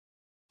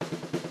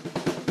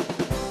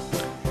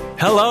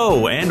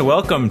Hello, and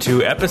welcome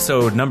to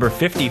episode number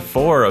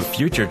 54 of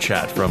Future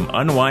Chat from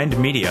Unwind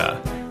Media.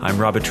 I'm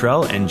Rob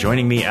Atrell, and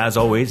joining me, as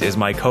always, is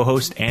my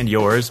co-host and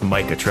yours,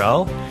 Mike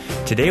Atrell.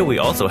 Today, we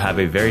also have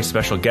a very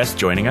special guest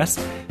joining us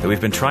that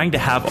we've been trying to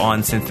have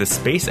on since the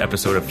space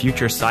episode of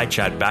Future Side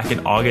Chat back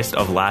in August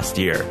of last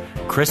year,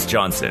 Chris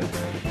Johnson.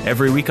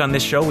 Every week on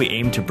this show, we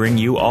aim to bring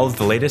you all of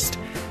the latest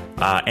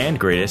and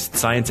greatest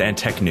science and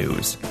tech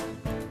news.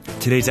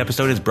 Today's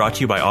episode is brought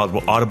to you by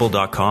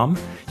Audible.com.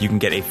 You can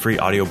get a free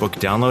audiobook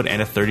download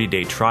and a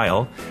 30-day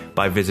trial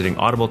by visiting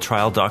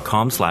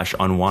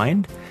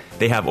audibletrial.com/unwind.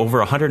 They have over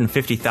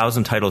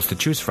 150,000 titles to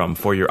choose from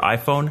for your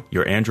iPhone,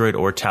 your Android,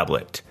 or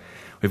tablet.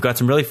 We've got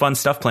some really fun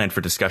stuff planned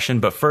for discussion,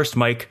 but first,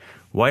 Mike,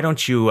 why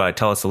don't you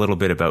tell us a little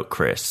bit about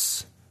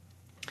Chris?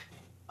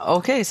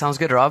 Okay, sounds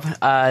good, Rob.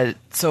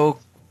 So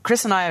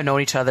Chris and I have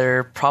known each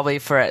other probably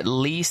for at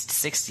least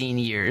 16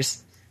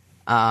 years,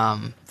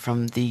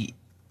 from the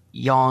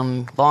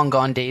long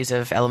gone days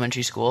of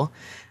elementary school.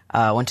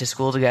 Went to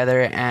school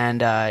together,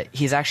 and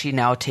he's actually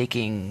now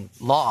taking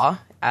law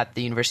at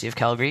the University of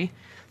Calgary.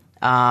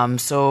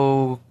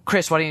 So,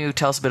 Chris, why don't you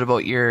tell us a bit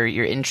about your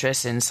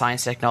interest in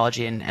science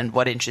technology and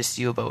what interests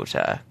you about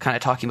kind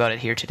of talking about it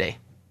here today?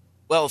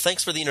 Well,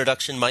 thanks for the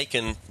introduction, Mike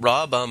and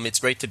Rob. It's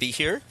great to be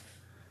here.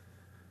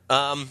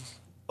 A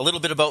little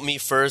bit about me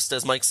first.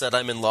 As Mike said,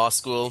 I'm in law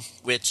school,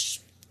 which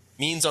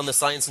means on the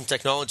science and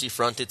technology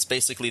front, it's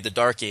basically the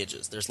dark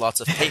ages. There's lots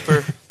of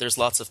paper, there's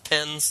lots of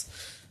pens,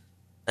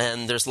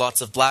 and there's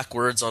lots of black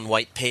words on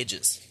white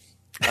pages,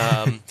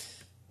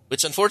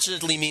 which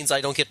unfortunately means I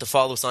don't get to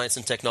follow science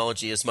and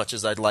technology as much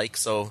as I'd like.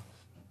 So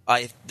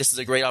this is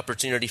a great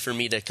opportunity for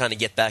me to kind of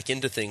get back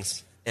into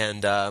things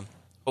and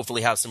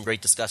hopefully have some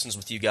great discussions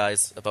with you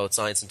guys about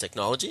science and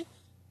technology.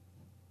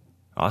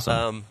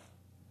 Awesome.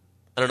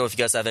 I don't know if you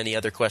guys have any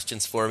other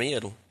questions for me.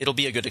 It'll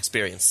be a good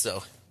experience.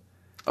 So.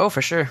 Oh,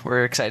 for sure.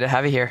 We're excited to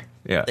have you here.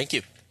 Yeah. Thank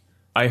you.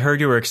 I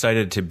heard you were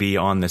excited to be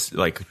on this,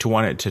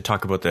 to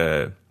talk about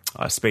the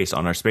space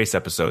on our space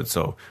episode.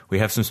 So we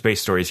have some space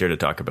stories here to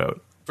talk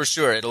about. For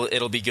sure.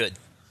 It'll be good.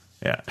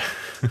 Yeah.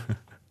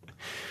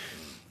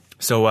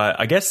 So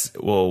I guess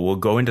we'll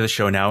go into the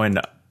show now, and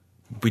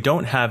we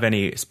don't have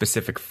any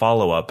specific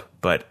follow-up,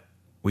 but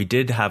we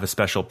did have a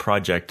special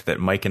project that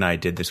Mike and I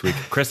did this week.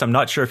 Chris, I'm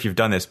not sure if you've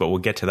done this, but we'll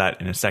get to that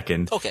in a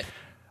second. Okay.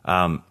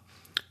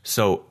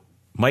 So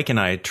Mike and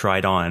I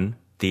tried on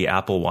the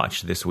Apple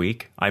Watch this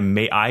week.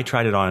 I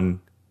tried it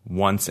on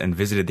once and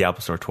visited the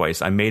Apple Store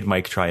twice. I made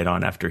Mike try it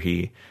on after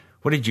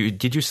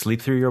did you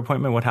sleep through your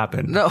appointment? What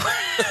happened? No.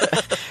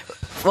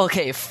 Well,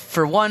 okay,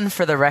 for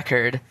the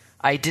record,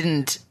 you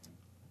didn't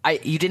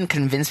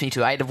convince me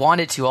to. I'd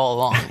wanted to all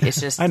along.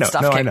 It's just I know.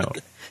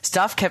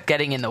 Stuff kept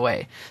getting in the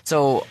way.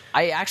 So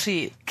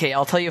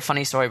I'll tell you a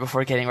funny story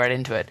before getting right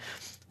into it.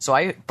 So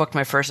I booked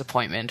my first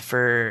appointment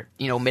for,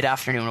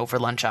 mid-afternoon over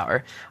lunch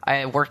hour.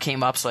 Work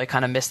came up, so I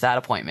kind of missed that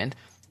appointment.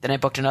 Then I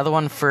booked another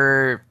one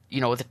for,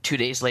 2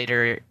 days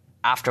later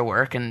after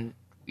work, and,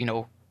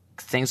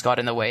 things got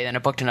in the way. Then I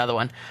booked another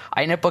one.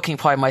 I ended up booking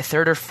probably my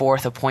third or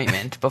fourth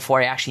appointment before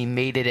I actually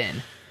made it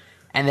in.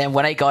 And then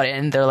when I got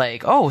in, they're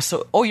like, oh,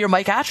 you're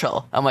Mike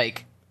Atrell. I'm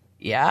like,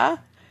 yeah?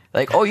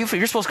 Like, oh, you're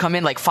supposed to come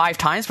in like 5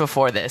 times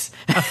before this.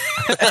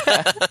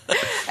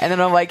 And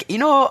then I'm like,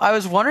 I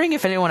was wondering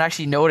if anyone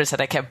actually noticed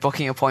that I kept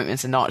booking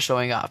appointments and not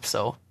showing up.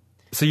 So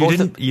you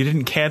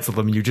didn't cancel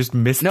them. You just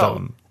missed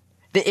them.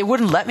 It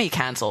wouldn't let me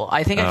cancel.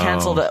 I think I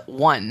canceled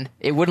one.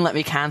 It wouldn't let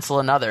me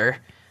cancel another.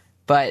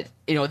 But,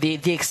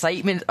 the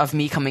excitement of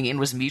me coming in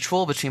was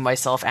mutual between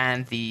myself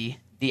and the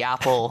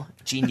Apple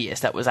genius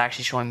that was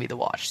actually showing me the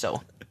watch.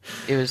 So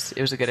it was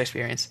a good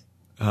experience.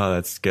 Oh,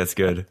 that's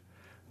good.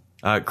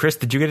 Chris,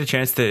 did you get a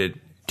chance to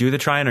do the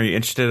try-on? Are you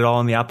interested at all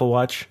in the Apple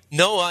Watch?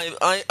 No,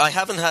 I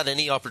haven't had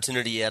any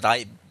opportunity yet.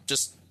 I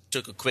just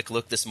took a quick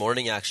look this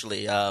morning,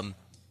 actually. I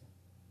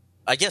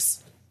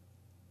guess,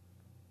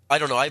 I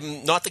don't know.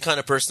 I'm not the kind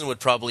of person who would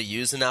probably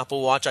use an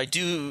Apple Watch.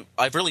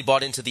 I've really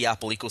bought into the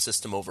Apple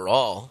ecosystem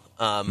overall.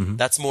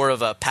 That's more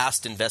of a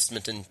past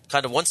investment, and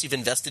kind of once you've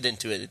invested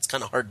into it, it's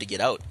kind of hard to get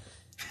out,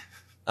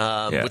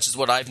 which is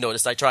what I've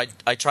noticed. I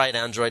tried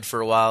Android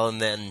for a while,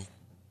 and then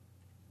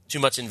too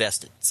much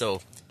invested,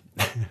 so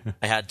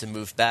I had to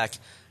move back.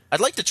 I'd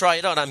like to try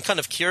it out. I'm kind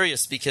of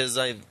curious because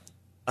I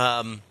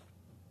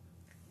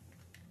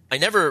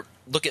never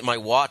look at my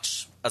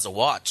watch as a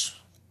watch,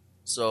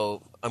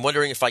 so I'm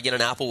wondering if I get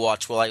an Apple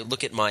Watch, will I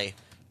look at my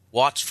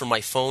watch for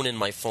my phone and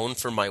my phone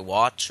for my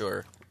watch,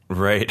 or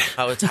right?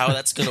 how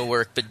that's going to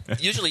work?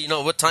 But usually,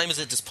 what time is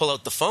it? Just pull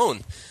out the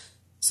phone.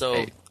 So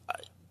right.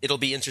 It'll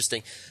be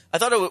interesting. I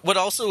thought what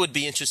also would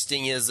be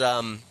interesting is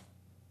I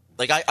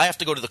have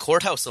to go to the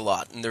courthouse a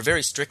lot, and they're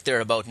very strict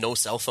there about no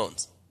cell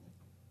phones.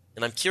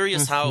 And I'm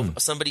curious how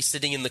somebody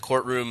sitting in the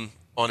courtroom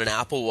on an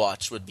Apple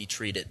Watch would be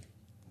treated.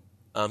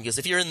 Because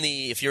if you're in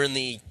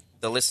the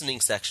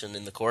listening section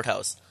in the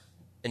courthouse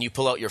and you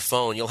pull out your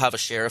phone, you'll have a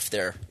sheriff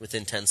there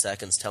within 10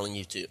 seconds telling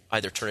you to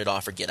either turn it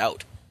off or get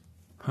out.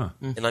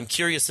 And I'm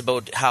curious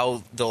about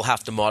how they'll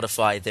have to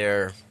modify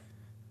their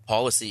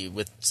policy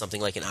with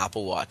something like an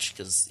Apple Watch,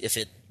 because if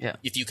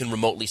you can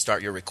remotely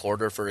start your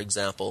recorder, for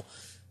example,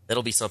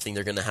 that'll be something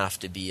they're going to have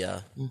to be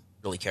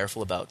really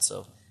careful about.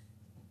 So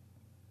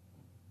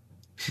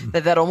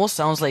that almost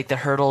sounds like the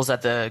hurdles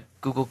that the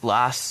Google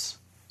Glass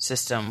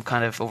system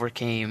kind of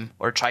overcame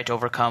or tried to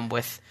overcome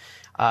with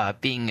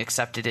being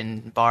accepted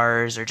in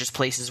bars or just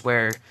places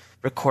where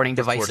recording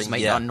devices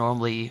might not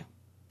normally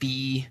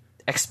be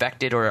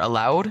expected or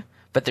allowed.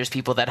 But there's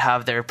people that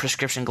have their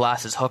prescription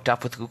glasses hooked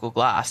up with Google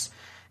Glass,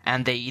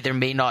 and they either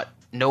may not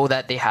know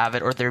that they have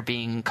it, or they're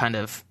being kind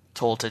of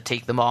told to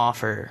take them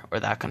off or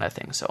that kind of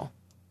thing. So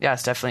yeah,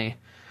 it's definitely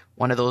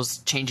one of those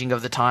changing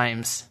of the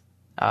times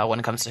when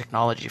it comes to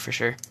technology, for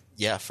sure.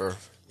 Yeah,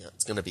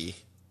 it's going to be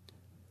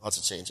lots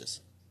of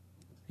changes.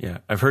 Yeah,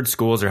 I've heard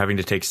schools are having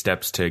to take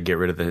steps to get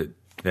rid of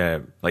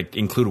the like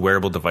include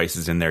wearable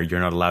devices in there. You're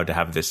not allowed to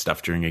have this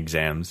stuff during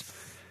exams.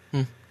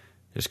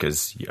 Just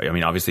because, I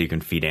mean, obviously you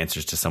can feed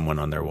answers to someone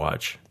on their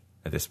watch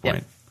at this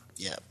point.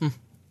 Yeah.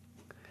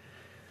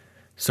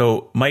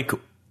 So, Mike,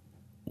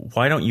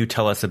 why don't you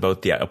tell us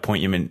about the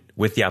appointment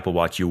with the Apple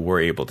Watch you were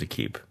able to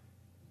keep?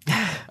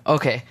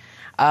 Okay.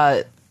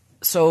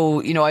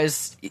 So, I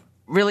was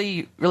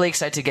really, really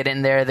excited to get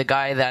in there. The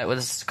guy that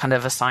was kind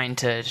of assigned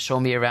to show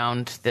me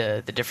around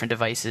the different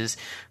devices,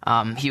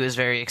 he was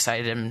very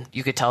excited, and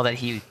you could tell that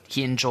he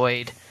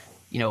enjoyed,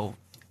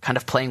 kind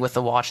of playing with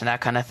the watch and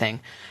that kind of thing.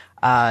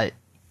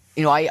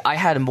 I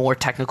had more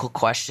technical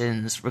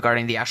questions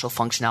regarding the actual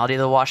functionality of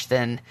the watch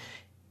than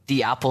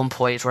the Apple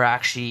employees were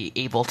actually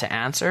able to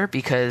answer,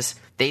 because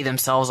they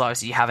themselves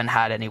obviously haven't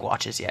had any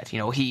watches yet.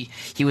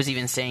 He was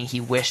even saying he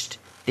wished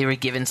they were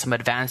given some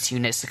advanced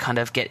units to kind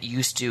of get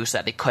used to so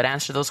that they could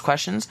answer those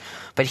questions.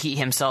 But he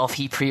himself,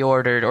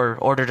 pre-ordered or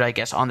ordered, I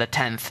guess, on the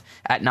 10th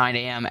at 9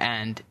 a.m.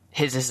 and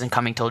his isn't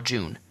coming till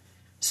June.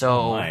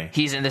 So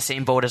he's in the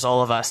same boat as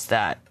all of us,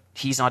 that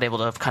he's not able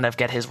to kind of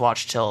get his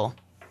watch till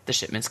the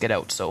shipments get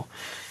out. So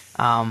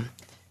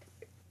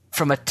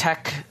from a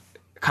tech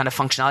kind of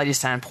functionality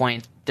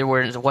standpoint, there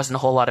wasn't a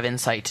whole lot of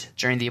insight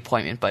during the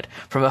appointment, but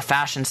from a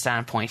fashion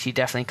standpoint, he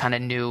definitely kind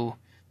of knew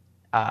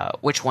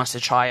which ones to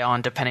try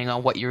on depending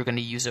on what you were going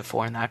to use it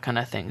for and that kind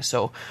of thing.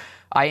 So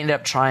I ended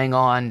up trying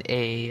on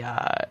a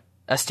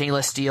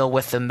stainless steel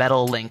with the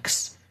metal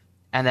links,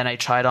 and then I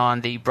tried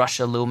on the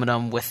brushed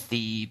aluminum with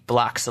the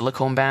black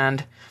silicone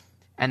band,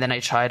 and then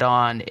I tried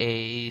on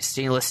a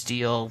stainless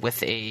steel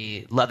with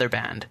a leather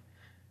band.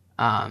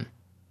 And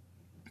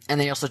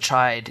then I also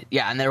tried,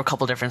 and there were a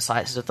couple different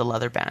sizes of the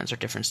leather bands or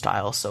different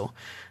styles. So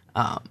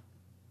I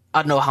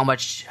don't know how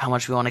much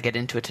we want to get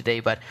into it today,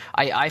 but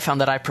I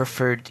found that I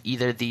preferred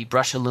either the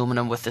brushed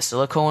aluminum with the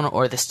silicone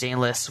or the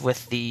stainless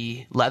with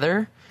the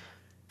leather.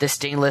 The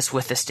stainless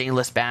with the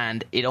stainless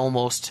band, it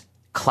almost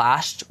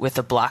clashed with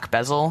the black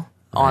bezel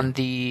on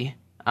the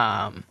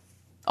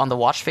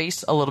watch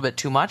face a little bit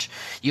too much.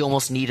 You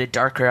almost need a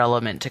darker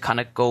element to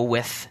kind of go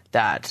with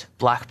that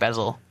black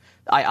bezel.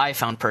 I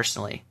found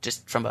personally,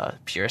 just from a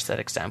pure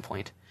aesthetic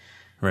standpoint.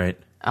 Right.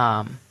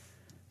 I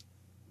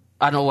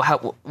don't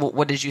know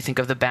what did you think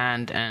of the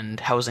band and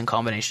housing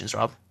combinations,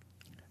 Rob?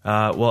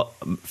 Well,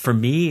 for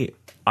me,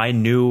 I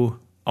knew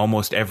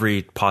almost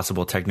every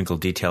possible technical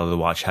detail of the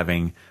watch,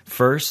 having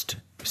first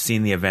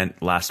seen the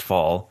event last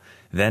fall,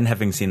 then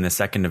having seen the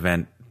second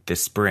event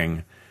this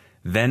spring,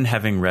 then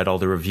having read all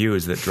the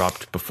reviews that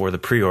dropped before the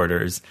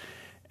pre-orders,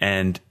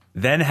 and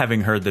then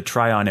having heard the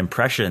try-on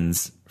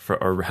impressions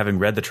or having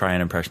read the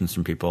try-on impressions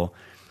from people,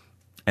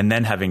 and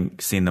then having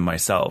seen them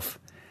myself.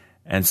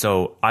 And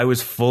so I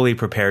was fully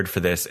prepared for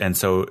this. And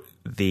so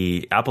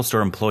the Apple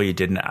Store employee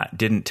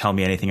didn't tell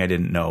me anything I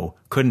didn't know.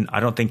 I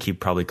don't think he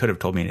probably could have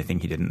told me anything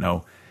he didn't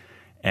know.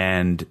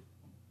 And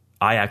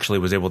I actually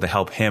was able to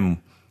help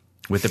him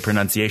with the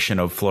pronunciation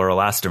of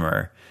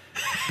fluoroelastomer,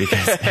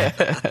 because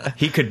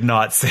he could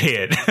not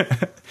say it.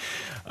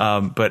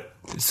 But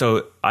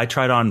so I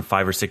tried on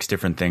 5 or 6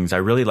 different things. I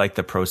really liked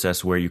the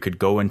process where you could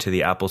go into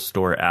the Apple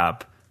Store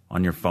app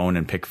on your phone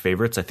and pick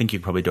favorites. I think you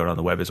could probably do it on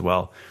the web as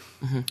well.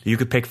 Mm-hmm. You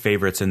could pick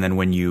favorites, and then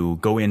when you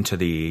go into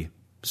the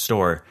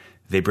store,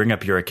 they bring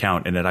up your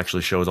account, and it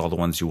actually shows all the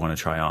ones you want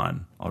to try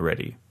on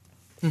already.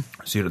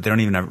 So they don't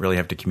even really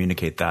have to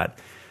communicate that.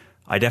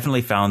 I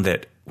definitely found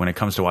that when it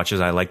comes to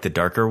watches, I like the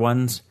darker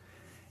ones.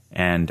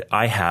 And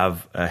I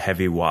have a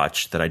heavy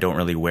watch that I don't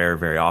really wear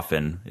very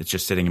often. It's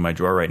just sitting in my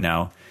drawer right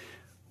now.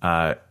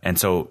 And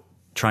so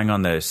trying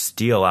on the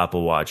steel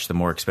Apple Watch, the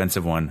more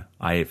expensive one,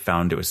 I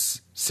found it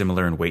was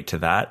similar in weight to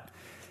that.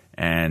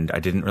 And I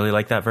didn't really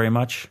like that very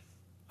much.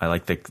 I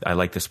like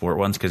the sport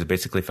ones because it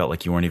basically felt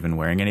like you weren't even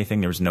wearing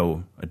anything. There was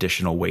no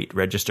additional weight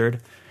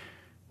registered.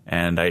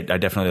 And I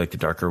definitely like the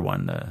darker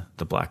one,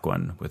 the black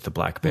one with the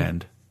black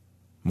band,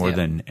 more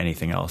than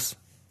anything else.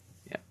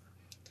 Yeah.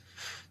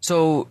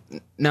 So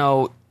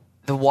now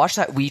the watch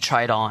that we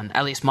tried on,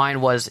 at least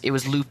mine was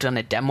looped on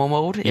a demo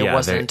mode. It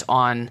wasn't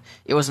on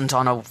a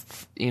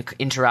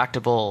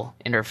interactable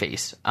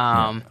interface.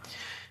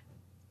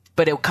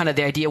 But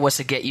the idea was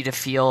to get you to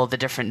feel the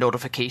different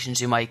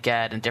notifications you might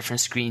get and different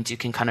screens you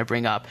can kind of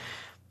bring up.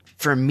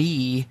 For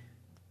me,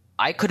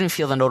 I couldn't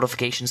feel the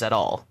notifications at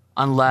all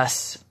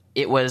unless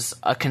it was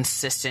a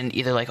consistent,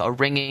 either like a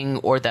ringing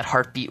or that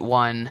heartbeat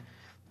one.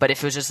 But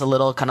if it was just a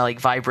little kind of like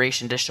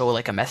vibration to show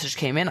like a message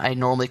came in, I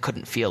normally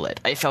couldn't feel it.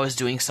 If I was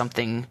doing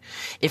something,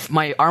 if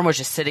my arm was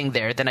just sitting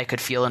there, then I could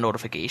feel a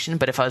notification.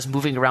 But if I was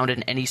moving around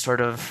in any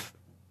sort of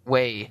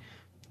way,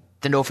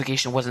 the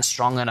notification wasn't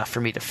strong enough for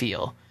me to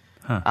feel.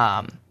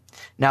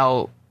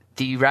 Now,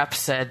 the rep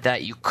said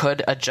that you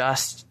could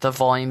adjust the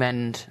volume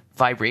and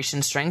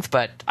vibration strength,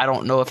 but I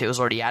don't know if it was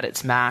already at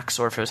its max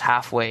or if it was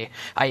halfway.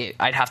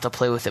 I'd have to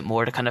play with it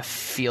more to kind of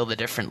feel the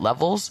different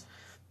levels.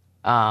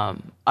 I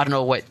don't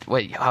know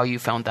how you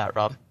found that,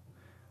 Rob.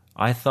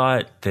 I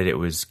thought that it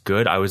was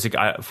good.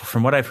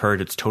 From what I've heard,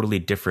 it's totally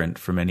different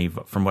from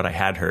what I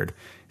had heard.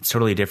 It's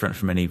totally different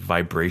from any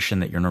vibration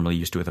that you're normally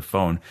used to with a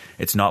phone.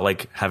 It's not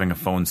like having a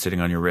phone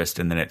sitting on your wrist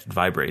and then it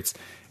vibrates.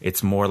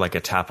 It's more like a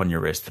tap on your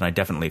wrist, and I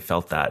definitely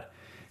felt that.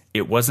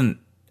 It wasn't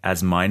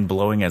as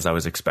mind-blowing as I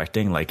was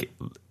expecting. Like,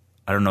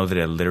 I don't know that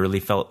it literally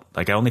felt...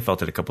 Like, I only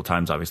felt it a couple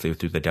times, obviously,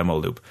 through the demo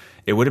loop.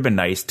 It would have been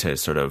nice to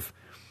sort of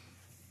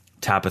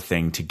tap a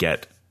thing to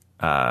get...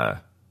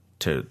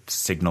 to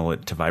signal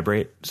it to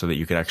vibrate so that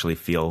you could actually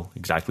feel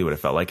exactly what it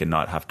felt like and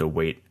not have to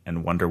wait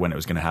and wonder when it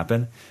was going to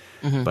happen.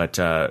 Mm-hmm. But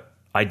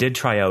I did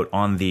try out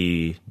on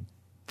they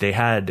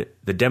had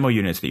the demo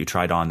units that you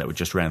tried on that would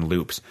just ran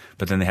loops,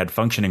 but then they had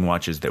functioning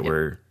watches that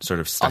were sort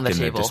of stuck in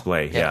the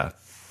display. Yeah.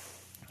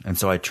 And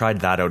so I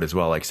tried that out as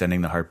well, like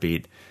sending the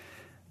heartbeat,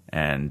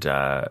 and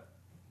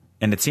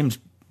it seemed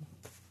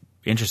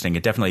interesting.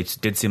 It definitely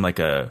did seem like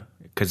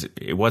because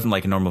it wasn't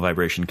like a normal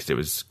vibration because it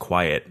was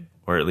quiet,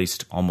 or at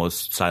least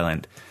almost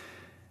silent.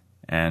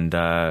 And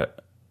I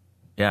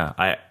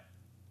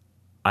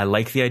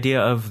like the idea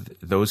of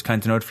those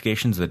kinds of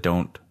notifications that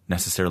don't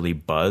necessarily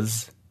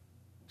buzz,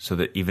 so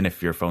that even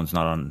if your phone's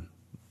not on,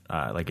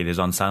 like it is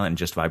on silent and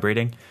just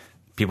vibrating,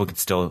 people could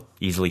still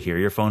easily hear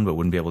your phone but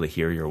wouldn't be able to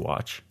hear your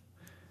watch.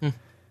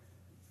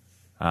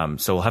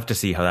 So we'll have to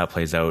see how that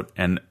plays out.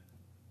 And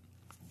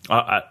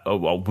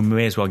we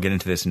may as well get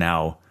into this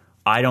now.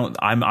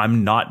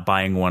 I'm not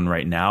buying one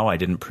right now. I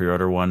didn't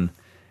pre-order one.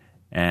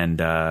 And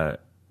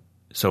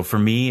so for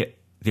me,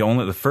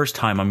 the first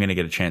time I'm going to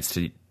get a chance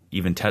to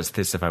even test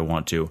this if I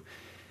want to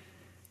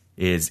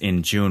is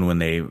in June, when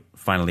they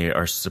finally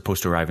are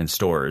supposed to arrive in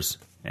stores.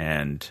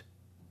 And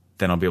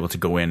then I'll be able to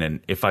go in, and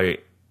if I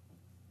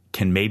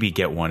can maybe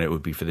get one, it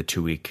would be for the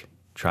 2-week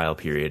trial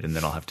period. And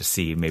then I'll have to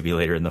see maybe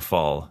later in the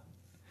fall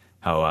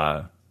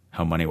how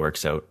money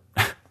works out.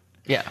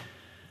 Yeah.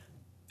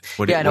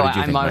 I'm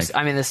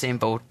in the same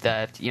boat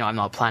that, I'm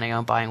not planning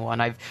on buying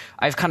one.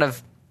 I've kind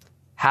of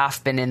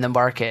half been in the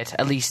market,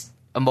 at least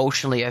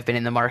emotionally, I've been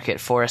in the market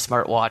for a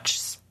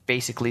smartwatch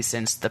basically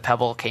since the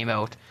Pebble came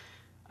out.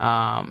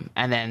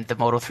 And then the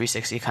Moto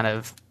 360 kind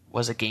of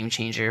was a game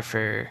changer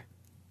for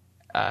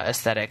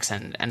aesthetics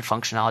and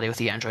functionality with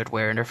the Android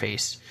Wear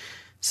interface.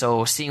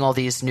 So seeing all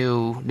these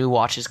new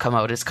watches come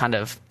out is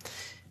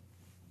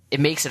it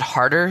makes it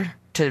harder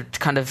to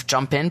kind of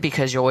jump in,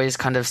 because you're always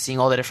kind of seeing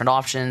all the different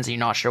options and you're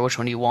not sure which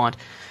one you want.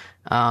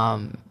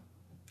 And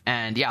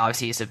yeah,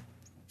 obviously it's a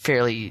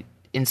fairly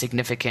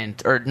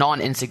insignificant or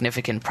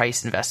non-insignificant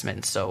price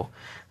investment. So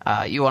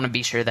you want to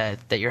be sure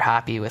that you're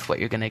happy with what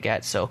you're going to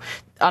get. So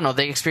I don't know,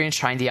 the experience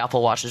trying the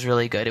Apple Watch was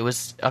really good. It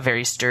was a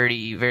very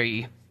sturdy,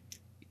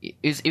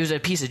 it was a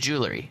piece of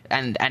jewelry,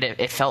 and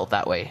it felt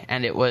that way.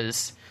 And it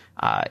was,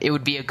 it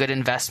would be a good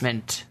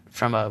investment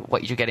from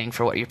what you're getting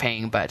for what you're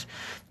paying. But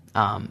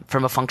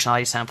from a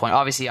functionality standpoint,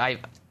 obviously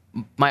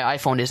my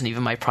iPhone isn't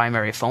even my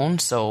primary phone.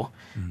 So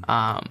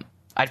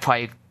I'd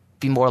probably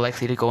be more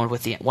likely to go in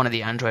with one of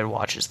the Android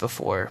watches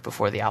before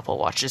the Apple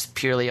Watch, just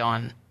purely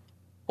on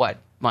what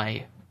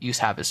my use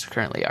habits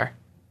currently are.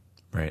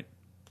 Right.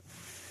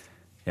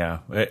 Yeah.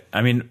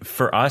 I mean,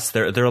 for us,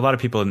 there are a lot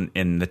of people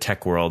in the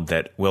tech world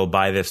that will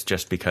buy this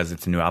just because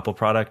it's a new Apple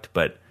product,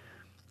 but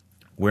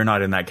we're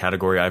not in that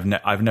category.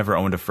 I've never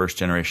owned a first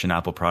generation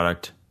Apple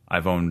product.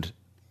 I've owned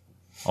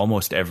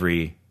almost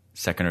every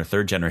second or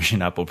third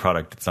generation Apple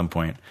product at some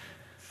point,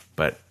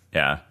 but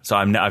yeah. So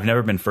I've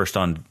never been first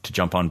to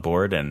jump on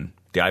board. And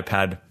the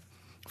iPad,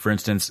 for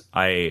instance,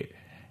 I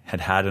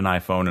had an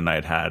iPhone and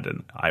I had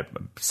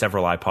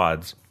several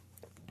iPods.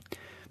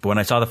 But when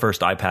I saw the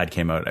first iPad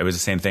came out, it was the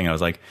same thing. I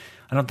was like,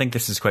 I don't think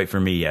this is quite for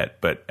me yet,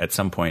 but at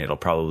some point it'll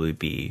probably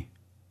be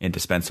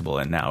indispensable.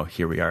 And now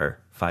here we are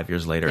 5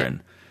 years later,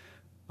 and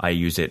I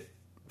use it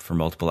for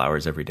multiple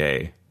hours every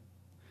day.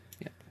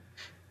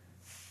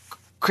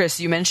 Chris,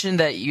 you mentioned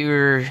that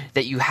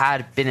you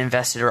had been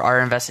invested or are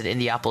invested in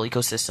the Apple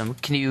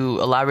ecosystem. Can you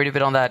elaborate a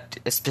bit on that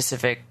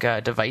specific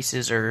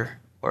devices or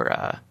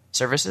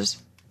services?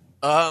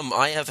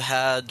 I have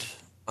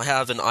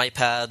an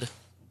iPad,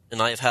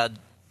 and I have had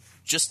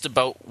just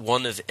about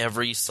one of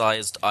every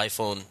sized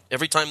iPhone.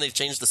 Every time they've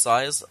changed the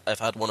size, I've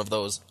had one of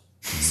those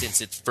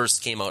since it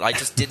first came out. I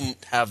just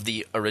didn't have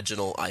the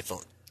original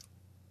iPhone.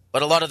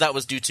 But a lot of that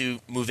was due to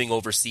moving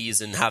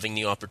overseas and having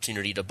the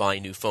opportunity to buy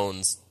new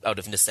phones out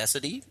of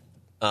necessity.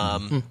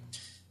 But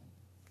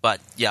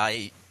yeah,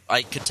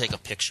 I could take a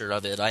picture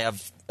of it. I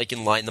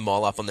can line them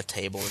all up on the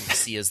table and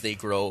see as they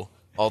grow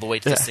all the way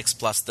to the 6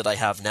 Plus that I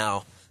have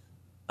now.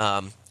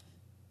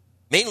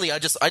 Mainly, I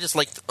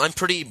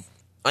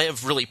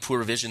have really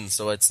poor vision,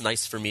 so it's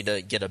nice for me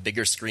to get a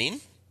bigger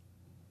screen.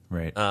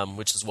 Right.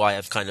 Which is why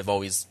I've kind of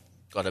always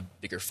got a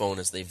bigger phone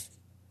as they've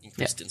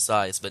increased in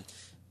size. But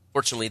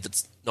fortunately,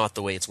 that's not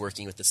the way it's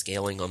working with the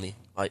scaling on the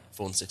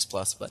iPhone 6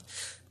 Plus. But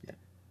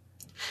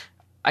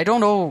I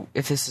don't know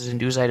if this is a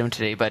news item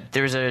today, but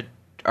there's an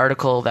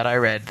article that I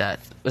read that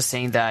was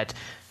saying that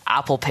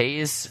Apple Pay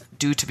is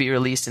due to be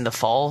released in the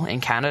fall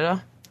in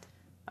Canada.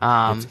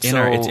 It's in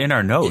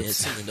our notes. Yeah,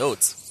 it's in the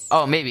notes.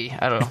 Oh, maybe.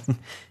 I don't know.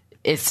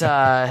 It's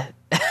I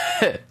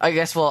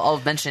guess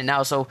I'll mention it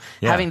now. So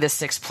having this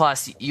 6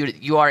 Plus,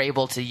 you are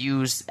able to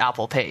use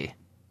Apple Pay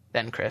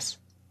then, Chris.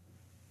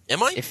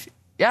 Am I?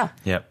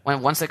 Yep.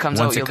 Once it comes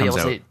out, you'll be able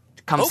to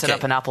set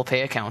up an Apple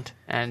Pay account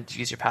and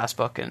use your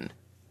passbook and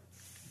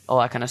all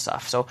that kind of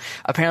stuff. So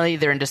apparently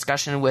they're in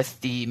discussion with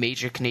the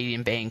major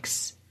Canadian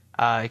banks,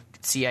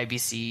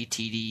 CIBC,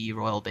 TD,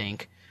 Royal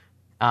Bank,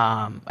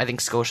 I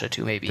think Scotia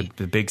too, maybe.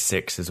 The big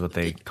six is what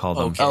they call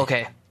them.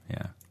 Okay.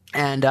 Yeah.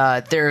 And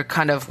they're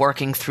kind of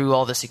working through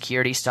all the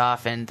security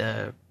stuff and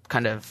the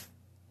kind of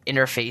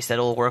interface that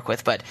it'll work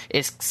with, but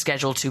it's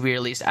scheduled to be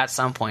released at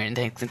some point,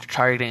 and they're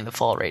targeting the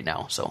fall right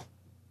now. So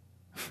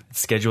it's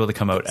scheduled to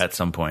come out at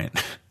some point.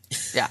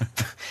 Yeah,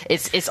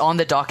 it's on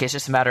the dock. It's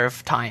just a matter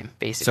of time,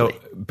 basically.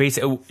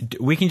 So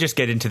we can just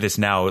get into this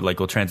now. Like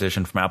we'll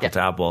transition from Apple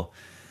to Apple.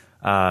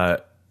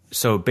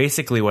 So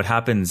basically, what's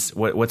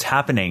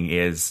happening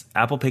is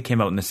Apple Pay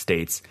came out in the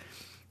States.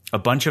 A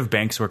bunch of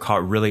banks were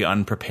caught really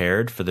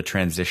unprepared for the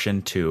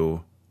transition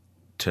to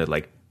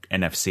like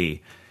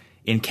NFC.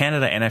 In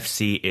Canada,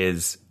 NFC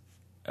is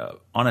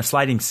on a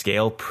sliding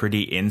scale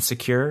pretty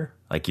insecure.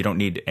 Like you don't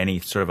need any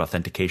sort of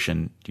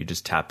authentication. You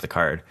just tap the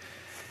card.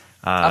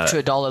 Up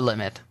to $1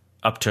 limit.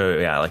 Up to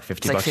like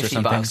 $50 like $50 or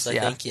something. Bucks, I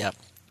think, yeah.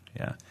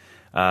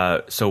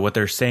 Yeah. So what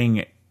they're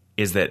saying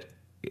is that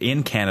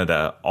in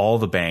Canada, all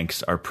the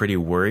banks are pretty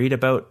worried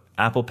about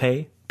Apple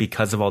Pay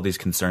because of all these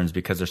concerns,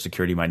 because their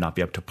security might not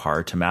be up to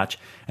par to match.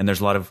 And there's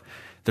a lot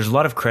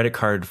of credit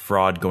card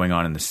fraud going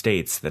on in the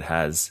States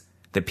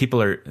that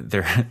people are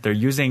they're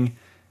using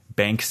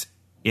banks'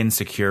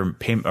 insecure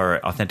payment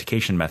or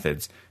authentication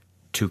methods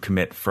to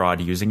commit fraud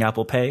using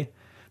Apple Pay.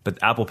 But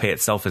Apple Pay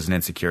itself isn't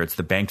insecure. It's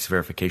the bank's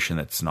verification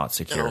that's not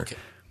secure. Oh, okay.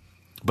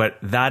 But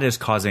that is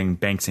causing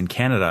banks in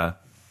Canada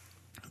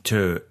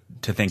to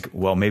think,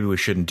 well, maybe we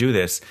shouldn't do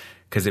this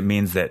because it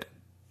means that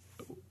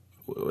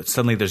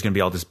suddenly there's going to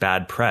be all this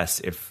bad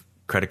press if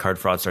credit card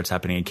fraud starts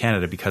happening in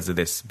Canada because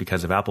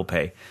of Apple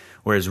Pay.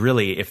 Whereas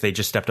really, if they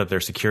just stepped up their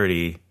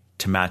security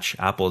to match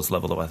Apple's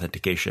level of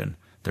authentication,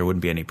 there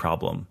wouldn't be any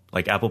problem.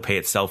 Like Apple Pay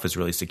itself is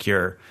really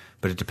secure,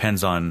 but it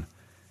depends on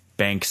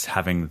banks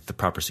having the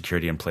proper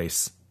security in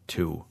place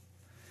too.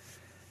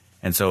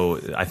 And so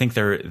I think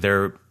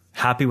they're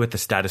happy with the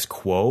status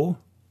quo,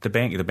 the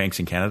banks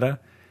in Canada,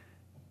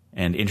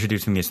 and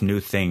introducing this new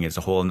thing is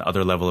a whole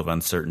other level of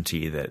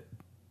uncertainty that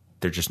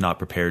they're just not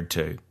prepared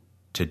to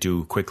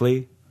do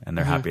quickly, and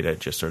they're happy to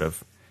just sort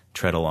of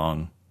tread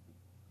along.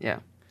 Yeah.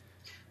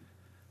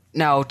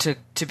 Now,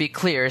 to be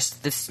clear,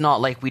 it's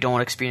not like we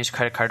don't experience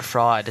credit card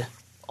fraud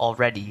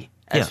already,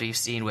 as we've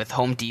seen with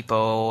Home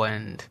Depot,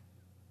 and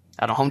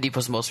I don't know, Home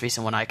Depot's the most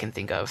recent one I can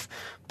think of,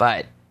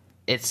 but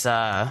it's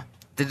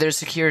there's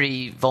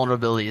security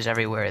vulnerabilities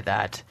everywhere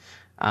that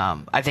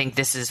I think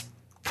this is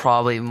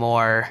probably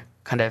more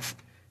kind of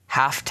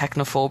half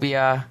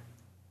technophobia,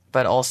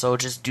 but also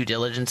just due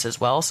diligence as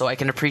well. So I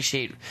can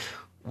appreciate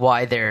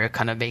why they're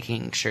kind of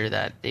making sure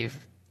that they've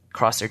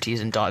crossed their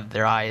T's and dotted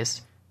their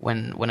I's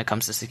when it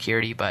comes to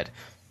security. But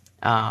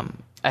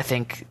I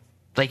think,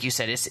 like you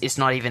said, it's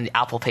not even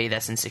Apple Pay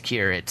that's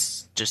insecure.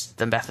 It's just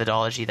the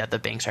methodology that the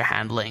banks are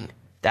handling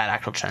that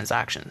actual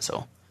transaction.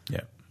 So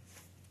yeah,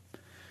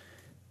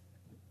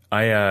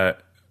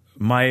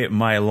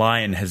 my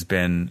line has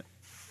been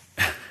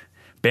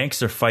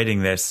banks are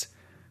fighting this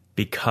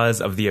because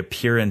of the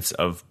appearance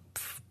of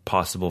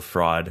possible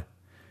fraud,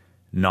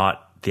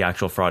 not the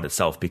actual fraud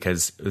itself.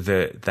 Because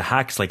the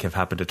hacks like have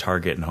happened to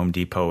Target and Home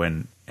Depot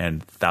and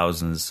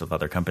thousands of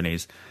other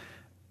companies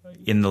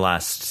in the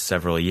last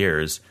several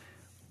years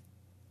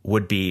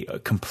would be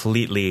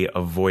completely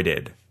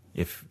avoided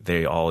if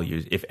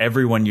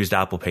everyone used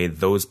Apple Pay.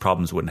 Those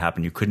problems wouldn't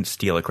happen. You couldn't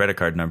steal a credit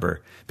card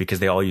number because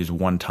they all use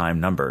one-time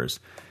numbers.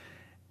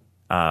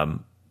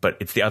 But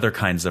it's the other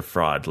kinds of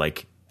fraud,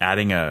 like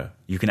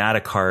you can add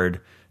a card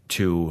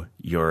to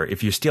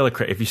if you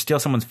steal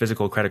someone's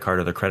physical credit card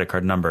or their credit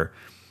card number,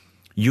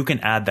 you can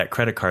add that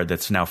credit card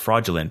that's now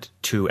fraudulent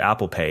to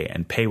Apple Pay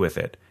and pay with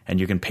it, and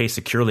you can pay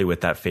securely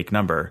with that fake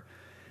number.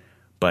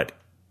 But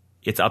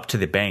it's up to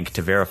the bank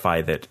to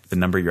verify that the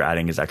number you're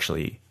adding is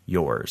actually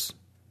yours,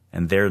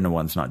 and they're the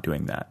ones not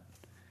doing that.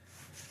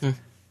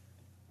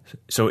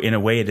 So in a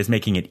way, it is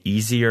making it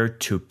easier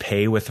to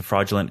pay with a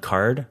fraudulent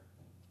card,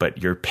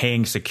 but you're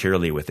paying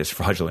securely with this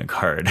fraudulent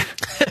card.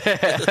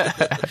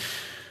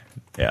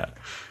 Yeah.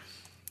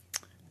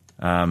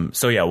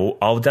 So yeah,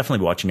 I'll definitely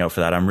be watching out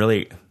for that.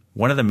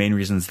 One of the main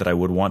reasons that I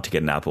would want to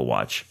get an Apple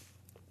Watch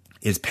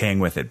is paying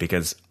with it,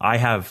 because I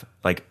have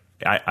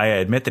I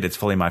admit that it's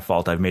fully my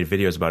fault. I've made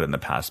videos about it in the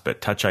past,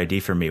 but Touch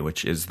ID for me,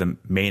 which is the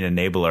main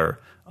enabler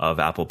of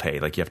Apple Pay,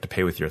 like you have to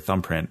pay with your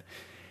thumbprint,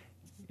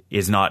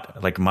 is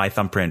not like, my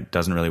thumbprint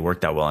doesn't really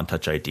work that well on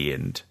Touch ID,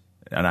 and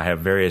I have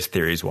various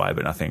theories why,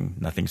 but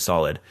nothing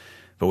solid.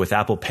 But with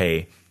Apple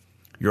Pay,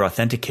 your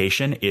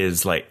authentication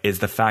is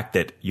the fact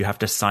that you have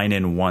to sign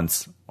in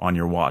once on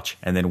your watch,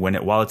 and then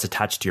while it's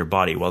attached to your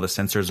body, while the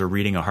sensors are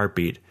reading a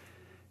heartbeat,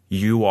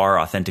 you are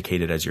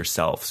authenticated as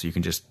yourself. So you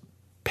can just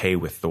pay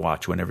with the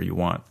watch whenever you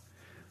want,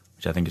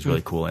 which I think is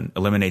really cool and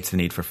eliminates the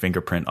need for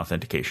fingerprint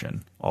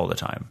authentication all the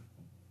time.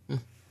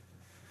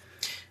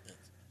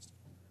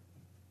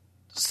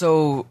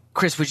 So,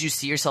 Chris, would you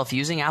see yourself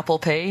using Apple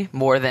Pay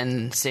more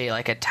than, say,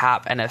 like a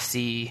tap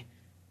NFC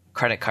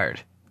credit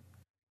card?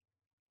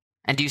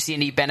 And do you see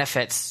any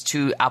benefits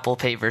to Apple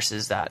Pay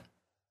versus that?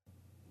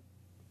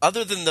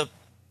 Other than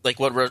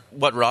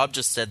what Rob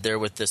just said there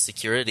with the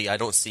security, I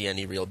don't see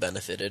any real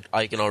benefit.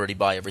 I can already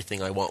buy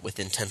everything I want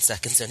within 10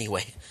 seconds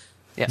anyway.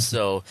 Yeah.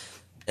 So,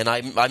 and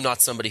I'm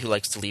not somebody who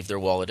likes to leave their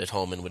wallet at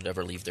home and would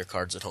never leave their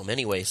cards at home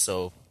anyway.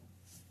 So,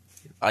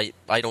 I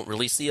don't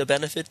really see a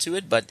benefit to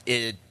it. But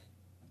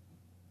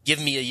give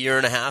me a year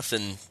and a half,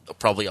 and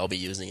probably I'll be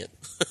using it.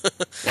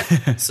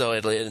 So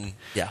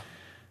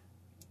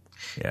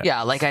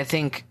yeah. Like, I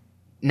think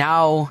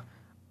now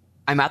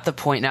I'm at the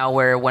point now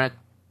where when a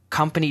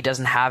company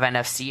doesn't have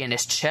NFC in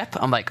its chip,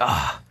 I'm like,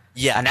 oh,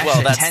 yeah, an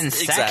extra 10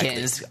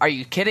 seconds. Are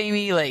you kidding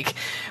me? Like,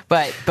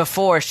 but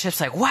before,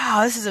 chip's like,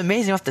 wow, this is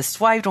amazing. You don't have to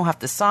swipe, don't have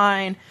to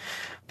sign.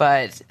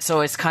 But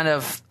so it's kind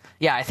of,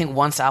 yeah, I think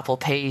once Apple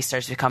Pay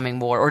starts becoming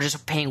more, or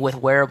just paying with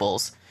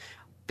wearables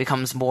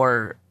becomes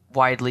more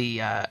widely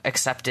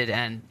accepted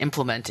and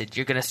implemented,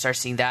 you're going to start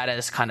seeing that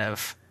as kind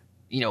of,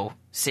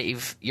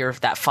 save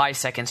that 5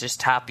 seconds,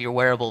 just tap your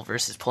wearable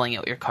versus pulling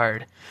out your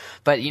card.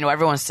 But,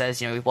 everyone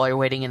says, while you're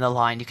waiting in the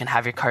line, you can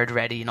have your card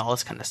ready and all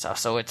this kind of stuff.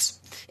 So it's,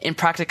 in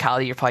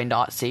practicality, you're probably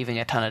not saving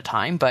a ton of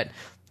time, but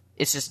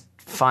it's just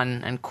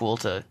fun and cool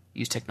to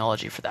use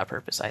technology for that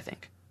purpose, I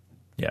think.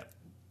 Yeah.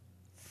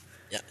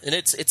 Yeah, and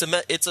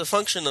it's a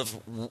function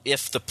of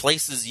if the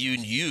places you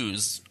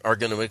use are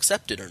going to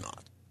accept it or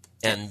not.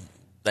 And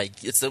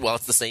it's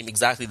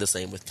exactly the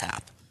same with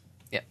tap.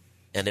 Yeah.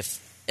 And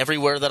if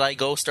everywhere that I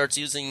go starts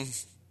using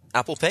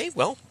Apple Pay,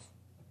 well,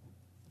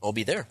 I'll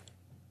be there.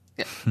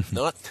 Yeah.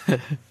 Not.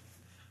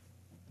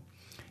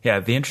 Yeah,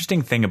 the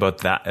interesting thing about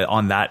that,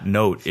 on that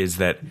note, is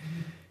that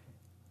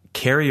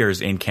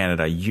carriers in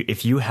Canada,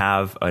 if you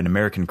have an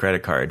American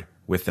credit card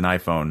with an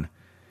iPhone,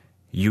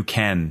 you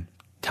can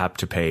tap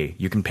to pay.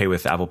 You can pay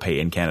with Apple Pay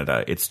in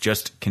Canada. It's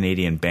just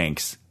Canadian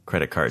banks'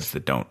 credit cards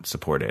that don't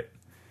support it.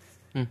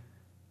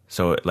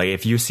 So,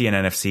 if you see an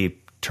NFC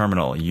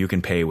terminal, you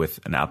can pay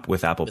with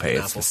Apple Pay.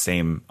 It's the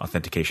same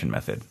authentication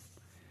method,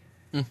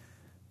 but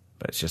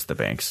it's just the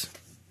banks.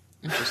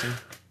 Interesting.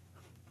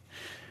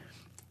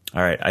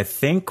 All right, I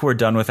think we're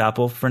done with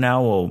Apple for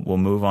now. We'll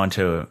move on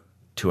to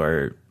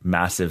our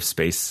massive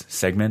space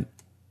segment.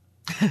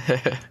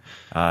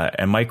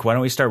 And Mike, why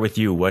don't we start with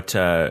you? What's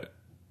going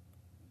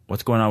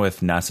on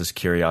with NASA's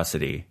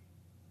Curiosity?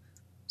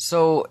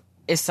 So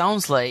it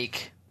sounds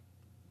like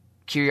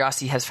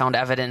Curiosity has found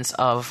evidence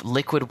of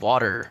liquid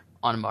water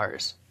on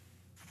Mars.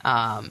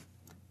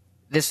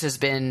 This has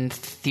been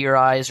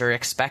theorized or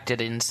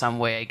expected in some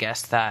way, I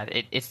guess, that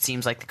it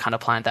seems like the kind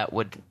of planet that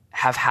would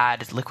have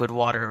had liquid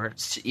water or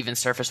even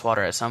surface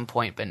water at some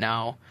point, but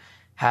now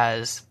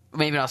has,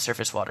 maybe not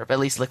surface water, but at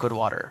least liquid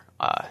water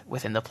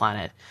within the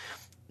planet.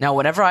 Now,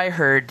 whenever I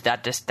heard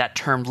that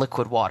term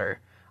liquid water,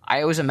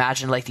 I always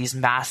imagined these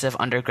massive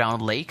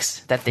underground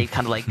lakes that they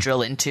kind of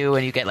drill into,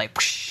 and you get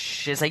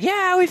psh, it's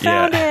yeah, we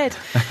found it.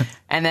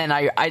 And then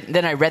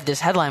I read this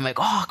headline, I'm like,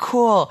 oh,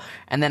 cool.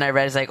 And then I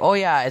read, it's oh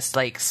yeah, it's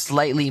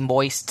slightly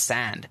moist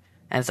sand,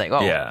 and it's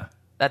oh,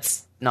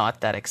 that's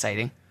not that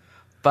exciting.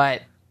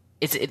 But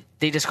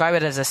they describe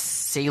it as a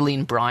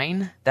saline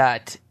brine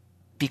that,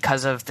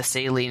 because of the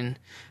saline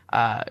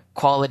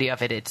quality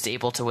of it, it's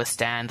able to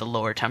withstand the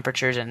lower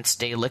temperatures and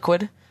stay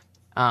liquid.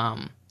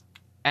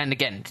 And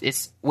again,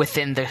 it's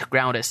within the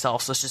ground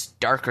itself, so it's just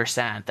darker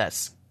sand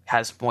that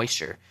has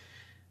moisture.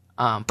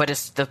 But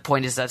the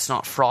point is that it's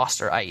not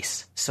frost or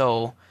ice.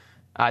 So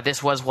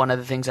this was one of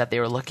the things that they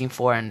were looking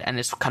for, and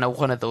it's kind of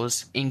one of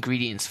those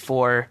ingredients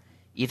for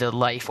either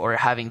life or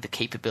having the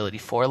capability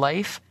for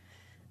life.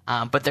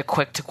 But they're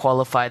quick to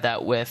qualify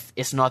that with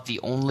it's not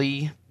the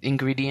only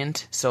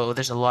ingredient. So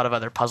there's a lot of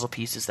other puzzle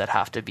pieces that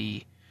have to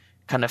be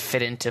kind of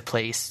fit into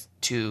place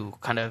to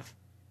kind of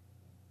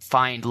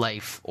find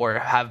life or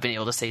have been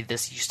able to say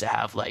this used to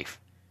have life.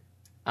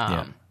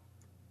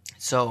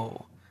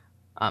 So,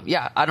 I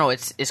don't know.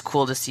 It's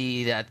cool to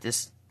see that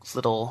this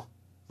little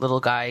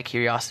guy,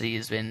 Curiosity,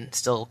 has been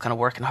still kind of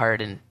working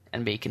hard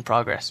and making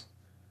progress.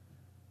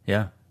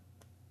 Yeah.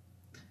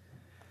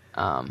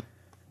 I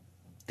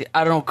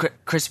don't know,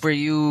 Chris,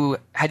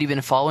 had you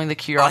been following the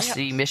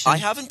Curiosity mission? I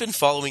haven't been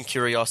following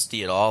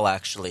Curiosity at all,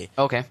 actually.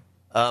 Okay.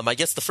 I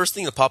guess the first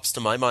thing that pops to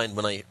my mind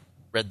when I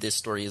read this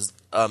story is,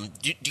 do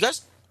you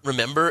guys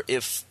remember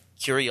if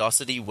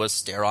Curiosity was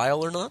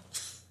sterile or not?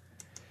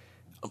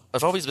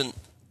 I've always been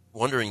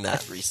wondering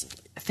that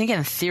recently. I think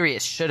in theory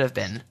it should have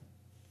been.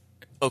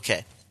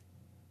 Okay.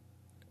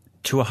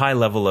 To a high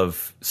level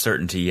of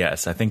certainty,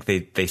 yes. I think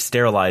they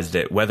sterilized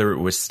it. Whether it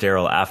was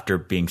sterile after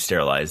being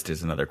sterilized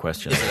is another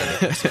question.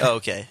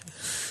 Okay.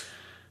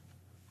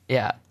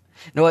 Yeah.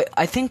 No,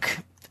 I think,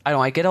 I don't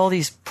know, I get all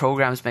these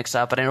programs mixed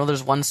up, but I know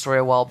there's one story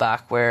a while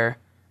back where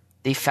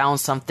they found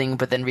something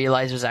but then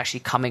realized it was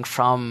actually coming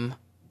from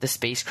the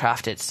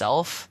spacecraft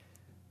itself.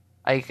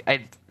 I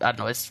don't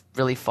know, it's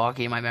really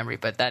foggy in my memory,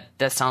 but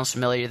that sounds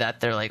familiar, that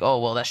they're like, oh,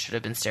 well, that should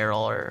have been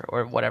sterile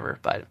or whatever,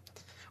 but...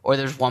 Or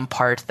there's one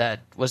part that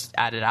was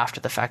added after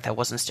the fact that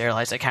wasn't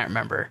sterilized. I can't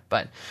remember.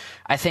 But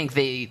I think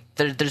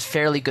there's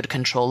fairly good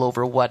control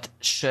over what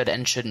should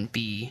and shouldn't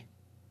be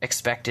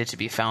expected to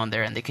be found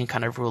there, and they can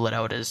kind of rule it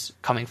out as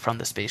coming from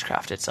the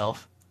spacecraft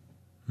itself.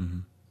 Mm-hmm.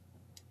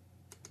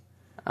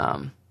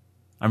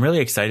 I'm really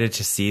excited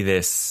to see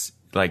this,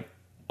 like,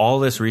 all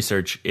this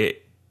research.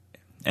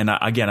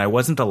 I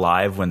wasn't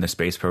alive when the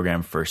space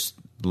program first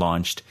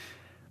launched,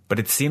 but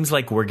it seems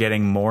like we're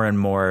getting more and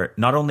more,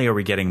 not only are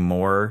we getting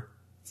more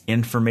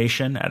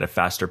information at a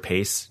faster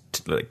pace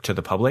to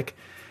the public,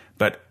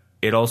 but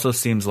it also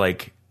seems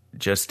like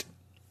just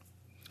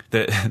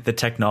the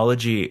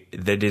technology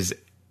that is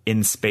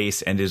in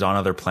space and is on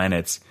other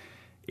planets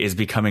is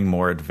becoming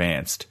more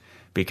advanced.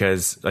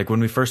 Because like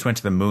when we first went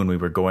to the moon, we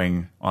were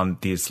going on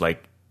these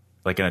like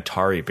an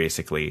Atari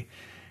basically,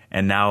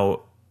 and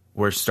now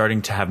we're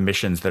starting to have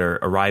missions that are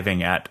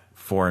arriving at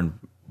foreign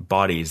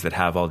bodies that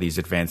have all these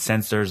advanced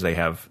sensors. They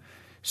have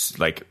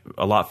like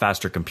a lot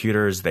faster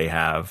computers. They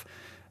have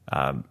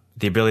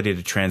the ability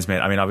to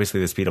transmit. I mean, obviously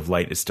the speed of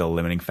light is still a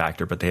limiting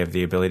factor, but they have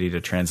the ability to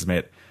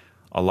transmit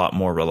a lot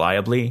more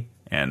reliably.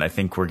 And I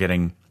think we're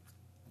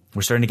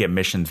starting to get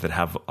missions that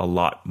have a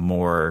lot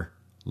more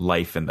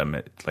life in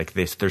them. Like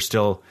they're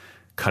still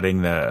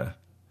cutting the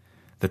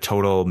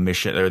total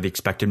mission or the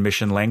expected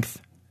mission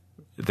length.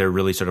 They're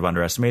really sort of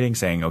underestimating,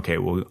 saying, okay,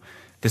 well,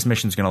 this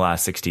mission's going to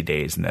last 60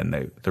 days. And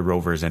then the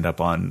rovers end up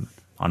on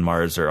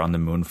Mars or on the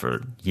moon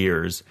for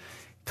years,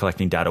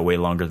 collecting data way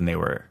longer than they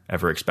were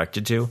ever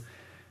expected to.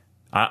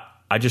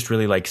 I just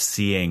really like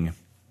seeing,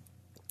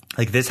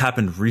 like, this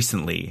happened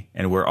recently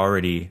and we're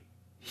already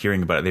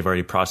hearing about it. They've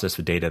already processed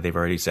the data. They've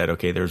already said,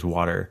 okay, there's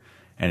water,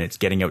 and it's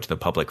getting out to the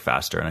public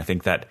faster. And I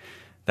think that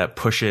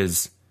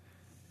pushes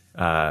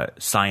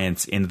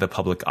science into the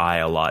public eye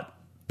a lot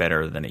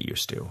better than it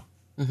used to.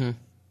 Mm-hmm.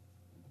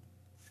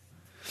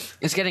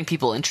 It's getting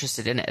people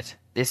interested in it.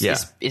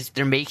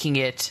 They're making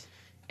it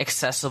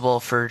accessible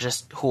for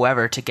just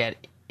whoever to get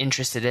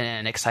interested in it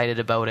and excited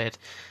about it.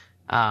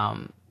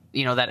 That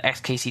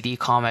XKCD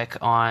comic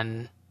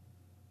on,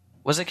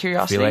 was it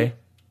Curiosity? Philae?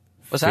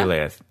 Was that?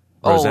 Philae.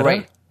 Oh,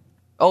 right.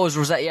 Oh, it was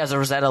Rosetta. Yeah, it was a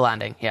Rosetta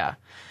landing. Yeah,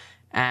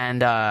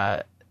 and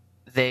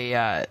they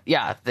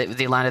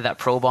landed that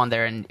probe on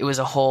there, and it was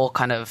a whole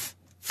kind of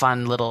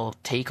fun little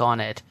take on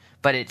it.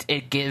 But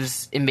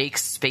it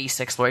makes space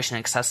exploration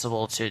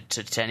accessible to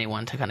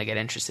anyone to kind of get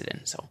interested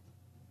in. So,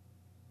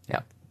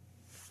 yeah.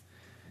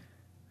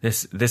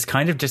 This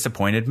kind of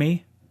disappointed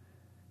me,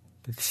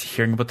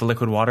 hearing about the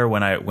liquid water,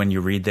 when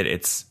you read that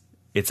it's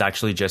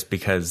actually just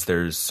because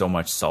there's so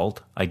much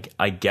salt.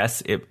 I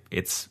guess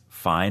it's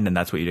fine, and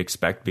that's what you'd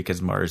expect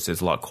because Mars is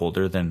a lot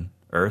colder than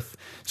Earth.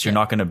 So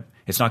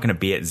it's not gonna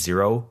be at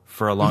zero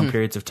for a long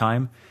periods of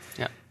time.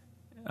 Yeah.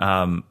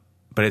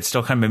 But it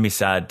still kind of made me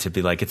sad to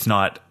be like, it's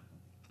not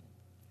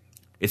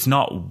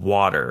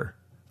water,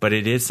 but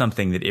it is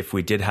something that if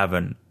we did have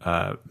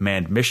a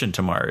manned mission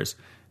to Mars,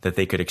 that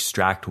they could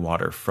extract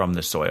water from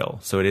the soil.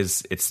 So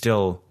it's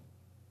still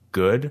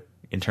good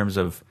in terms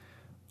of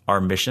our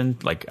mission,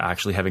 like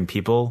actually having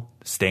people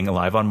staying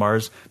alive on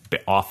Mars,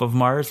 off of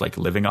Mars, like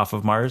living off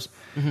of Mars.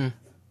 Mm-hmm.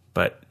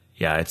 But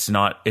yeah, it's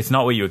not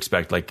what you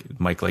expect. Like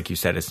Mike, like you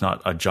said, it's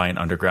not a giant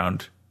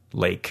underground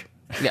lake.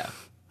 Yeah.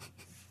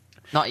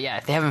 Not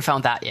yet. They haven't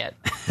found that yet.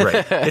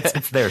 Right.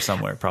 It's there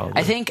somewhere, probably.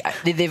 I think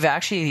they've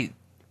actually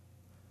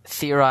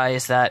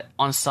theorized that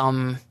on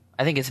some,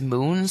 I think it's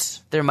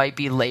moons, there might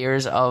be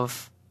layers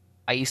of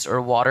ice or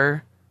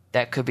water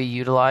that could be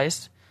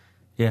utilized.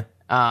 Yeah.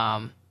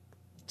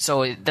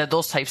 So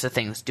those types of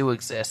things do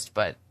exist,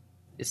 but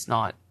it's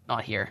not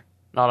here.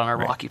 Not on a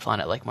rocky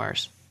planet like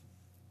Mars.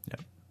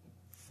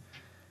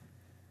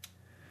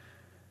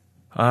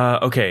 Yeah.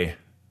 Okay.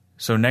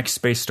 So next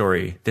space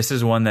story. This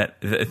is one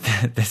that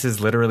this is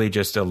literally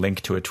just a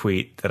link to a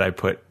tweet that I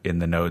put in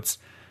the notes.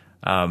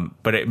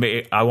 But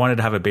I wanted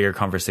to have a bigger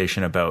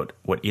conversation about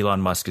what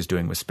Elon Musk is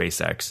doing with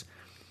SpaceX.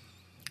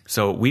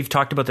 So we've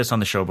talked about this on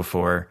the show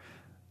before.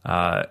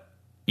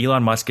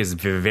 Elon Musk is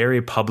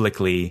very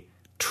publicly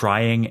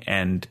trying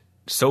and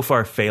so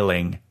far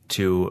failing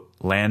to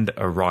land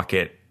a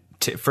rocket,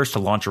 first to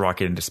launch a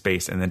rocket into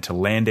space and then to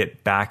land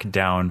it back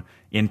down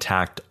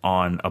intact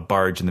on a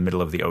barge in the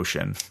middle of the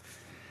ocean.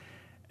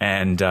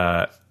 And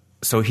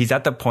so he's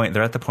at the point.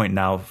 They're at the point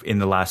now in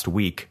the last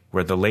week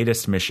where the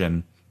latest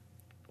mission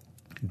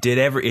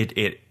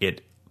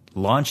it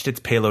launched its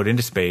payload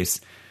into space,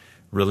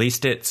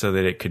 released it so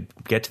that it could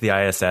get to the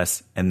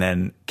ISS, and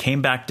then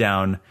came back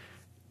down,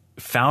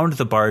 found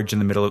the barge in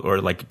the middle,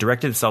 or like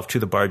directed itself to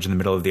the barge in the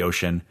middle of the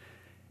ocean,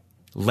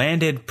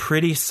 landed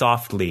pretty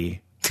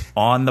softly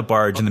on the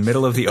barge in the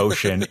middle of the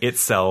ocean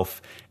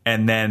itself,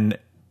 and then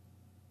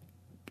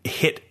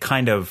hit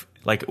kind of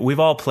like we've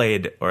all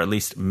played, or at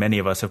least many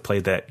of us have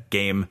played that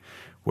game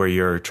where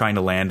you're trying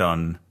to land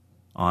on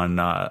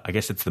I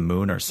guess it's the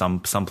moon or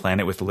some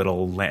planet with a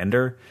little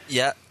lander.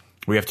 Yeah.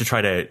 We have to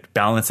try to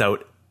balance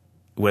out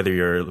whether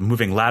you're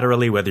moving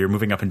laterally, whether you're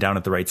moving up and down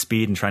at the right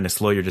speed and trying to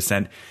slow your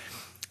descent.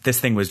 This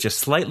thing was just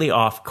slightly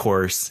off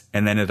course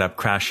and ended up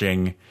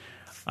crashing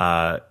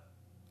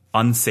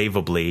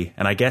unsavably.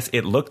 And I guess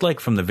it looked like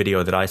from the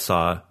video that I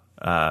saw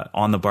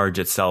on the barge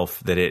itself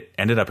that it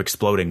ended up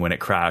exploding when it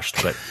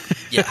crashed, but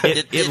yeah,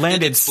 it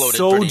landed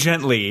so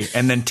gently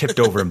and then tipped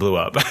over and blew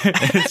up.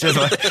 It's just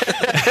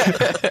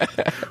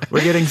like,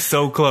 we're getting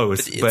so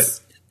close,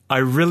 but I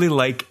really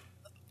like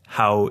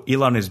how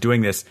Elon is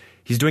doing this.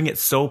 He's doing it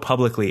so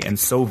publicly and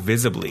so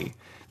visibly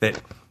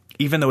that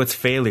even though it's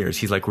failures,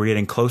 he's like, we're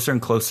getting closer and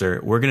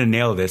closer. We're going to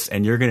nail this,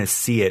 and you're going to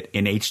see it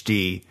in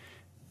HD,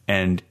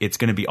 and it's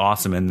going to be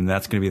awesome. And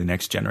that's going to be the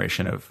next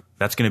generation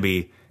that's going to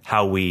be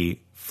how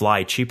we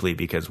fly cheaply,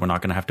 because we're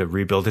not going to have to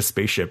rebuild a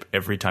spaceship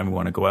every time we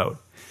want to go out.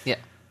 Yeah.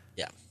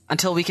 Yeah.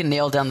 Until we can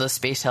nail down the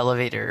space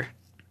elevator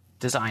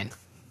design.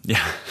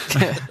 Yeah.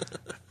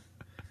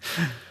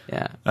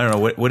 Yeah. I don't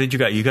know. What did you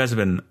got? You guys have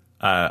been,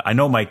 I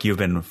know, Mike, you've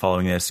been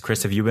following this.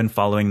 Chris, have you been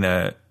following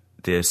the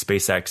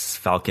SpaceX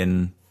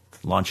Falcon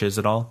launches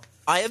at all?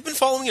 I have been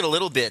following it a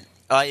little bit.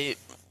 My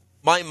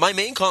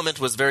main comment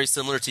was very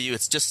similar to you.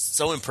 It's just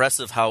so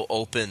impressive how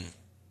open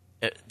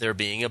they're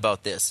being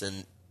about this,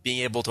 and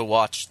being able to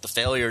watch the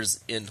failures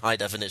in high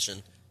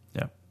definition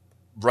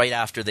right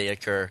after they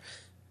occur.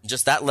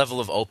 Just that level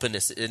of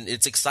openness, and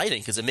it's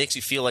exciting because it makes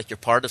you feel like you're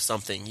part of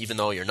something, even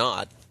though you're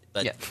not.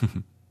 But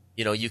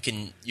you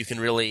can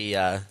really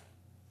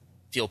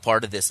feel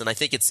part of this, and I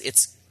think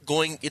it's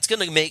going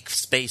to make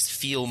space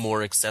feel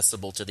more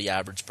accessible to the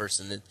average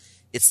person.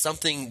 It's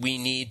something we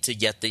need to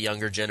get the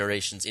younger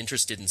generations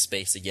interested in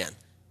space again.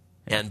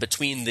 And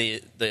between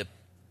the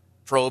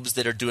probes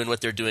that are doing what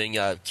they're doing,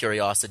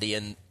 Curiosity,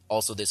 and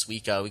also this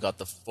week we got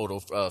the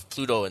photo of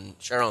Pluto and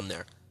Charon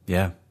there.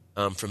 Yeah.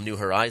 From New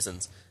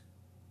Horizons.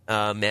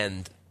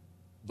 And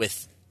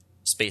with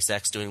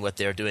SpaceX doing what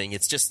they're doing,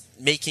 it's just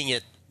making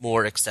it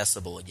more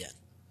accessible again.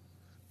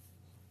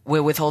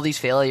 With all these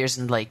failures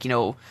and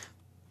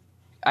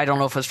I don't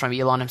know if it's from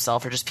Elon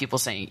himself or just people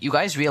saying, you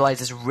guys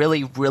realize it's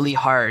really, really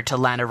hard to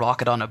land a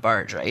rocket on a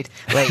barge, right?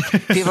 Like,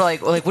 people are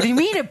like, what do you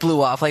mean it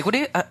blew off? Like, what do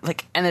you,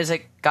 and there's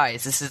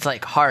guys, this is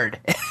hard.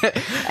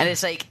 And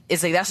it's like,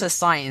 that's what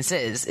science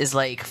is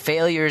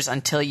failures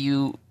until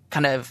you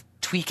kind of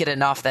tweak it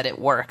enough that it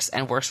works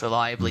and works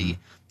reliably,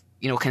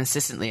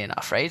 consistently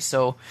enough, right?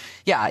 So,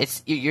 yeah,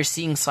 you're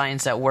seeing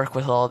science at work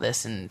with all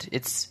this, and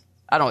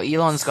I don't know,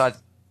 Elon's got,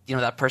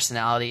 that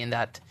personality and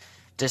that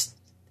just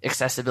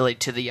accessibility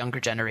to the younger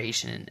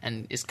generation,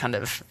 and is kind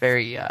of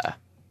very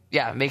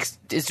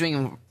is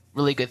doing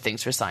really good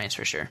things for science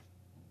for sure.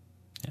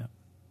 Yeah,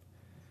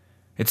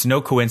 it's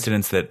no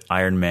coincidence that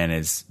Iron Man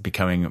is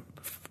becoming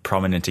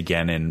prominent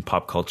again in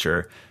pop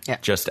culture,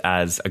 just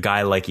as a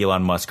guy like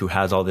Elon Musk, who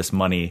has all this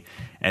money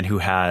and who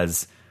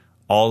has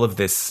all of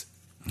this.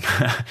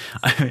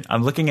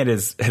 I'm looking at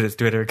his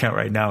Twitter account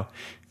right now.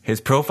 His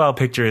profile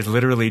picture is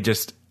literally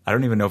just, I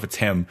don't even know if it's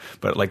him,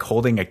 but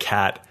holding a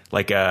cat,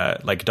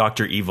 like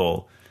Dr.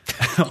 Evil.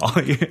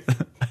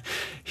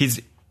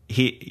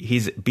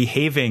 He's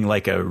behaving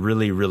like a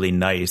really, really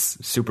nice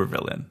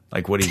supervillain.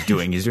 Like what he's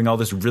doing. He's doing all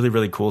this really,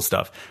 really cool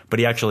stuff, but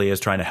he actually is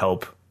trying to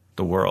help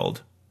the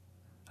world.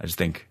 I just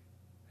think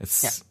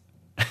it's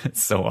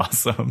so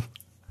awesome.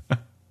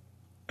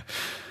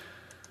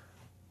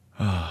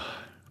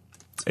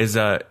 Is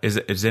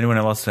anyone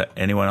else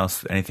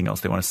anything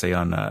else they want to say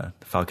on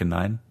Falcon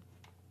 9?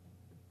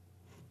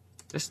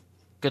 Just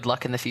good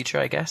luck in the future,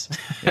 I guess.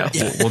 Yeah,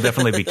 we'll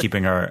definitely be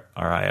keeping our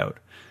eye out.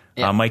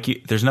 Yeah.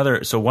 Mike, there's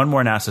one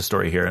more NASA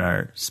story here in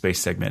our space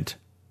segment.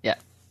 Yeah.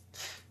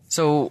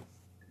 So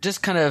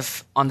just kind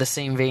of on the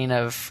same vein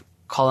of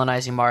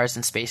colonizing Mars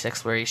and space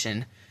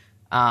exploration,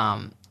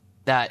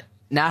 that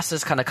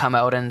NASA's kind of come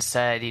out and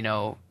said,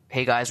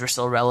 hey guys, we're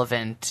still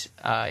relevant.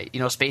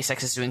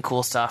 SpaceX is doing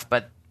cool stuff,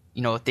 but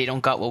they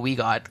don't got what we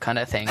got, kind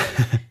of thing.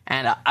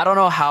 And I don't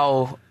know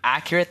how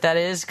accurate that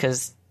is,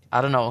 because I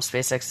don't know,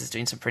 SpaceX is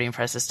doing some pretty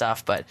impressive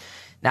stuff, but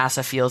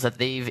NASA feels that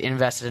they've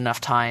invested enough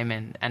time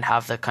and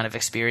have the kind of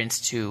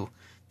experience to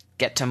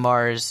get to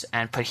Mars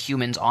and put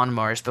humans on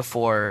Mars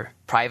before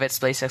private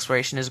space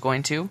exploration is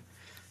going to.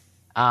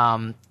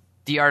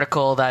 The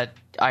article that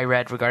I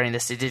read regarding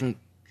this,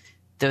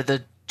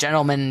 the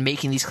gentleman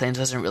making these claims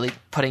wasn't really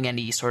putting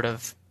any sort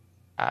of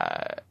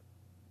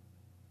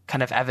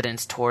kind of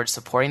evidence towards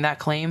supporting that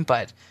claim,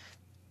 but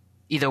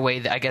either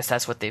way, I guess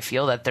that's what they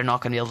feel, that they're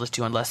not going to be able to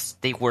do unless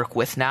they work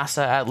with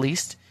NASA at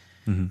least.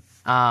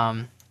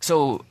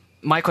 So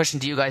my question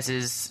to you guys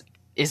is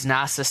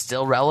NASA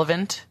still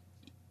relevant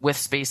with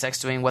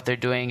SpaceX doing what they're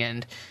doing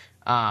and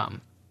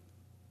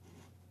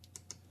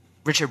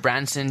Richard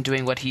Branson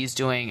doing what he's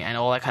doing and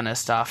all that kind of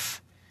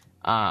stuff?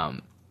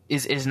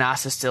 Is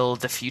NASA still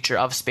the future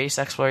of space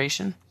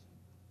exploration?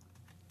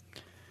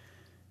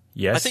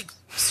 Yes. I think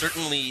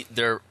certainly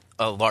they're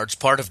a large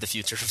part of the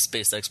future of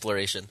space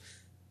exploration.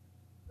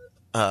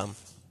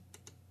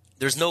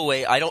 There's no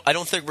way. I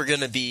don't think we're going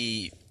to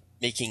be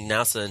making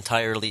NASA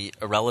entirely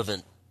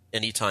irrelevant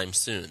anytime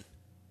soon.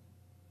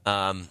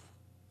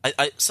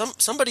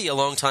 Somebody a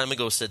long time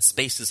ago said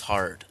space is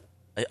hard.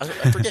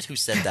 I forget who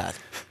said that,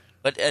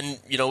 but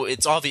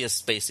it's obvious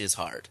space is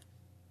hard,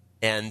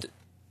 and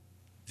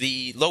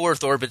the low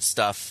Earth orbit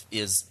stuff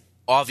is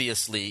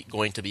obviously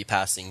going to be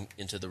passing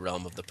into the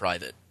realm of the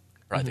private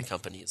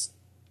companies,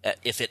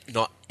 if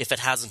it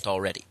hasn't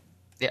already.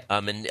 Yeah.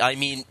 And I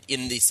mean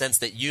in the sense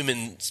that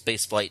human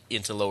spaceflight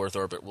into low Earth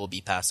orbit will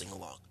be passing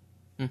along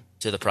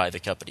to the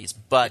private companies.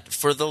 But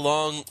for the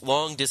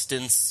long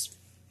distance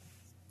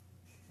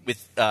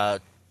with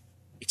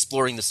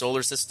exploring the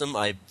solar system,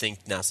 I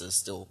think NASA is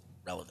still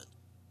relevant.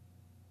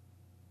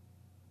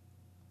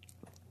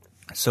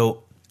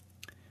 So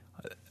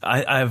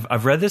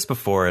I've read this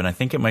before, and I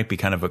think it might be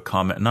kind of a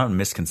comment, not a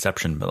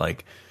misconception, but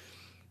like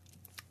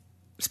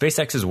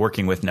SpaceX is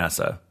working with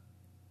NASA.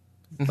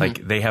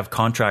 Like they have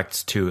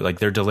contracts to, like,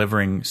 they're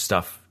delivering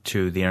stuff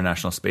to the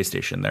International Space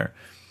Station there.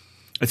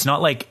 It's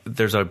not like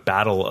there's a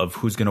battle of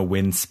who's going to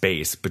win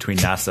space between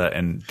NASA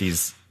and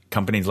these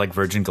companies like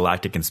Virgin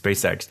Galactic and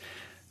SpaceX.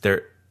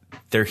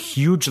 They're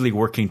hugely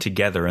working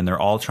together, and they're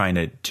all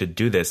trying to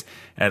do this.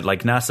 And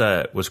like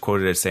NASA was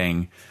quoted as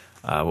saying,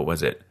 what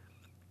was it?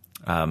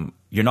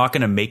 You're not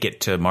going to make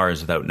it to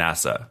Mars without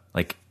NASA.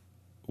 Like,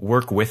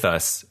 work with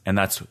us. And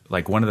that's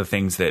like one of the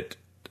things that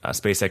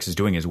SpaceX is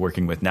doing is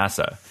working with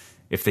NASA.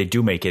 If they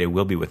do make it, it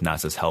will be with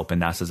NASA's help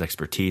and NASA's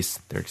expertise,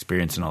 their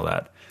experience and all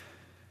that.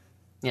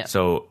 Yeah.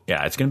 So,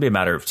 yeah, it's going to be a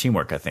matter of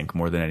teamwork, I think,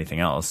 more than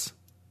anything else.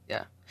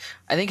 Yeah.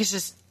 I think it's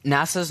just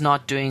NASA's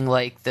not doing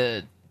like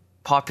the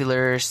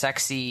popular,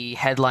 sexy,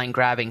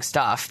 headline-grabbing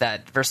stuff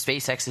that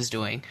SpaceX is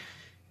doing.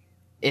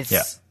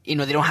 It's, they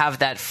don't have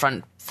that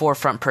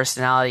forefront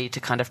personality to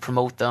kind of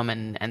promote them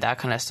and that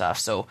kind of stuff.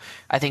 So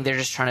I think they're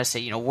just trying to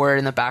say, we're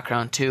in the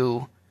background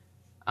too.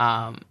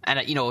 And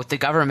the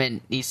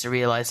government needs to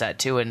realize that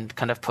too and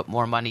kind of put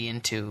more money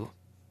into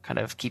kind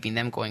of keeping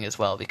them going as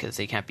well, because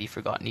they can't be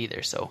forgotten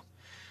either. So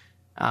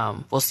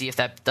we'll see if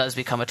that does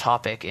become a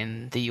topic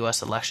in the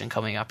U.S. election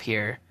coming up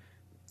here.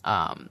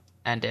 And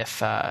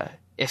if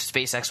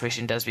space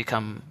exploration does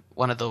become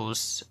one of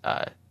those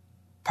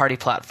party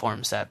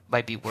platforms that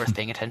might be worth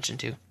paying attention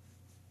to.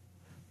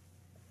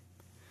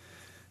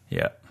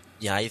 Yeah.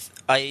 Yeah,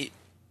 I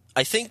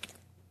think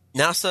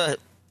NASA,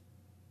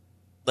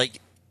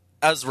 like,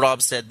 as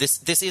Rob said,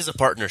 this is a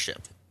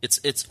partnership.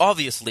 It's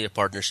obviously a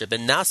partnership,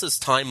 and NASA's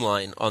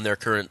timeline on their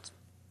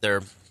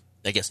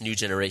I guess new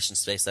generation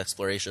space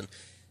exploration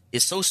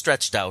is so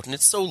stretched out and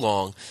it's so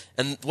long.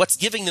 And what's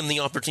giving them the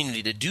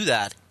opportunity to do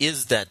that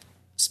is that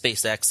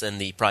SpaceX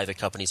and the private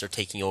companies are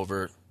taking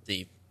over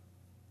the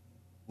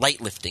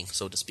light lifting,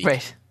 so to speak,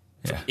 right,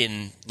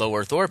 in low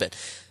Earth orbit.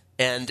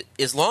 And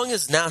as long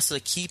as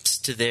NASA keeps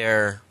to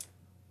their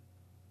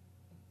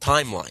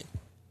timeline,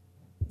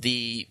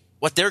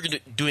 what they're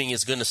doing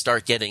is going to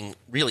start getting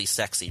really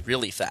sexy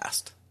really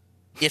fast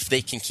if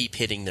they can keep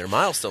hitting their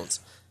milestones.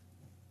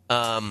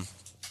 And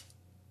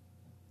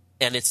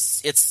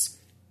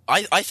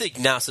I think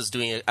NASA's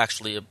doing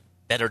actually a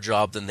better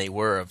job than they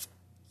were of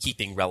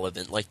keeping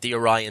relevant. Like the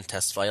Orion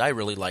test flight, I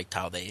really liked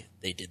how they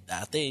did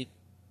that.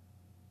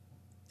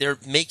 They're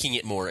making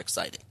it more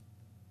exciting.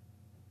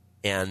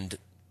 And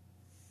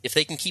if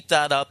they can keep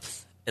that up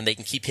and they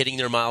can keep hitting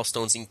their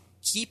milestones and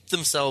keep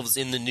themselves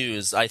in the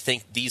news, I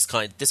think this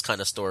kind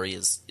of story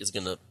is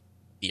going to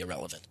be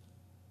irrelevant.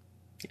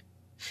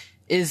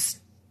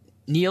 Is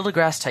Neil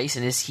deGrasse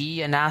Tyson, is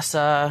he a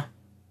NASA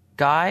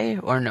guy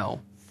or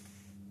no?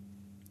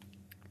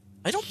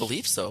 I don't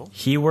believe so.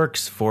 He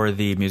works for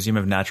the Museum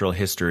of Natural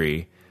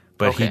History,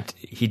 but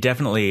he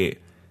definitely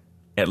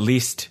at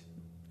least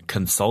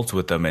consults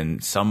with them in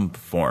some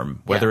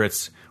form, whether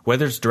it's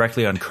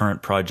directly on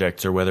current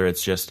projects or whether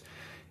it's just.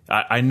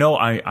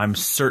 I'm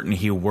certain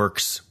he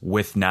works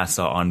with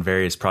NASA on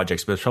various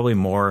projects, but it's probably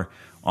more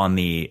on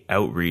the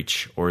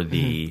outreach or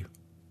the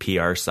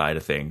PR side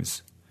of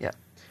things. Yeah.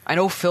 I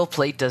know Phil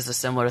Plait does a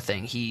similar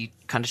thing. He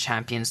kind of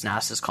champions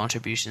NASA's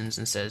contributions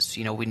and says,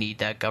 we need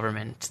that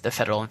the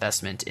federal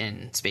investment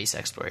in space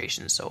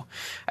exploration. So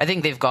I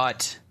think they've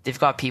got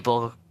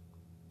people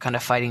kind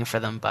of fighting for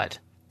them, but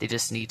they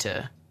just need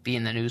to be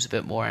in the news a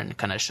bit more and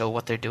kind of show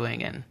what they're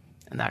doing and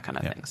that kind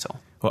of thing. So.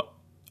 Well,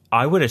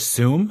 I would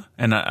assume,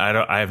 and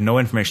I have no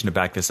information to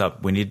back this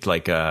up. We need I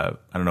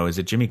don't know, is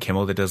it Jimmy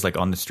Kimmel that does like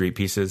on the street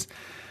pieces,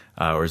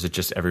 or is it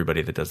just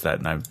everybody that does that?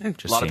 And I'm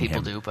just a lot of seeing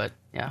people him. do, but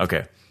yeah.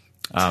 Okay,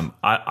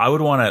 I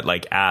would want to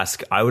like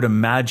ask. I would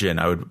imagine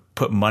I would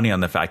put money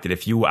on the fact that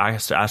if you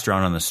asked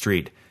around on the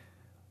street,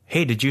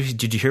 hey, did you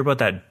hear about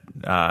that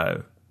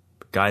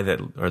guy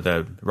or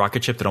the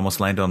rocket ship that almost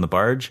landed on the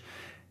barge?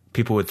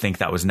 People would think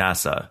that was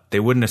NASA. They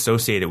wouldn't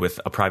associate it with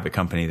a private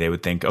company. They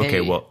would think, okay,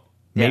 well,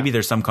 maybe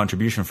there's some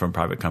contribution from a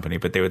private company,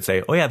 but they would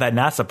say, oh yeah, that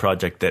NASA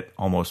project that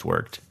almost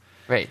worked.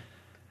 Right.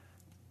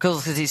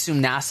 Because they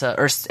assume NASA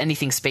or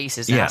anything space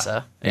is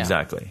NASA. Yeah,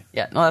 exactly.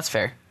 Yeah, no, that's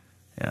fair.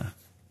 Yeah.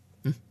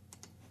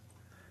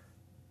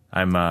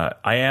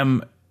 I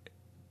am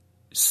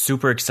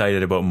super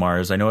excited about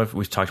Mars. I know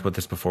we've talked about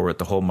this before with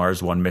the whole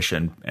Mars One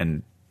mission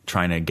and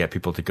trying to get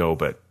people to go,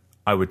 but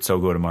I would so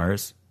go to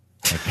Mars.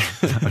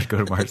 Like, I would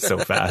go to Mars so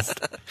fast.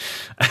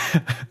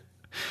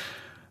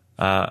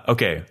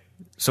 Okay.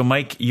 So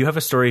Mike, you have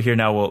a story here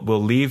now.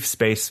 We'll leave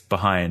space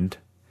behind.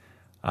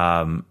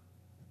 And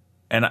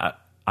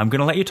I'm going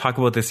to let you talk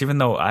about this, even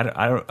though I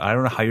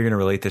don't know how you're going to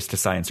relate this to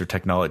science or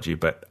technology,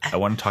 but I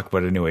want to talk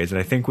about it anyways.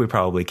 And I think we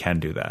probably can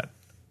do that.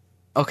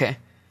 Okay.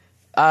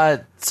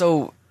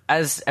 So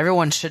as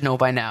everyone should know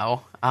by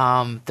now,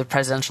 the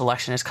presidential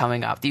election is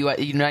coming up. The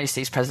United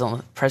States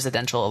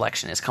presidential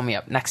election is coming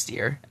up next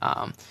year.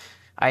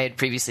 I had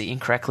previously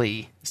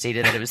incorrectly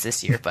stated that it was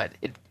this year, but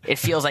it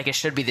feels like it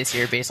should be this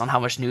year based on how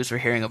much news we're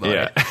hearing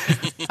about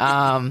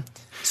it.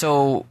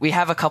 So we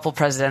have a couple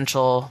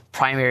presidential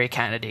primary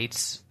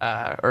candidates,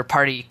 or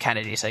party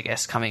candidates, I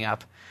guess, coming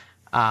up.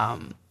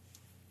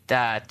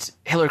 That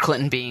Hillary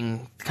Clinton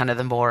being kind of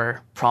the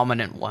more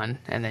prominent one,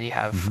 and then you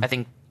have I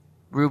think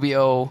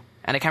Rubio,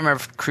 and I can't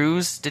remember if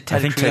Cruz did. I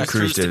think Ted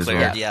Cruz did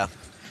declared, as well. Yeah.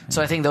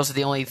 So I think those are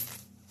the only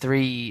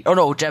three. Oh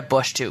no, Jeb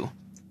Bush too.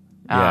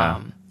 Yeah.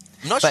 I'm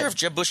not sure if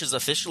Jeb Bush is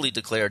officially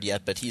declared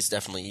yet, but he's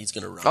going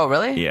to run. Oh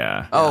really?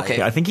 Yeah. Oh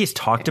okay. I think he's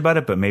talked about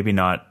it, but maybe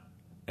not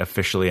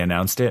officially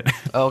announced it.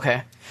 Oh,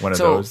 okay. One of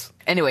those.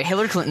 Anyway,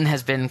 Hillary Clinton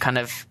has been kind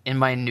of in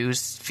my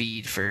news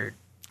feed for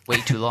way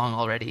too long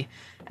already.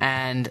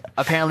 And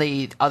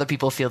apparently other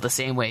people feel the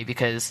same way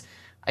because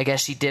I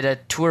guess she did a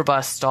tour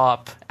bus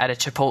stop at a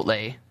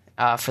Chipotle.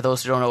 For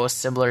those who don't know, it's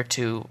similar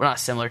to, well, not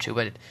similar to,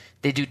 but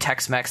they do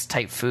Tex-Mex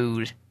type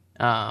food.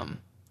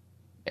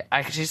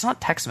 Actually, it's not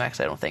Tex-Mex,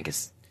 I don't think.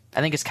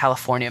 I think it's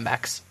California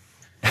Mex.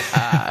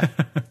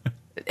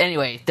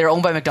 Anyway, they're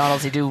owned by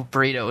McDonald's. They do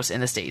burritos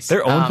in the States.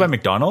 They're owned by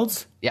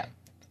McDonald's? Yeah.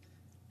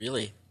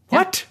 Really?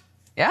 What?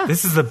 Yeah.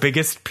 This is the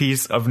biggest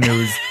piece of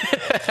news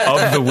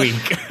of the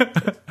week.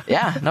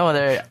 Yeah, no,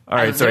 they're all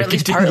right. Sorry, they're at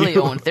least continue. partly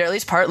owned. They're at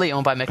least partly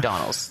owned by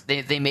McDonald's.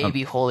 They may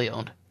be wholly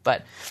owned,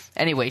 but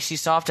anyway, she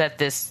stopped at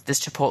this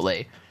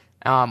Chipotle,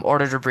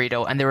 ordered a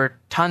burrito, and there were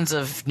tons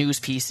of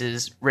news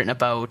pieces written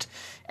about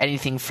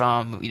anything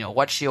from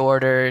what she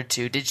ordered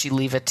to did she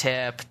leave a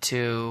tip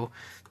to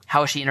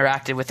how she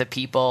interacted with the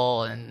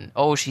people, and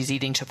she's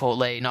eating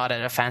Chipotle, not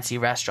at a fancy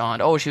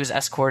restaurant. She was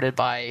escorted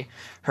by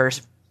her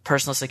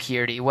personal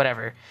security,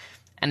 whatever,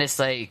 and it's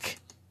like.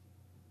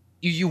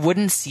 You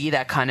wouldn't see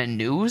that kind of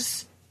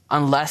news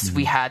unless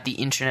we had the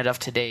internet of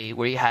today,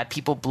 where you had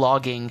people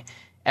blogging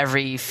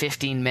every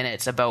 15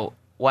 minutes about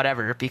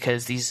whatever,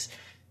 because these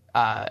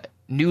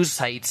news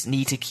sites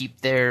need to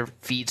keep their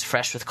feeds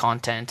fresh with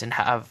content and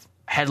have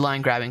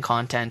headline-grabbing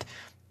content,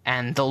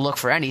 and they'll look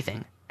for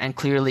anything. And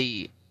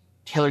clearly,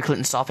 Hillary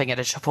Clinton stopping at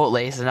a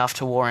Chipotle is enough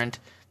to warrant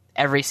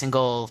every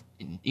single,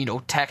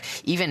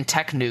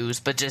 tech news,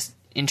 but just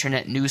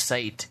internet news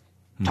site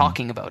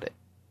talking about it.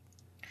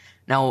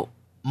 Now,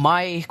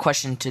 my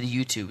question to the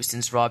YouTube,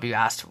 since Rob, you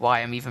asked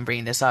why I'm even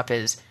bringing this up,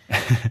 is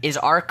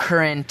our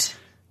current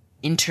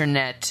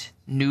internet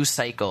news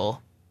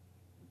cycle,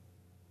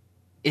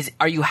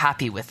 are you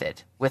happy with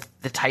it, with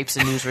the types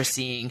of news we're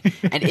seeing,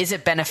 and is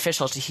it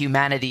beneficial to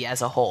humanity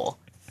as a whole?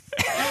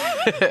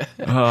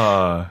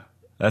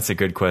 That's a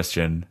good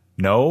question.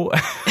 No.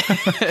 I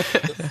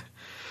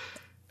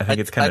think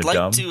it's kind of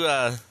dumb.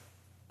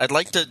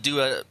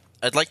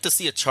 I'd like to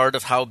see a chart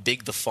of how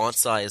big the font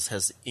size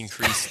has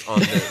increased on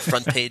the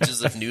front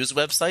pages of news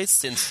websites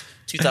since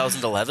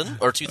 2011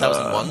 or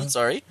 2001.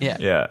 Sorry.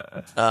 Yeah.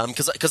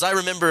 Because I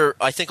remember,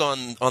 I think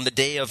on the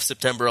day of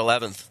September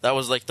 11th, that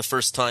was like the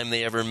first time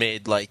they ever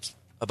made like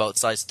about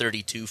size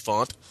 32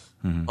 font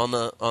on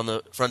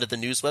the front of the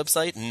news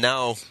website. And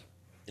now,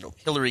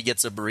 Hillary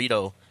gets a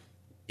burrito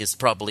is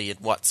probably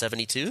at what,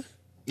 72?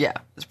 Yeah,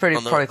 it's probably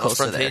close to there. On the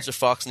front page of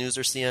Fox News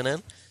or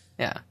CNN.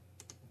 Yeah.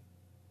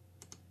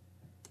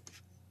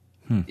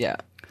 Yeah.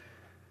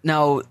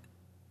 Now,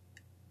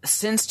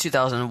 since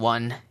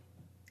 2001,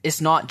 it's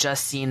not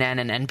just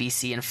CNN and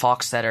NBC and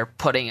Fox that are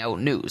putting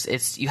out news.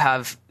 You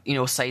have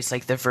sites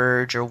like The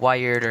Verge or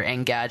Wired or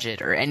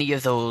Engadget or any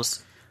of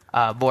those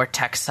more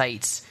tech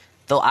sites.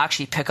 They'll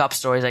actually pick up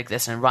stories like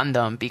this and run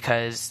them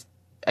because,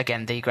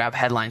 again, they grab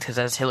headlines because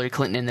there's Hillary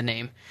Clinton in the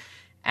name,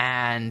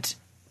 and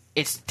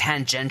it's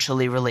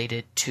tangentially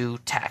related to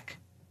tech.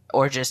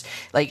 Or just,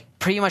 like,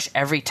 pretty much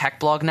every tech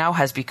blog now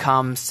has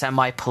become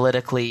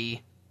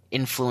semi-politically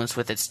influenced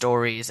with its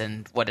stories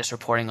and what it's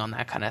reporting on,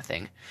 that kind of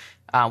thing.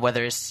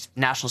 Whether it's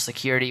national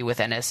security with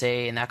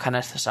NSA and that kind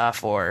of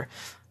stuff, or,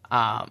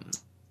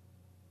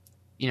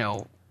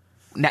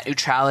 net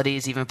neutrality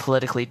is even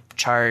politically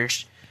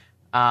charged.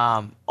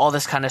 All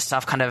this kind of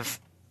stuff kind of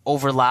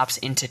overlaps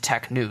into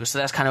tech news. So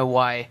that's kind of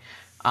why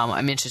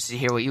I'm interested to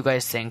hear what you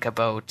guys think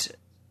about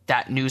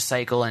that news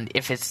cycle, and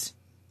if it's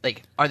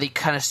like, are they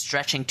kind of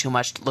stretching too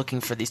much looking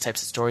for these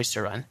types of stories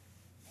to run?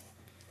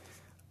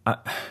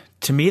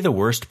 To me, the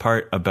worst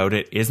part about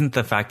it isn't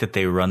the fact that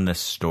they run this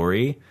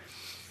story.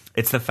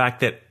 It's the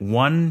fact that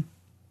one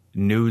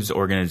news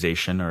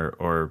organization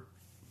or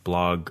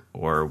blog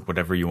or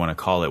whatever you want to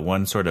call it,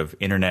 one sort of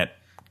internet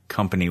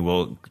company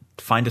will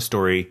find a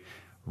story,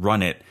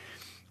 run it,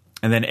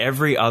 and then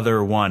every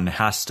other one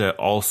has to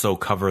also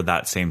cover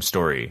that same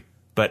story.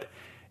 But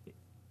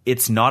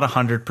it's not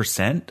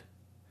 100%.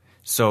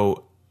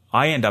 So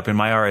I end up in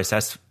my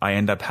RSS, I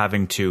end up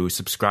having to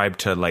subscribe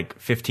to like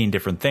 15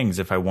 different things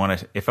if I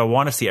want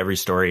to see every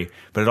story,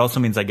 but it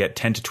also means I get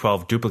 10 to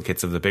 12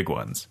 duplicates of the big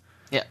ones.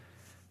 Yeah.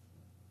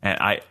 And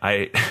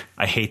I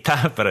hate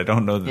that, but I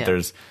don't know that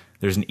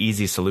there's an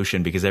easy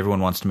solution because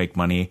everyone wants to make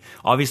money.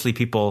 Obviously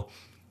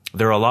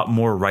there are a lot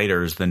more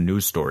writers than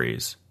news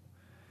stories.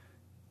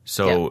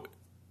 So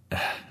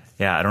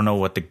yeah, I don't know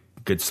what the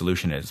good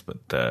solution is,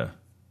 but the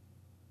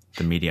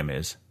medium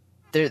is.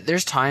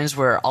 There's times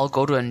where I'll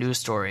go to a news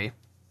story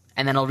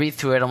and then I'll read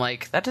through it. I'm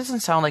like, that doesn't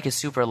sound like it's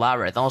super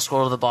elaborate. Then I'll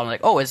scroll to the bottom,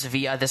 like, oh, it's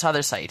via this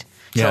other site.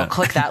 So I'll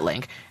click that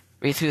link,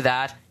 read through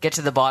that, get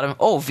to the bottom,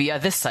 oh, via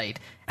this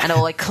site. And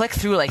I'll like click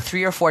through like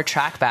 3 or 4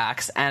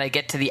 trackbacks and I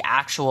get to the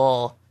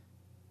actual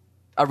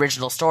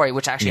original story,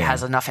 which actually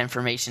has enough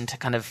information to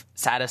kind of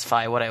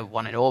satisfy what I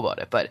want to know about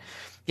it. But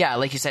yeah,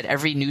 like you said,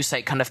 every news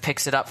site kind of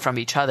picks it up from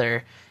each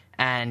other.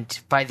 And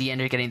by the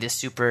end, you're getting this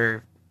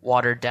super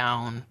watered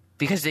down,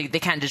 because they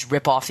can't just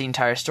rip off the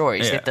entire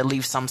story. So they have to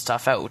leave some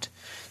stuff out.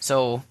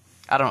 So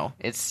I don't know.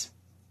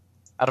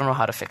 I don't know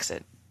how to fix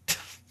it.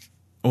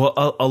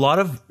 Well, a lot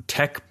of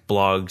tech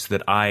blogs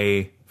that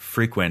I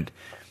frequent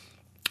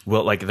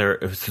will, like,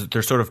 they're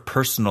sort of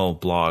personal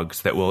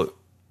blogs that will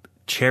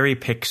cherry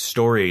pick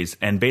stories,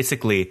 and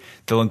basically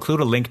they'll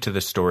include a link to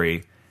the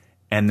story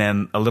and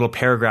then a little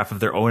paragraph of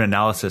their own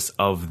analysis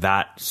of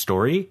that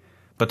story.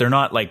 But they're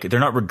not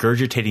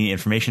regurgitating the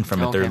information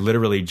from it. Okay. They're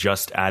literally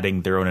just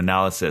adding their own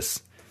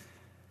analysis.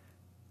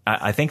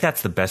 I think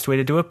that's the best way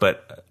to do it.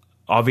 But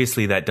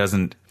obviously that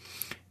doesn't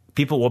 –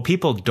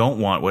 people don't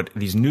want, what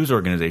these news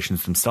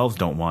organizations themselves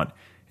don't want,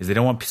 is they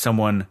don't want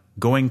someone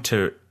going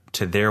to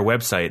their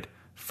website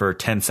for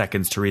 10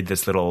 seconds to read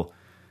this little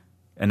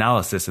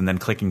analysis and then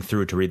clicking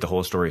through to read the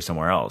whole story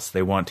somewhere else.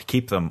 They want to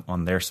keep them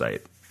on their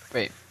site.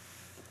 Right.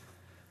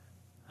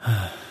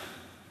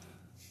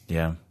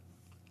 Yeah.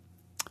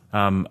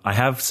 I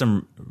have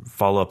some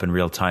follow-up in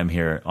real time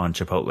here on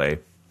Chipotle.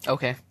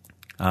 Okay.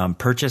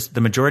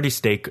 The majority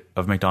stake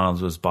of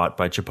McDonald's was bought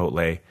by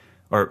Chipotle,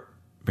 or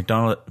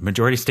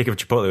majority stake of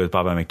Chipotle was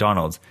bought by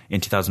McDonald's in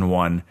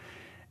 2001,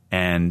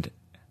 and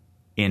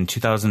in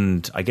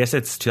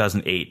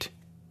 2008,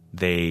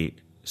 they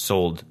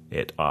sold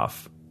it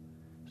off.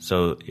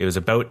 So it was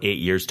about 8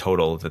 years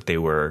total that they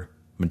were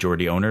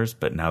majority owners,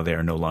 but now they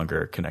are no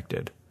longer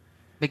connected.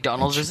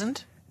 McDonald's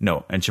isn't?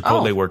 No, and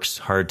Chipotle works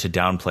hard to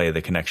downplay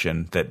the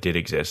connection that did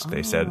exist.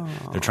 They said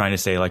they're trying to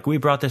say, like, we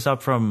brought this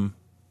up from,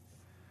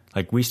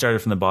 like, we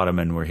started from the bottom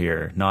and we're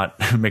here. Not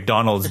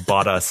McDonald's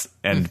bought us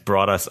and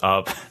brought us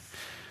up.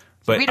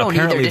 But we don't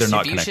apparently need their they're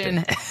not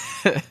connected.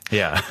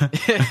 Yeah.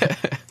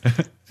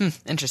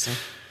 Interesting.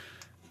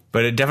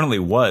 But it definitely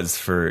was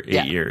for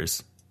 8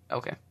 years.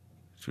 Okay.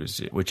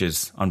 Which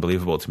is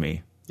unbelievable to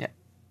me. Yeah.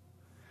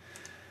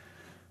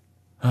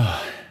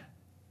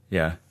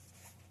 Yeah.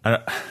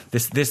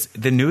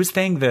 The news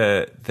thing,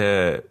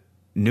 the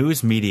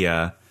news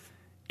media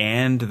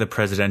and the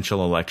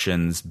presidential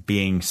elections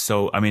being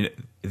so, I mean,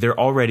 they're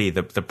already,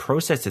 the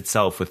process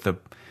itself with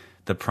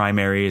the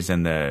primaries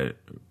and the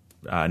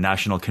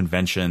national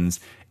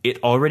conventions,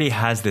 it already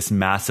has this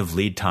massive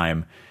lead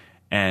time,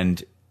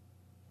 and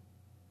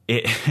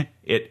it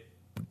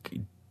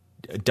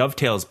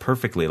dovetails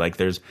perfectly. Like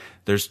there's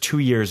 2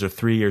 years or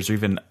 3 years or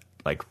even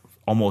like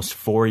almost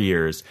 4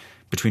 years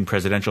between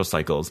presidential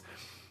cycles.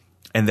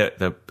 And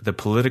the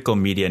political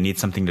media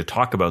needs something to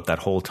talk about that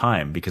whole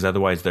time, because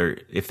otherwise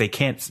if they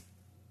can't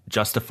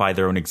justify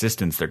their own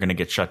existence, they're going to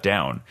get shut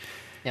down.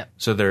 Yeah.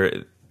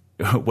 So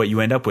what you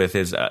end up with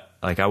is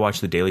like, I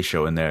watched The Daily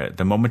Show, and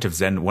the moment of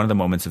Zen, one of the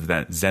moments of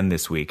that Zen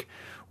this week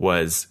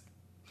was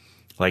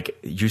like,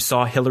 you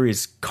saw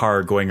Hillary's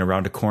car going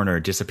around a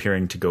corner,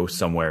 disappearing to go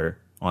somewhere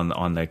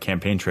on the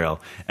campaign trail,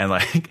 and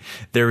like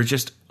there was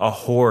just a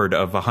horde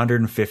of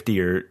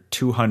 150 or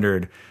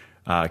 200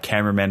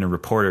 cameramen and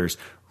reporters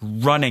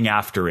running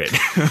after it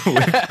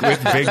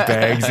with big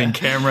bags and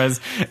cameras.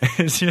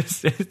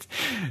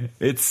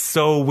 It's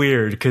so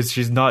weird because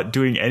she's not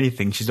doing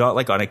anything. She's not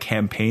like on a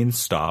campaign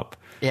stop.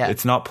 Yeah.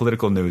 It's not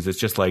political news. It's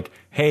just like,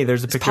 hey,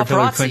 there's a picture of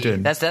Hillary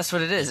Clinton. That's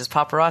what it is. It's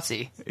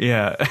paparazzi.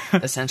 Yeah.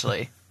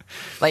 Essentially.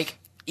 Like,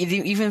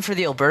 even for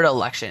the Alberta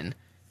election,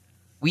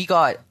 we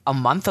got a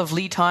month of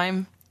lead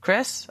time,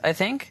 Chris, I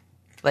think.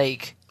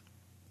 Like,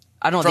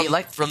 I don't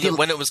know. From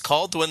when it was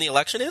called to when the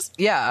election is?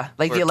 Yeah.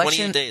 Like or the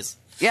election. 28 days.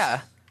 Yeah.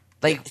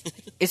 Like,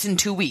 it's in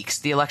 2 weeks,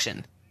 the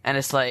election. And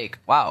it's like,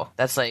 wow,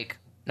 that's like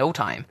no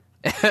time.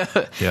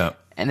 Yeah.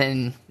 And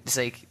then it's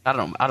like, I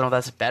don't know if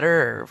that's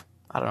better or,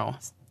 I don't know,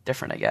 it's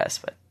different, I guess,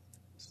 but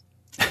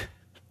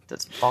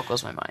that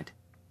boggles my mind.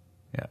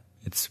 Yeah.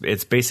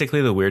 It's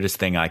basically the weirdest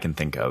thing I can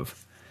think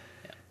of.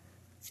 Yeah.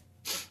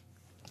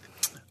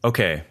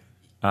 Okay.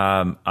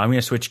 I'm going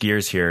to switch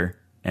gears here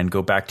and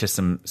go back to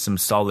some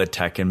solid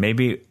tech, and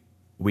maybe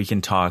we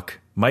can talk.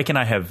 Mike and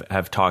I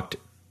have talked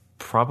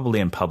probably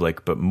in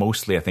public, but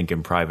mostly I think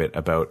in private,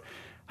 about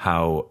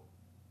how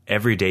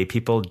everyday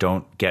people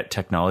don't get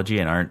technology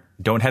and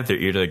don't have their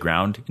ear to the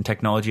ground in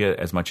technology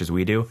as much as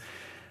we do.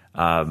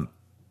 And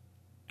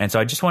so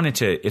I just wanted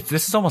to,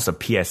 this is almost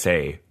a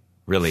PSA,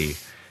 really,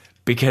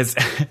 because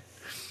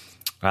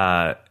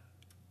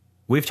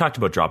we've talked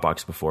about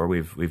Dropbox before.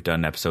 We've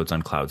done episodes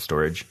on cloud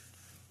storage,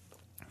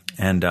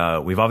 and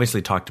we've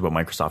obviously talked about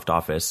Microsoft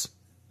Office,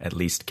 at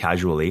least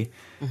casually.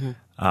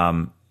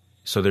 Mm-hmm.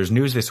 So there's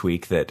news this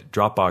week that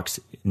Dropbox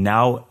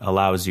now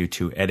allows you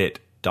to edit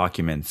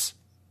documents,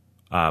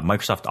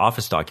 Microsoft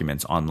Office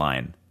documents,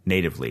 online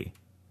natively.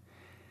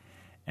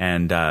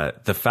 And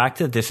the fact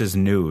that this is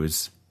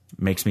news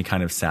makes me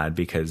kind of sad,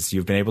 because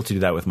you've been able to do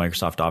that with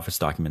Microsoft Office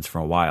documents for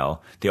a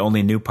while. The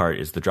only new part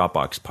is the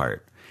Dropbox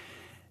part.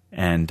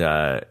 And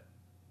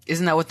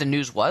isn't that what the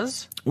news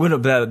was? Well,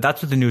 no,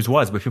 that's what the news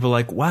was. But people are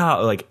like,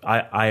 wow, like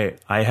I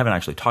haven't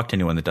actually talked to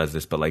anyone that does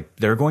this, but like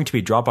there are going to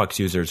be Dropbox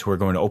users who are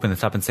going to open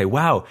this up and say,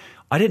 wow,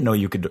 I didn't know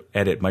you could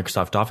edit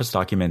Microsoft Office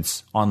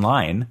documents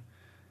online.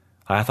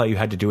 I thought you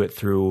had to do it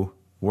through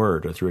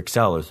Word or through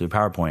Excel or through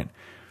PowerPoint.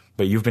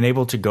 But you've been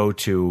able to go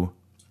to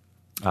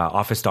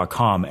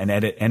office.com and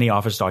edit any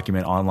Office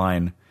document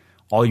online.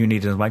 All you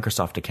need is a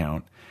Microsoft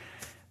account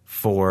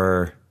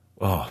for,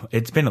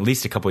 it's been at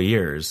least a couple of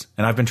years.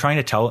 And I've been trying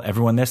to tell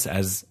everyone this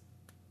as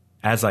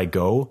I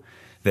go,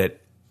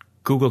 that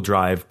Google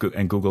Drive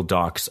and Google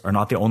Docs are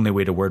not the only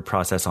way to word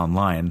process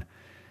online,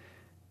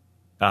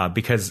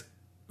 because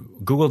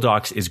Google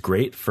Docs is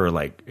great for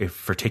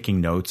for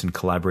taking notes and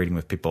collaborating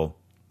with people.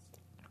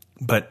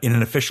 But in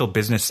an official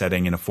business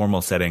setting, in a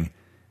formal setting,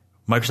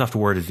 Microsoft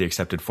Word is the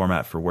accepted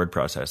format for word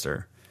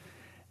processor.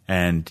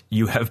 And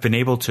you have been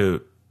able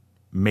to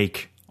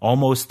make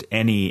almost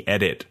any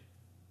edit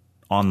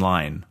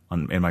online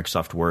in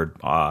Microsoft Word,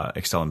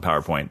 Excel, and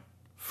PowerPoint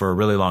for a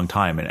really long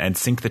time, and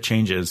sync the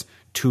changes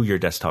to your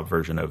desktop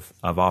version of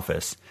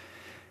Office.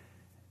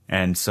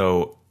 And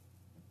so,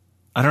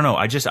 I don't know.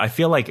 I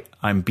feel like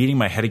I'm beating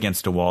my head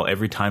against a wall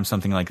every time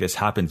something like this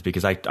happens,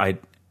 because I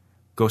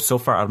go so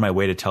far out of my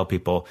way to tell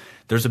people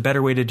there's a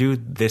better way to do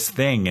this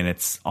thing, and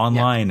it's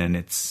online, and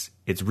it's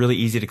really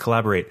easy to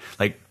collaborate.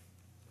 Like,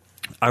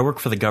 I work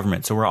for the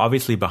government, so we're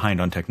obviously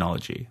behind on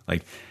technology.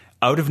 Like,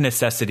 out of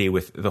necessity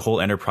with the whole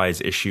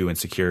enterprise issue and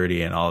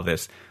security and all of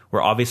this,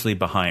 we're obviously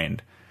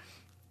behind.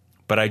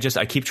 But I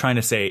keep trying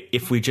to say,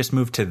 if we just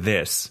move to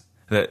this,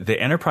 the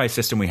enterprise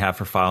system we have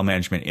for file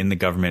management in the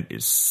government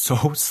is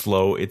so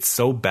slow. It's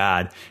so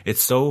bad.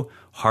 It's so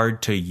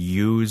hard to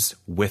use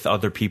with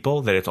other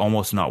people that it's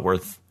almost not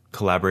worth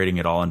collaborating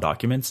at all on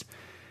documents.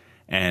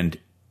 And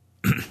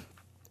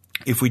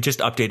if we just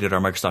updated our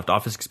Microsoft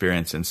Office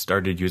experience and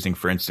started using,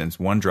 for instance,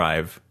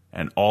 OneDrive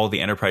and all the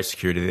enterprise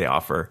security they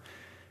offer,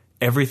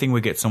 everything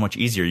would get so much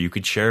easier. You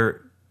could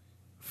share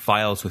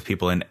files with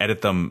people and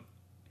edit them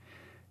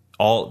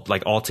all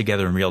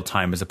together in real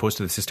time, as opposed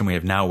to the system we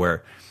have now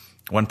where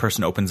one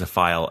person opens a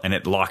file and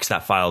it locks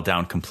that file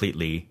down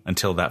completely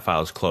until that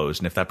file is closed.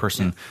 And if that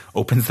person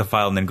opens the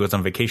file and then goes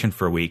on vacation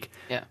for a week,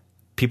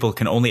 people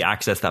can only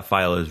access that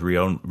file as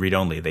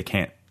read-only. They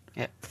can't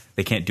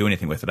do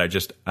anything with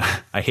it.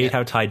 I hate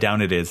how tied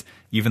down it is,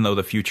 even though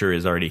the future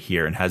is already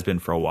here and has been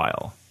for a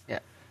while.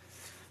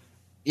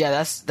 Yeah,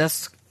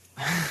 that's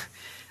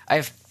I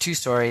have two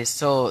stories.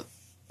 So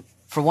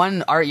for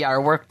one,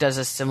 our work does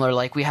a similar,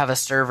 like we have a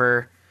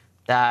server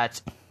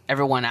that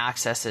everyone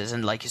accesses,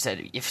 and like you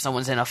said, if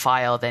someone's in a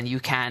file, then you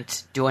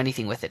can't do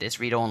anything with it. It's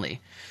read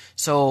only.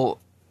 So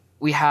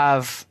we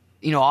have,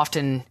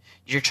 often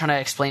you're trying to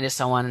explain to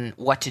someone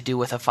what to do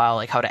with a file,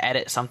 like how to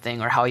edit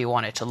something or how you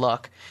want it to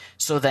look.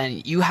 So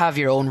then you have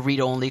your own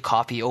read only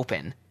copy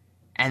open,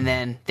 and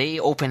then they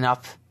open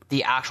up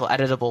the actual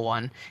editable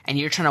one, and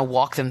you're trying to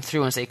walk them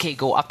through and say, okay,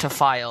 go up to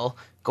file,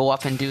 go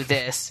up and do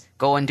this,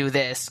 go and do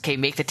this, okay,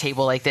 make the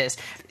table like this.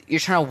 You're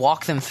trying to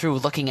walk them through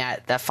looking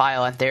at that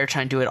file, and they're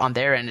trying to do it on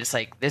their end. It's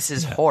like, this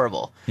is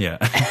horrible. Yeah.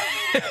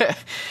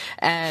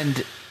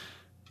 and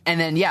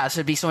then, so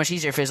it'd be so much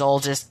easier if it's all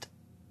just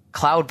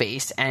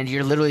cloud-based and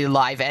you're literally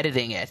live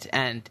editing it,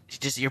 and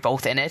you're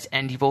both in it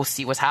and you both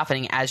see what's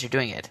happening as you're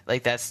doing it.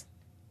 Like, that's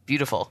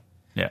beautiful.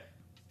 Yeah.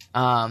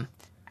 And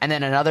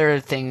then another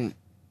thing,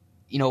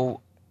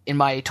 in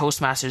my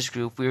Toastmasters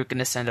group, we were going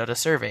to send out a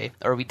survey,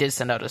 or we did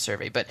send out a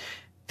survey, but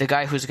the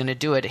guy who's going to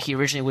do it, he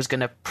originally was going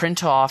to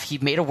print off, he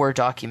made a Word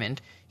document,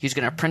 he was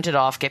going to print it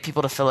off, get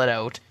people to fill it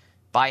out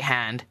by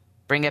hand,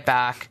 bring it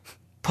back,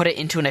 put it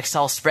into an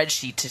Excel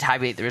spreadsheet to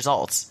tabulate the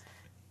results.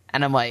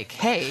 And I'm like,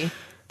 hey,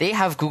 they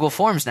have Google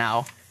Forms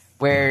now.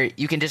 where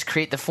you can just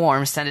create the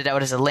form, send it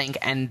out as a link,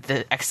 and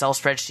the Excel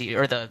spreadsheet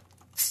or the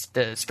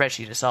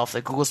spreadsheet itself,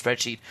 the Google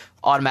spreadsheet,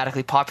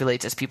 automatically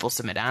populates as people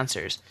submit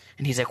answers.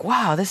 And he's like,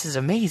 wow, this is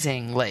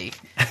amazing. Like,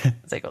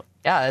 it's like,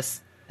 yeah,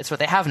 it's what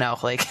they have now.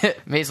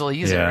 Like, may as well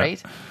use it,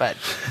 right? But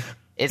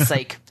it's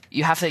like,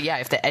 you have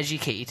to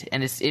educate,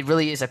 and it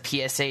really is a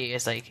PSA.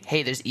 It's like,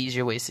 hey, there's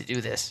easier ways to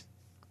do this.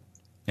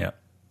 Yeah.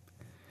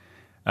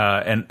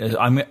 And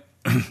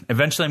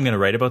eventually I'm going to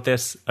write about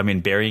this. I mean,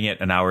 burying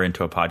it an hour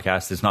into a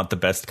podcast is not the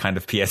best kind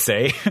of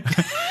PSA.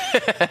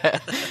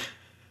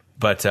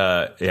 But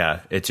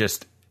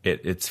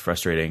it's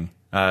frustrating.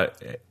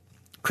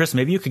 Chris,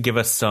 maybe you could give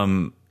us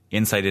some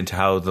insight into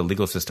how the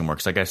legal system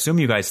works. Like, I assume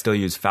you guys still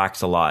use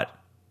fax a lot.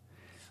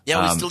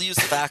 Yeah, we still use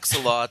fax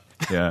a lot.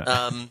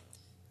 Yeah.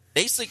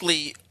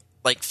 Basically,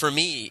 like for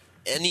me,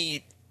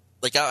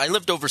 I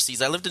lived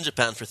overseas. I lived in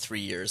Japan for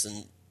 3 years,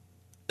 and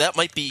that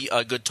might be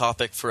a good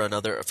topic for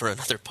another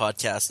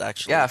podcast.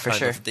 Actually, yeah, for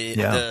sure.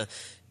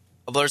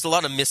 There's a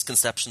lot of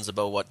misconceptions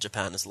about what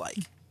Japan is like,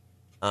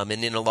 and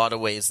in a lot of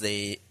ways,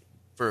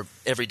 for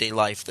everyday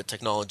life, the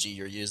technology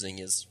you're using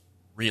is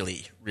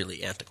really,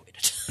 really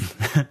antiquated.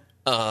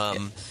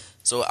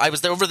 So I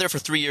was over there for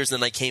 3 years,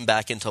 and then I came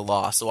back into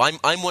law. So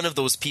I'm one of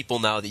those people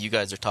now that you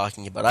guys are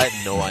talking about. I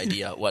have no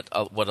idea what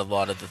a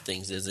lot of the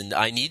things is, and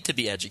I need to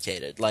be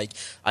educated. Like,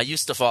 I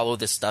used to follow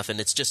this stuff, and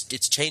it's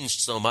changed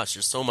so much.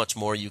 There's so much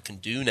more you can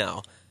do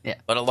now. Yeah.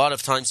 But a lot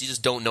of times you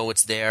just don't know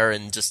it's there,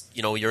 and just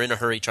you're in a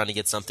hurry trying to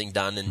get something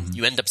done, and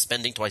you end up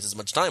spending twice as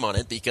much time on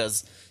it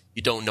because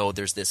you don't know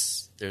there's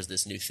this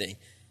new thing.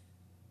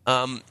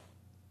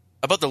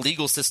 About the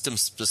legal system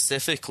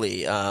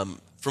specifically,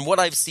 from what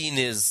I've seen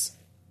is,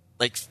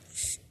 like,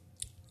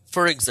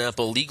 for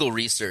example, legal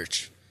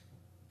research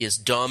is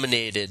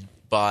dominated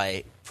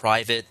by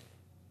private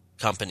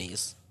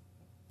companies,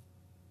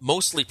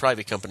 mostly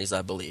private companies,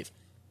 I believe,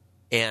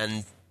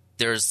 and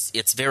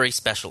it's very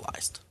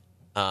specialized,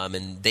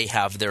 and they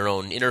have their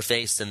own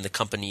interface, and the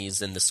companies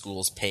and the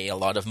schools pay a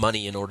lot of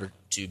money in order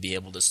to be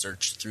able to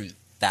search through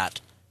that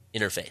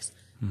interface.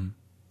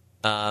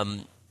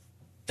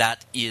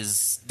 That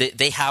is,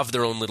 they have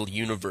their own little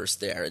universe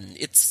there, and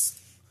it's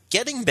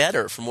getting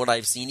better from what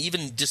I've seen.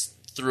 Even just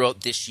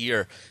throughout this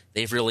year,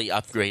 they've really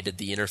upgraded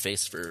the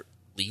interface for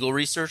legal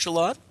research a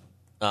lot.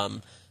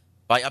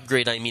 By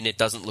upgrade, I mean it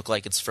doesn't look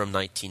like it's from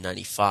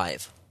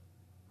 1995,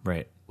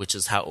 right? Which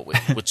is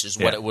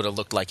what it would have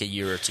looked like a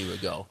year or two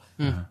ago.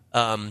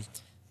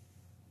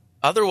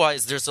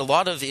 Otherwise, there's a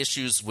lot of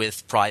issues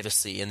with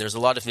privacy, and there's a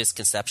lot of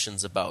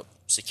misconceptions about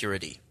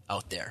security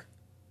out there,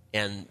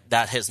 and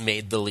that has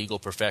made the legal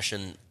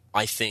profession,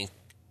 I think,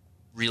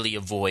 really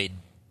avoid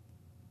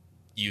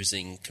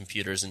using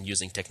computers and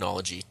using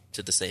technology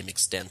to the same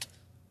extent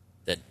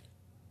that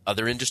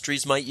other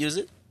industries might use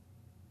it.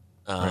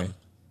 Right.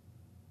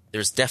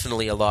 There's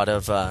definitely a lot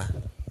of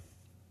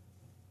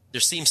there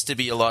seems to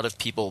be a lot of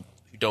people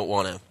who don't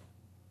want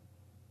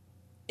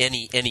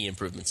any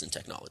improvements in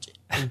technology.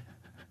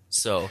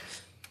 So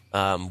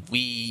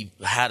we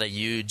had a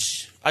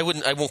huge, I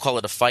won't call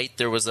it a fight.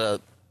 There was a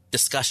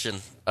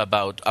discussion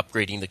about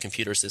upgrading the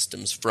computer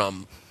systems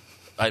from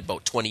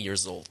about 20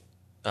 years old.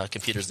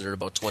 Computers that are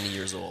about 20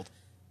 years old,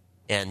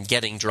 and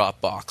getting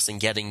Dropbox and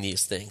getting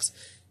these things.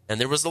 And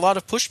there was a lot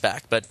of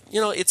pushback, but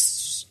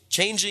it's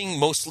changing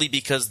mostly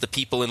because the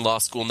people in law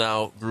school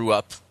now grew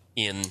up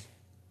in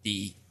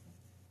we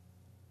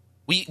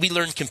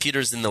learned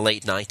computers in the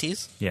late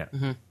 90s. Yeah.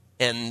 Mm-hmm.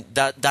 And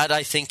that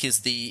I think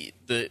is the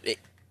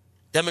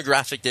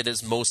demographic that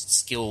is most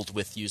skilled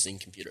with using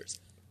computers.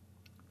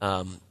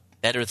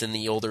 Better than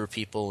the older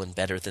people and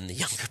better than the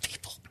younger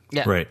people.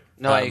 Yeah. Right.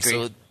 No, I agree.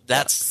 So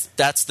that's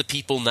the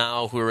people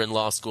now who are in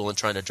law school and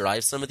trying to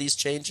drive some of these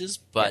changes,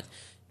 but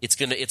it's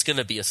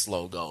gonna be a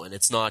slow go, and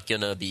it's not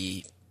gonna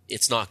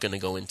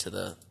go into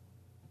the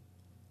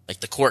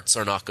courts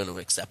are not going to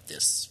accept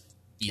this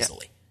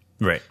easily.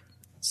 Yeah. Right.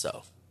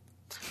 So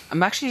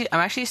I'm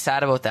actually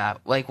sad about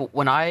that. Like,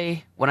 when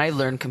I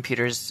learned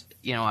computers,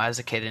 as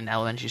a kid in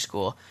elementary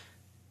school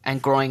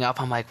and growing up,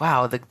 I'm like,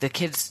 wow, the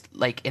kids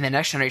like in the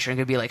next generation are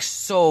going to be like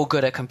so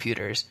good at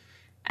computers.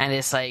 And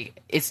it's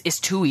like, it's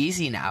too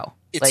easy now.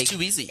 It's like,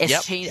 too easy. It's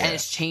Yep. changed, and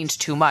it's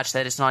changed too much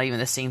that it's not even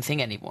the same thing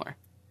anymore.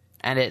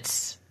 And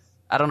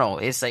I don't know.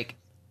 It's like,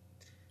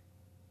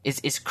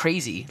 it's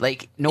crazy.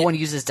 Like, no one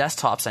uses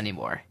desktops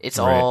anymore. It's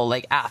all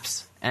like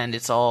apps, and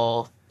it's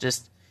all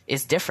just,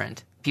 it's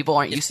different. People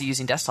aren't used to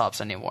using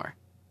desktops anymore.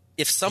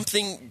 If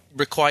something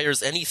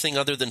requires anything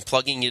other than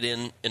plugging it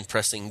in and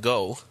pressing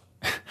go,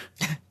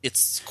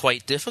 it's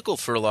quite difficult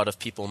for a lot of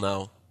people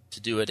now to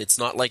do it. It's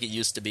not like it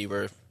used to be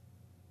where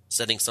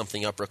setting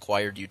something up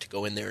required you to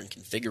go in there and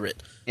configure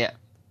it. Yeah.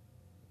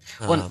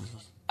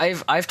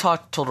 I've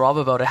told Rob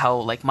about it, how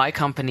like my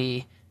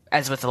company,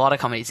 as with a lot of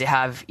companies, they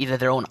have either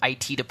their own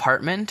IT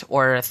department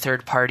or a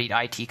third-party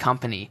IT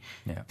company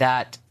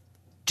that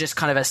just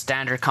kind of a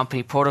standard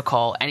company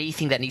protocol,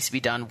 anything that needs to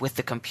be done with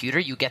the computer,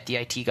 you get the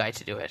IT guy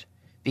to do it.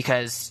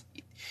 Because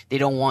they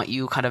don't want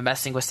you kind of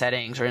messing with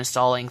settings or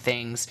installing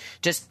things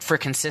just for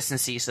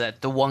consistency so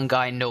that the one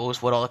guy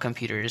knows what all the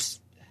computers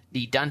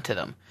need done to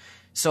them.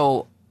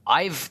 So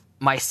I've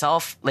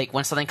myself, like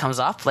when something comes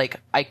up, like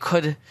I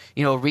could,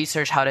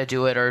 research how to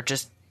do it or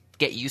just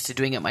get used to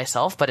doing it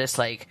myself. But it's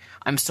like,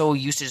 I'm so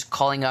used to just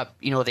calling up,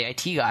 the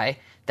IT guy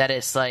that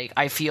it's like,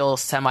 I feel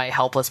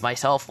semi-helpless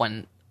myself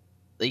when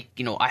like,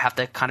 I have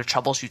to kind of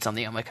troubleshoot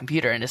something on my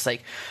computer. And it's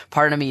like,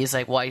 part of me is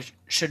like, well, I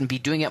shouldn't be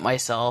doing it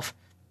myself.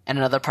 And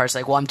another part's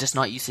like, well, I'm just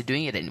not used to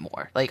doing it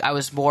anymore. Like I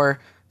was more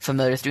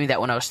familiar with doing that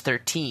when I was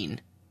 13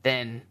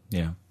 than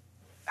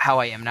how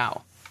I am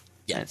now.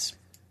 Yeah.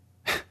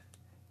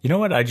 You know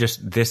what?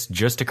 This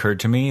just occurred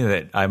to me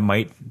that I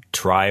might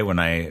try when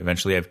I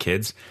eventually have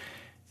kids.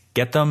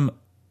 Get them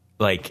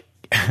like,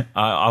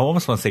 I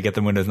almost want to say get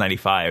them Windows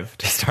 95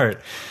 to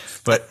start,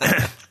 but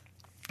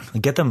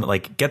get them a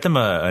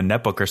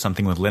netbook or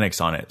something with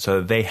Linux on it, so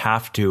that they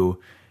have to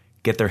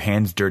get their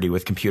hands dirty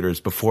with computers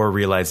before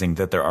realizing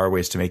that there are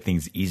ways to make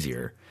things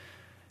easier.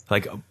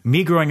 Like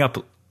me growing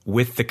up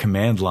with the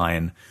command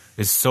line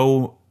is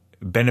so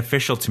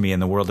beneficial to me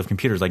in the world of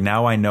computers. Like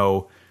now I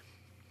know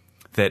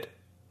that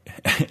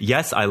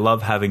yes, I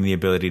love having the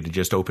ability to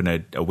just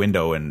open a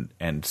window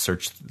and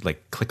search,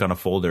 like click on a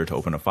folder to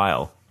open a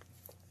file.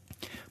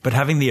 But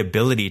having the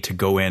ability to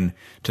go in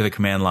to the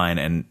command line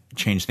and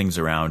change things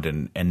around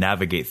and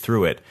navigate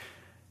through it,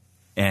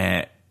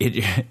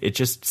 it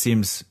just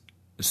seems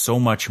so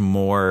much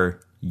more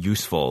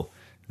useful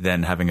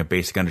than having a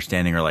basic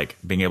understanding or like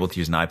being able to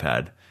use an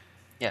iPad.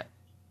 Yeah.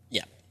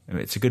 Yeah. I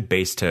mean, it's a good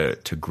base to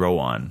grow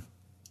on.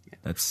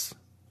 That's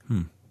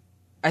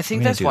I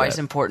think that's why it's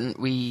important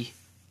we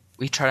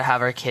try to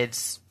have our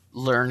kids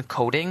learn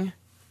coding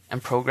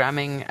and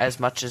programming as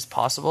much as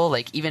possible,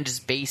 like even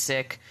just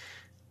basic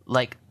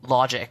like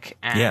logic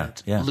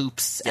and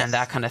loops and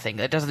that kind of thing.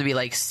 It doesn't have to be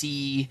like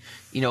C,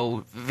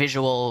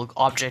 visual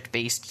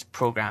object-based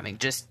programming.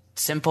 Just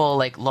simple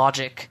like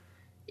logic,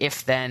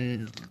 if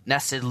then,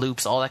 nested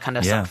loops, all that kind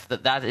of stuff.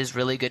 That is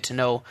really good to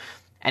know,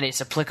 and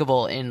it's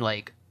applicable in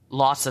like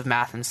lots of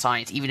math and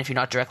science. Even if you're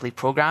not directly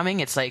programming,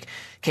 it's like,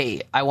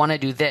 okay, I want to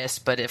do this,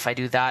 but if I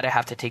do that, I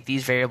have to take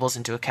these variables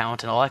into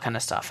account and all that kind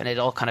of stuff, and it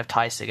all kind of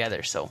ties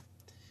together. So,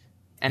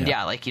 and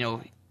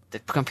the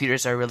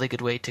computers are a really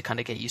good way to kind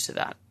of get used to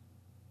that.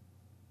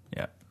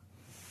 Yeah.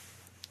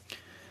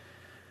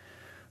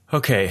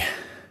 Okay.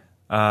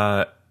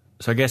 So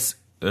I guess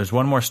there's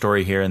one more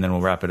story here, and then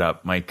we'll wrap it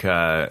up. Mike,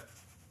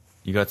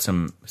 you got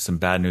some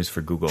bad news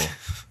for Google.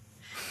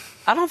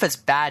 I don't know if it's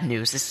bad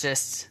news. It's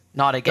just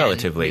not again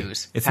relatively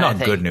news. It's not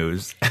good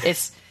news.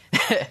 It's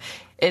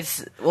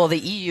the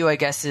EU, I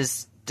guess,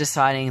 is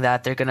deciding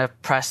that they're going to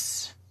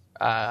press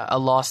a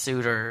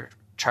lawsuit or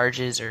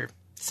charges or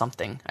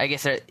something. I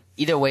guess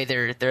either way,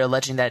 they're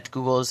alleging that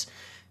Google's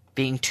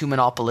being too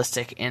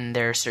monopolistic in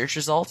their search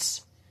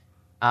results,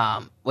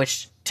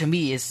 which to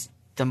me is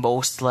the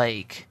most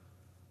like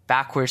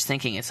backwards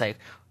thinking. It's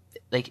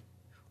like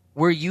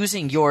we're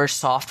using your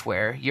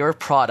software, your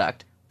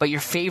product, but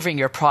you're favoring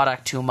your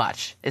product too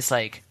much. It's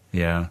like,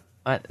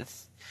 what?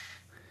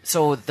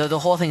 So the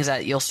whole thing is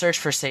that you'll search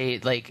for, say,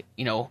 like,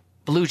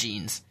 blue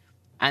jeans,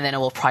 and then it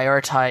will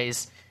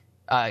prioritize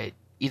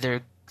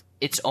either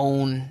its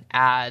own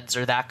ads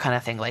or that kind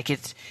of thing. Like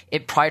it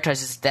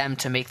prioritizes them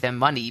to make them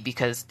money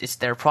because it's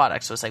their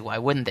product. So it's like, why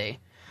wouldn't they?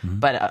 Mm-hmm.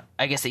 But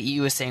I guess the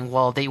EU is saying,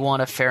 well, they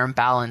want a fair and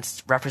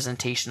balanced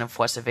representation of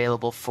what's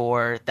available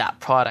for that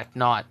product,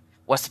 not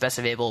what's the best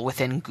available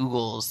within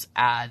Google's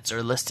ads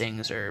or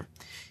listings or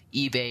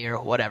eBay or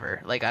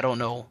whatever. Like, I don't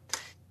know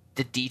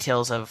the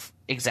details of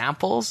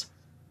examples,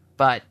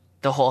 but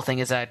the whole thing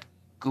is that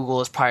Google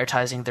is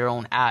prioritizing their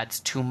own ads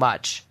too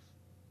much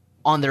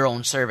on their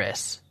own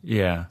service.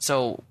 Yeah.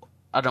 So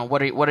I don't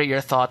know. What are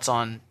your thoughts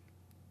on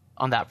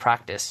that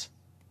practice?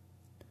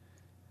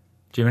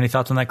 Do you have any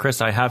thoughts on that, Chris?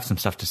 I have some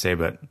stuff to say,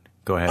 but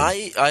go ahead.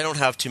 I don't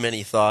have too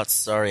many thoughts.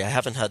 Sorry, I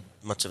haven't had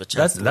much of a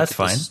chance to look at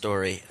this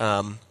story.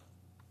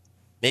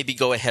 Maybe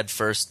go ahead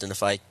first, and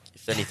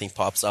if anything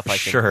pops up, I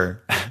can.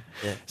 Sure.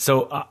 Yeah.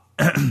 So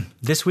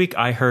this week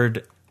I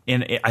heard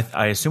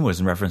I assume it was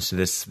in reference to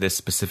this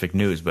specific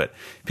news, but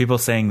people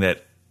saying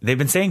that they've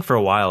been saying for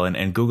a while,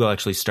 and Google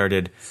actually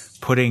started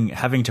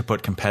having to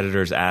put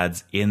competitors'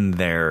 ads in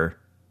their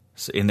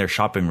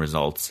shopping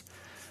results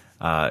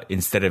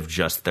instead of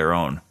just their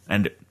own.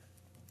 And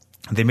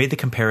they made the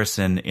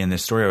comparison in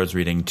this story I was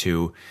reading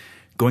to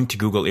going to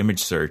Google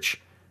image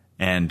search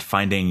and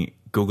finding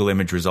Google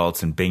image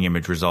results and Bing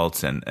image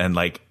results, and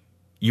like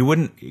you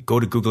wouldn't go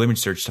to Google image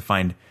search to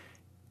find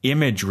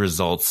image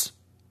results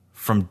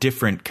from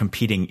different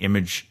competing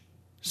image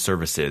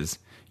services.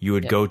 You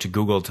would go to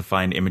Google to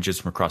find images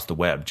from across the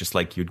web, just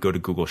like you'd go to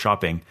Google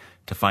Shopping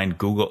to find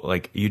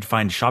you'd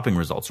find shopping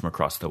results from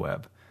across the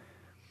web.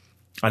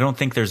 I don't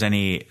think there's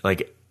any,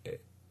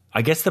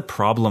 I guess the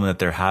problem that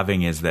they're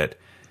having is that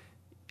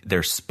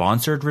they're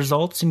sponsored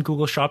results in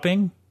Google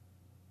Shopping,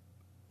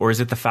 or is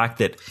it the fact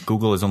that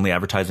Google is only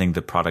advertising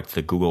the product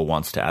that Google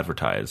wants to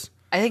advertise?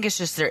 I think it's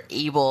just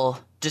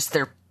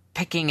they're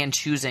picking and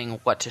choosing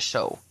what to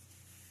show.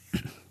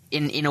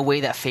 in a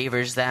way that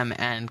favors them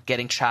and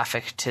getting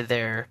traffic to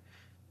their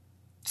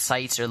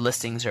sites or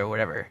listings or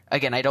whatever.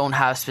 Again, I don't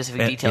have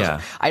specific details.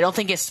 Yeah. I don't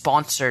think it's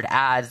sponsored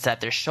ads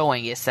that they're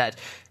showing. It's that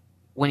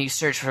when you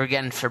search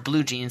for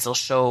blue jeans, they'll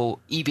show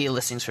eBay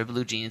listings for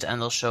blue jeans,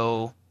 and they'll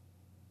show,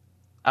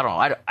 I don't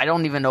know. I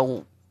don't even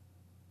know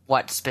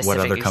what specific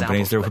What other examples,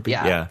 companies there would be.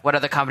 Yeah. What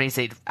other companies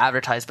they'd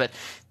advertise, but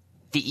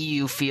the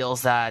EU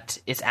feels that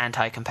it's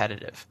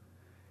anti-competitive.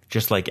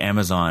 Just like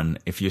Amazon,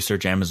 if you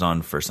search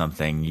Amazon for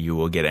something, you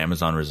will get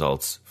Amazon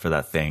results for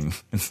that thing.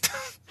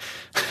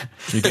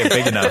 You get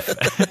big enough.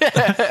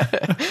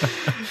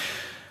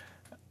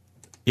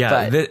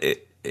 Yeah,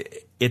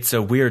 it's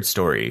a weird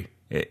story.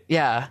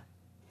 Yeah.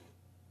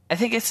 I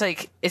think it's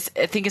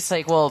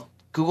like, well,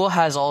 Google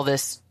has all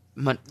this,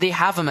 they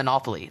have a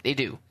monopoly. They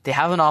do. They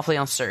have a monopoly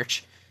on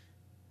search,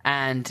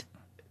 and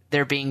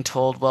they're being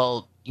told,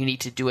 well, you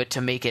need to do it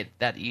to make it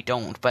that you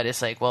don't. But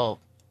it's like, well,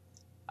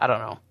 I don't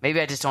know.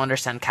 Maybe I just don't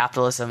understand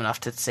capitalism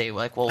enough to say,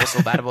 like, well, what's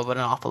so bad about a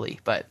monopoly?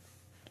 But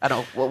I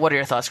don't know. What are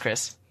your thoughts,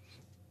 Chris?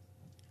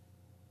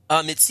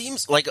 It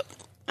seems like,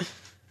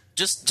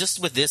 just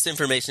with this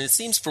information, it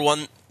seems, for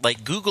one,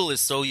 like, Google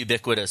is so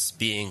ubiquitous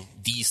being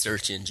the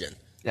search engine.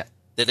 Yeah.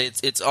 That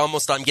it's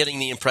almost, I'm getting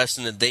the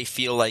impression that they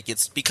feel like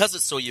because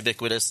it's so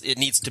ubiquitous, it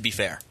needs to be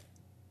fair.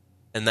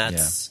 And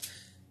that's,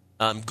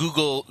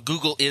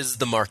 Google is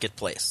the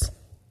marketplace.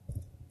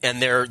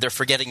 And they're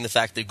forgetting the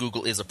fact that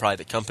Google is a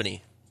private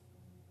company,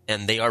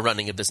 and they are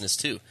running a business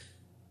too.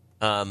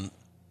 I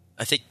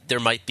think there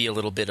might be a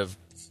little bit of,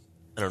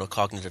 I don't know,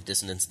 cognitive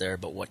dissonance there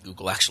about what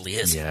Google actually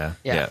is.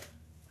 Yeah.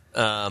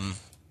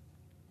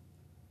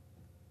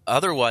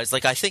 Otherwise,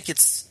 like, I think it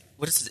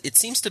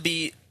seems to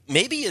be,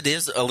 maybe it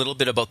is a little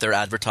bit about their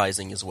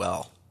advertising as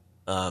well.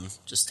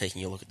 Just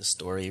taking a look at the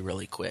story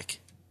really quick.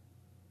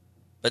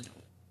 But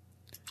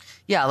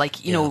yeah,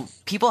 like, you know,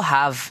 people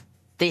have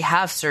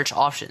search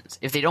options.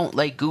 If they don't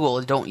like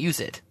Google, don't use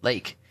it.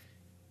 Like,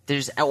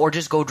 or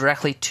just go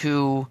directly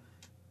to,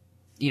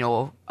 you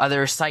know,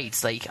 other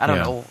sites. Like, I don't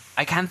know.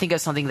 I can't think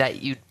of something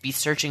that you'd be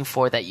searching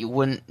for that you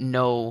wouldn't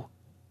know.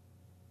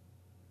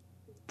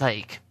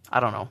 Like,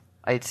 I don't know.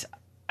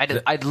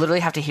 I'd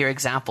literally have to hear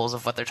examples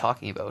of what they're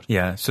talking about.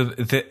 Yeah. So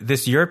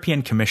this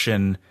European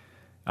Commission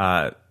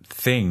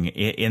thing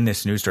in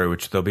this news story,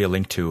 which there'll be a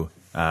link to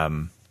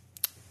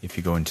if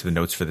you go into the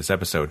notes for this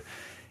episode,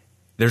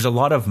 there's a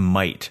lot of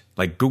might.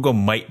 Like, Google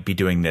might be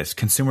doing this.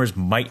 Consumers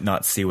might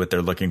not see what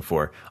they're looking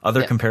for.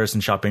 Other comparison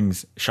shopping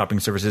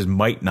services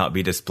might not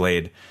be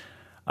displayed.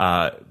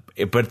 But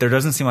there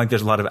doesn't seem like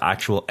there's a lot of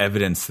actual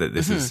evidence that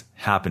this is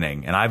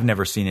happening. And I've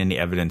never seen any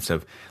evidence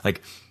of,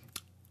 like,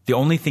 the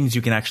only things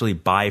you can actually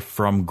buy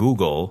from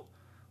Google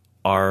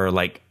are,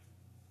 like,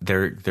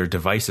 their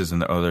devices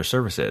and their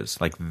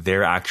services, like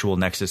their actual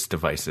Nexus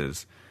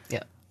devices.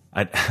 Yeah.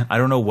 I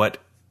don't know what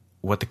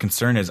the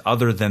concern is,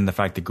 other than the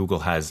fact that Google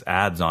has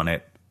ads on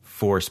it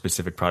for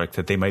specific products,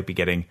 that they might be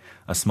getting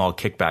a small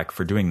kickback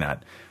for doing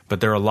that.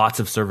 But there are lots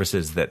of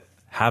services that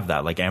have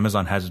that. Like,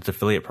 Amazon has its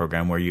affiliate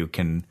program where you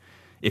can,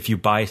 if you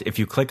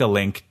click a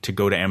link to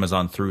go to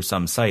Amazon through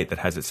some site that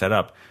has it set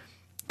up,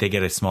 they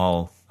get a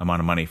small amount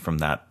of money from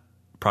that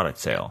product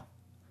sale.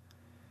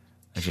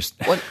 I just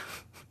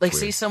like,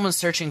 say someone's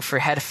searching for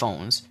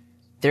headphones,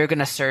 they're going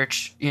to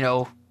search, you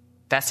know,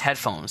 best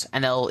headphones,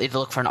 and they'll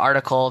look for an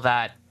article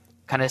that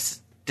kind of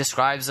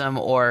describes them,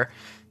 or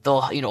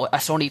they'll, you know, a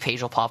Sony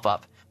page will pop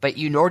up, but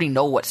you already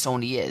know what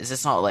Sony is.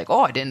 It's not like,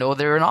 oh, I didn't know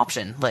they're an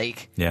option.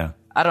 Like,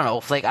 I don't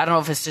know. Like, I don't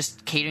know if it's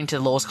just catering to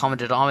the lowest common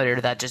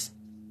denominator that just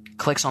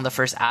clicks on the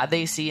first ad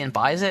they see and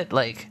buys it.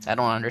 Like, I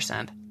don't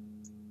understand.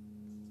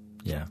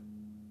 Yeah.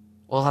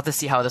 We'll have to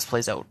see how this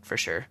plays out for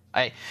sure.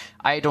 I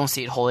don't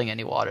see it holding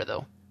any water,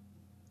 though.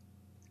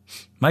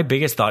 My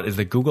biggest thought is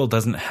that Google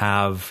doesn't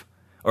have,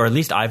 or at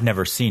least I've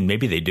never seen,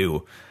 maybe they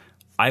do,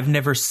 I've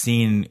never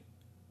seen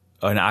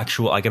an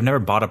actual, like, I've never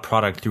bought a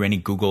product through any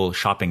Google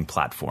shopping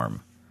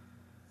platform.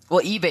 Well,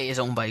 eBay is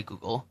owned by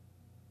Google.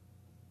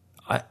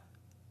 eBay,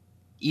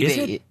 is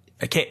it?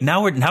 Okay,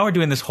 now we're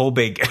doing this whole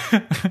big.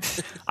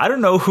 I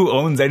don't know who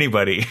owns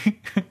anybody.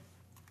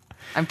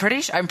 I'm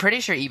pretty sure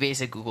eBay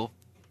is a Google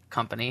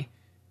company.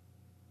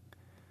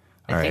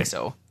 I think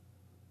so.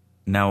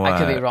 Now I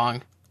could be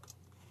wrong.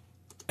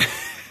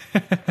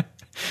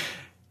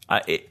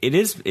 It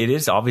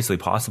is obviously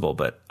possible,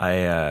 but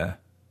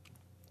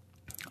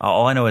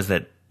all I know is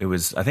that it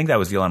was, I think that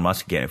was Elon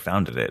Musk again who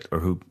founded it, or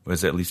who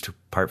was at least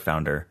part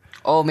founder.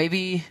 Oh,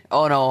 maybe.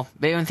 Oh no,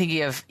 maybe I'm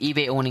thinking of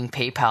eBay owning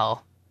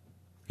PayPal.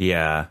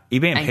 Yeah,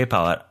 eBay and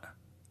PayPal.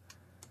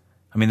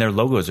 I mean, their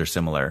logos are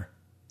similar.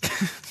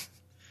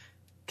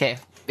 Okay,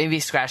 maybe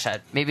scratch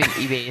that. Maybe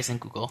eBay isn't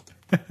Google.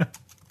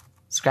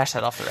 Scratch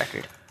that off the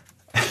record.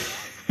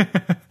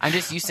 I'm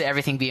just used to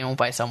everything being owned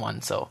by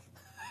someone, so.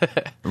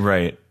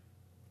 Right.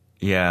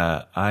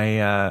 Yeah,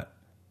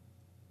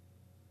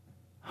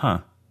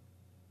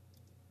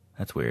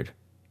 That's weird.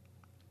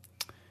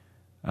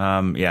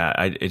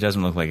 Yeah, it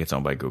doesn't look like it's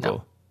owned by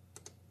Google.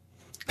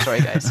 No.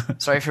 Sorry, guys.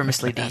 Sorry for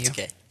misleading you.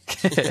 Okay.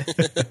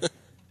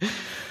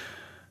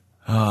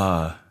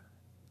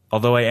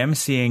 Although I am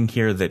seeing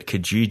here that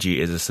Kijiji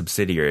is a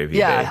subsidiary of eBay.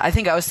 Yeah, I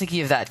think I was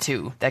thinking of that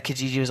too. That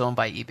Kijiji was owned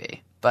by eBay,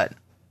 but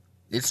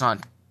it's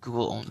not.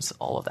 Google owns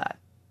all of that.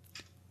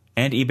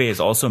 And eBay is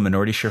also a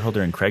minority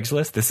shareholder in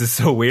Craigslist. This is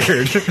so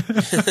weird.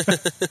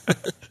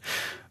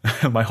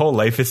 My whole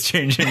life is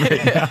changing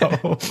right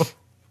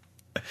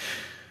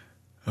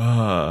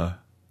now.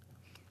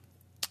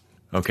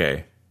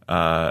 Okay.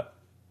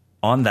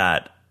 On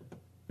that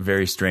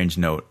very strange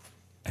note,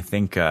 I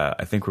think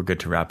we're good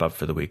to wrap up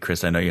for the week.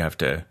 Chris, I know you have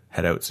to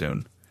head out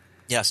soon.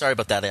 Yeah, sorry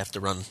about that. I have to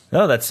run.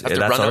 No, that's I have to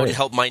that's run all out right. and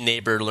help my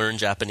neighbor learn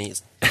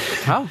Japanese.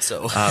 Oh,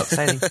 So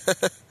exciting.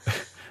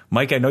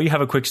 Mike, I know you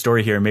have a quick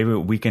story here. Maybe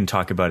we can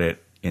talk about it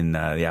in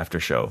the after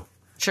show.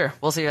 Sure,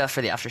 we'll see you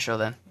for the after show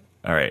then.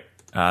 All right.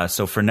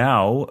 So for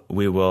now,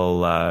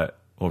 we'll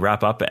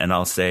wrap up, and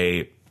I'll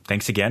say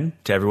thanks again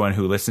to everyone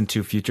who listened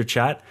to Future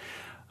Chat.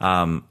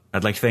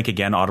 I'd like to thank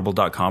again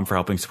Audible.com for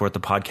helping support the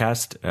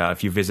podcast.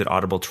 If you visit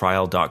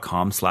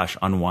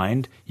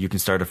audibletrial.com/unwind, you can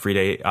start a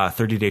free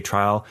 30-day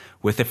trial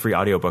with a free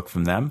audiobook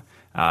from them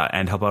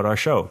and help out our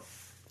show.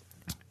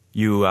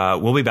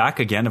 We'll be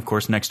back again, of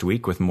course, next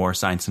week with more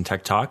science and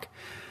tech talk.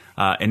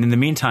 And in the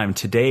meantime,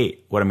 today,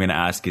 what I'm going to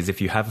ask is if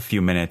you have a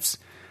few minutes,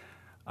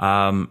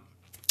 go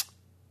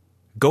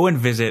and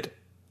visit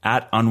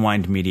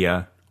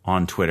 @UnwindMedia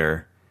on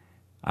Twitter.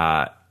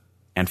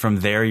 And from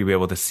there, you'll be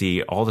able to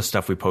see all the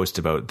stuff we post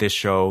about this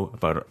show,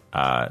 about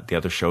the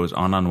other shows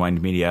on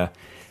Unwind Media.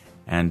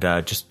 And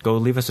just go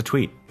leave us a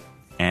tweet.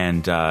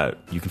 And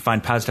you can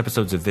find past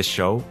episodes of this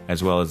show,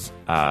 as well as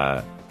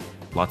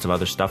lots of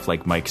other stuff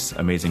like Mike's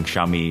amazing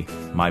Xiaomi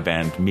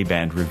Mi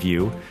Band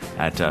review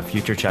at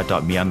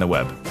futurechat.me on the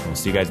web. We'll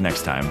see you guys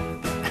next time.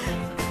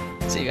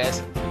 See you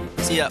guys.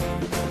 see ya.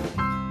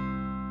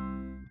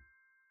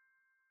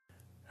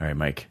 All right,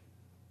 Mike.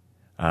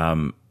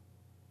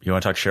 You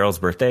want to talk Cheryl's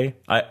birthday?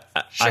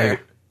 Sure.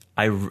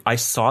 I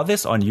saw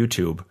this on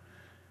YouTube.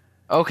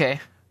 Okay.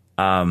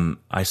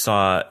 I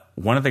saw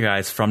one of the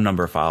guys from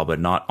Numberphile, but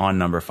not on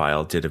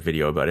Numberphile, did a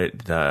video about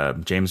it.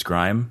 James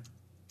Grime.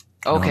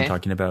 You know who I'm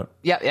talking about?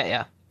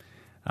 Yeah.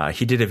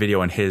 He did a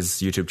video on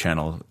his YouTube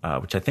channel,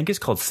 which I think is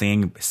called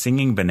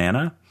Singing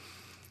Banana.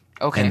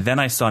 Okay. And then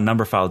I saw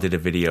Numberphile did a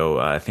video.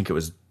 I think it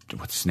was,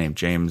 what's his name?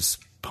 James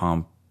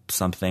Pomp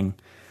something.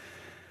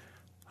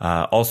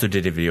 Also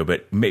did a video.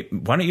 But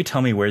why don't you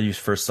tell me where you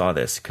first saw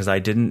this? Because I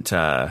didn't.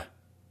 I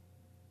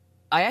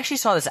actually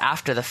saw this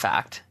after the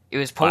fact. It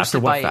was posted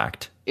after what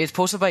fact? It was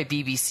posted by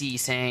BBC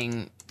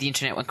saying the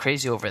internet went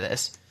crazy over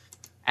this,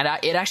 and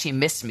it actually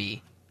missed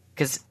me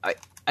because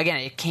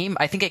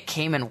it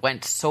came and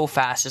went so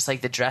fast, just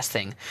like the dress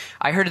thing.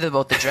 I heard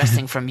about the dress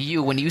thing from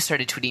you when you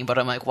started tweeting about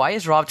it. I'm like, why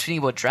is Rob tweeting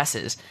about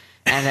dresses?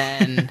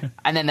 And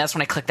then that's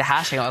when I clicked the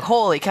hashtag. I'm like,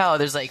 holy cow,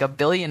 there's like 1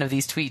 billion of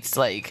these tweets.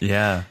 Like,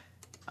 Yeah.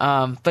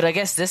 but I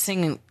guess this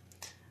thing,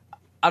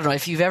 I don't know,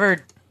 if you've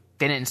ever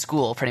been in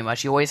school, pretty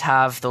much, you always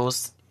have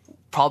those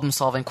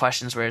problem-solving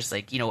questions where it's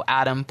like,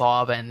 Adam,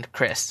 Bob, and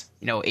Chris,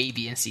 A,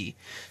 B, and C.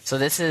 So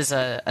this is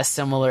a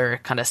similar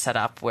kind of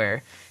setup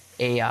where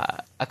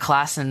a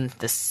class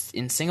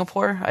in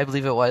Singapore, I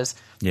believe it was,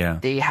 Yeah.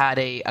 they had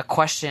a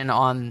question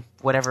on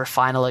whatever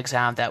final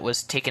exam that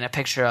was taken a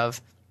picture of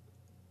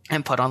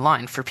and put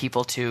online for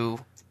people to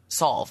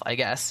solve, I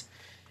guess.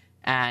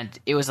 And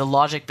it was a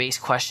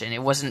logic-based question.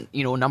 It wasn't,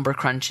 number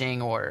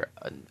crunching or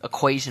an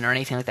equation or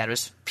anything like that. It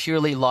was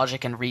purely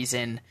logic and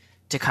reason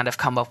to kind of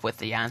come up with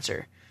the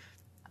answer.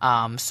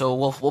 So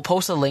we'll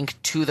post a link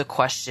to the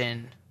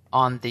question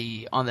on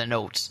the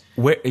notes.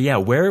 Where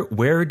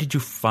did you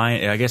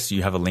find? I guess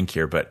you have a link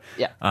here, but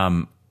Yeah.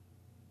 I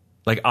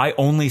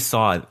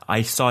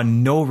saw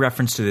no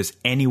reference to this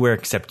anywhere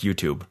except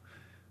YouTube.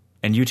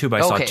 And YouTube, I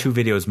saw 2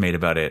 videos made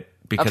about it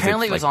because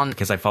Apparently it was on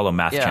because I follow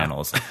math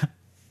channels.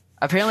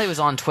 Apparently it was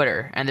on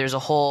Twitter, and there's a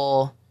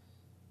whole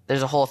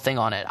thing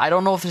on it. I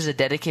don't know if there's a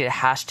dedicated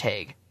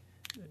hashtag,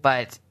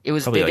 but it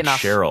was Probably big like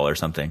enough. Cheryl or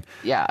something.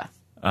 Yeah.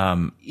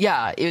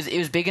 It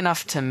was big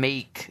enough to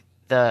make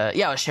it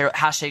was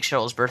hashtag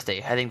Cheryl's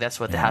birthday. I think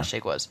that's what the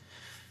hashtag was.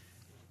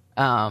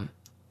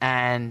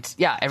 And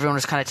yeah, everyone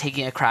was kind of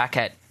taking a crack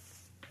at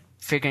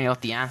figuring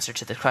out the answer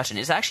to the question.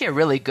 It's actually a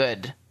really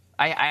good.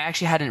 I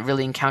actually hadn't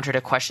really encountered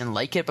a question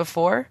like it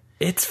before.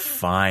 It's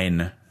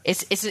fine.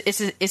 It's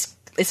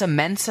a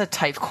Mensa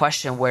type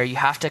question where you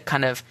have to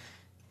kind of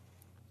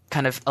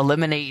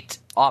eliminate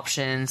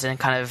options and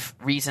kind of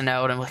reason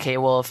out and okay,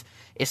 well, if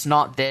it's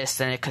not this,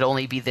 then it could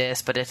only be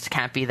this, but it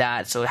can't be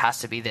that, so it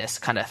has to be this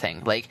kind of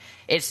thing. Like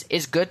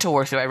it's good to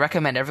work through. I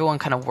recommend everyone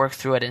kind of work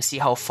through it and see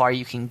how far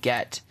you can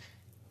get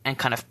and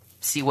kind of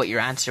see what your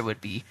answer would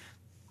be.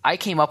 I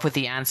came up with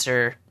the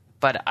answer,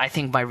 but I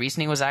think my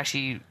reasoning was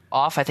actually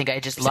off. I think I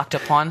just lucked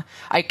upon.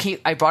 I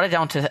brought it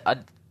down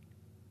to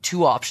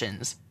 2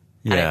 options.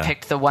 And I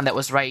picked the one that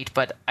was right,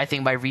 but I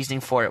think my reasoning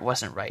for it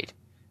wasn't right.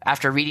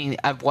 After reading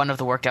one of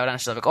the worked out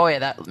answers, I'm like, oh yeah,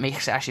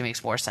 that actually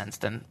makes more sense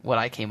than what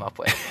I came up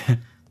with.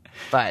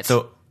 But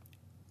so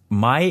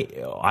I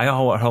had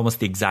almost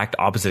the exact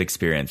opposite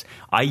experience.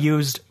 I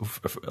used,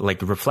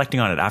 like reflecting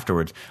on it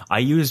afterwards, I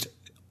used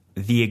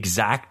the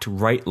exact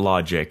right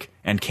logic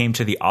and came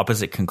to the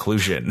opposite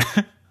conclusion.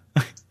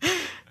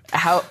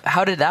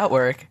 How did that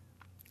work?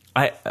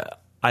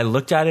 I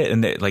looked at it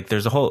and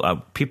there's a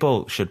whole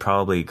people should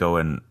probably go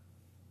and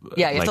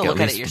you have to look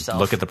at it yourself.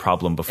 Look at the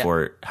problem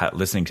before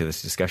listening to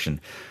this discussion.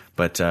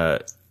 But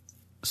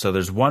so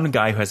there's one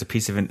guy who has a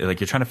piece of you're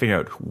trying to figure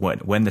out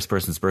when this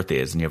person's birthday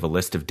is, and you have a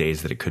list of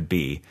days that it could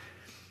be.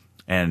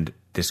 And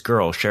this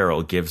girl,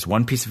 Cheryl, gives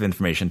one piece of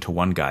information to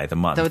one guy, the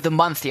month. The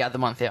month,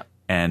 yeah.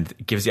 And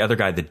gives the other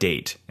guy the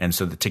date. And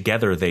so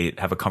together they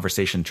have a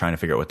conversation trying to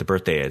figure out what the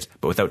birthday is,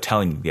 but without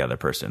telling the other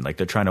person. Like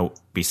they're trying to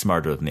be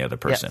smarter than the other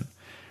person.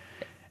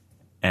 Yeah.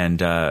 And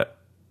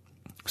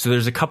so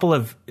there's a couple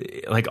of,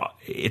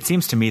 it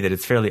seems to me that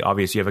it's fairly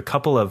obvious. You have a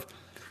couple of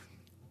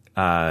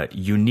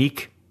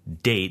unique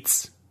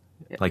dates,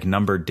 like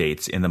numbered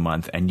dates in the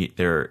month. And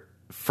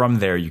from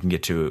there you can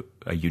get to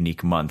a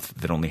unique month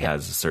that only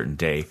has a certain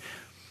day.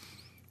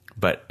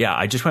 But yeah,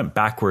 I just went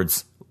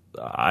backwards.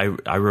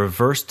 I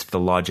reversed the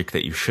logic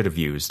that you should have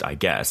used, I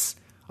guess.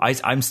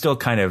 I'm still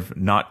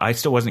I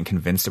still wasn't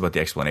convinced about the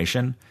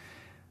explanation.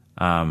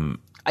 I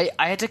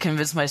had to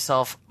convince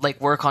myself,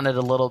 work on it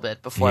a little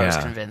bit before I was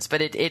convinced,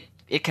 but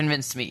it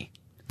convinced me.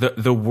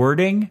 The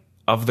wording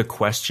of the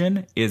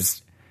question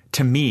is,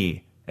 to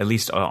me, at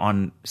least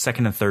on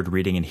second and third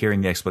reading and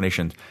hearing the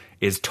explanation,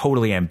 is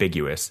totally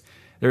ambiguous.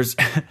 There's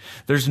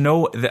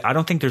no, I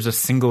don't think there's a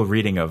single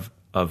reading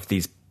of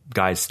these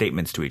guys'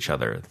 statements to each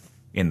other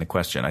in the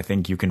question. I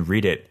think you can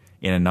read it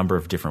in a number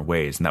of different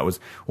ways. And that was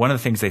one of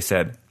the things they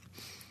said.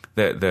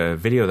 The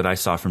video that I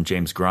saw from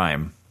James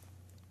Grime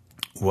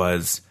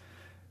was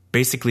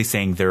basically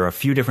saying there are a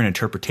few different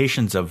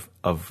interpretations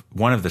of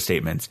one of the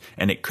statements,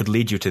 and it could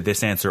lead you to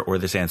this answer or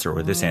this answer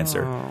or this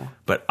answer.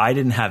 But I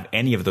didn't have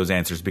any of those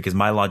answers because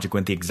my logic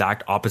went the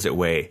exact opposite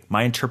way.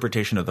 My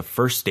interpretation of the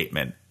first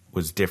statement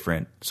was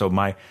different. So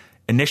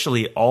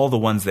initially, all the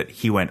ones that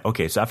he went,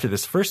 okay, so after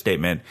this first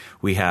statement,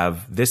 we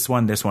have this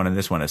one, and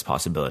this one as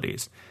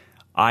possibilities.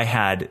 I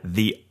had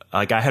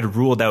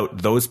ruled out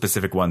those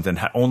specific ones and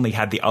only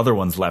had the other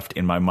ones left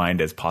in my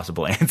mind as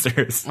possible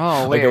answers.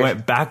 Oh, weird. I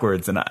went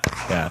backwards and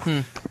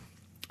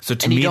So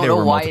to and me, you don't there know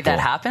were why multiple. that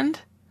happened?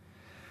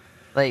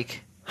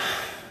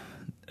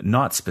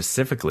 Not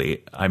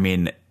specifically. I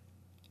mean,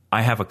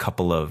 I have a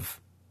couple of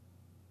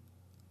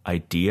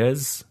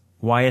ideas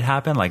why it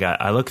happened.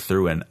 I look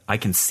through and I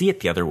can see it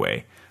the other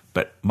way,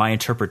 but my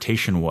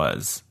interpretation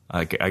was,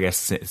 I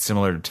guess,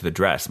 similar to the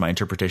dress. My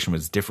interpretation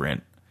was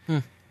different.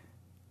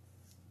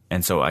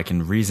 And so I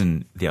can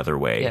reason the other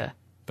way. Yeah.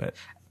 But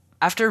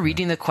after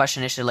reading the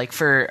question issue,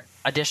 for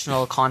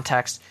additional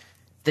context,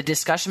 the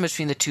discussion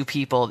between the two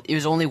people, it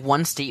was only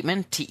one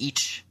statement to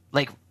each,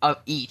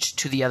 each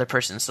to the other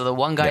person. So the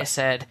one guy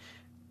said,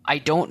 I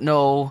don't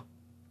know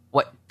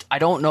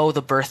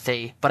the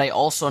birthday, but I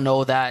also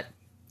know that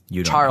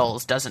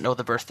Charles doesn't know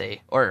the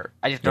birthday, or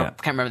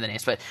can't remember the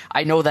names, but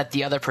I know that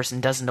the other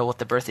person doesn't know what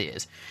the birthday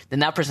is. Then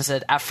that person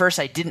said, at first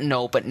I didn't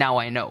know, but now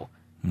I know.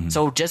 Mm-hmm.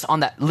 So just on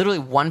that literally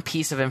one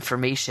piece of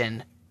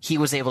information, he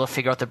was able to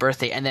figure out the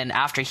birthday. And then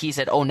after he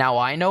said, oh, now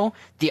I know,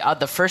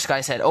 the first guy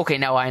said, okay,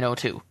 now I know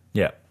too.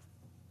 Yeah.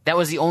 That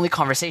was the only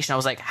conversation. I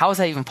was like, how is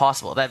that even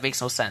possible? That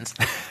makes no sense.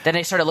 Then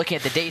I started looking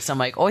at the dates. I'm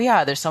like, oh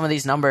yeah, there's some of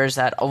these numbers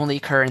that only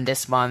occur in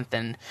this month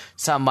and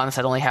some months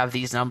that only have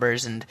these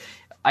numbers. And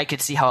I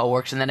could see how it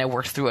works, and then I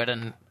worked through it,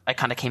 and I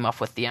kind of came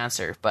up with the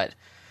answer. But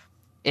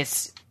I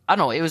don't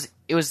know,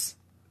 it was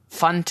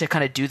fun to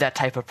kind of do that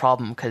type of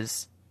problem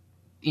because,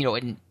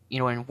 in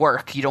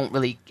work you don't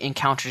really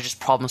encounter just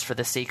problems for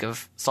the sake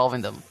of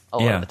solving them a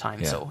lot of the time.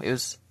 Yeah. So it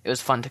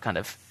was fun to kind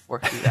of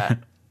work through that.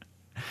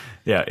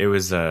 Yeah, it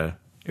was an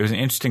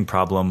interesting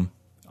problem,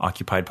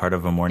 occupied part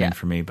of a morning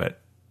for me, but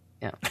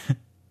yeah.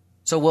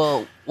 So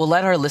we'll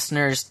let our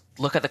listeners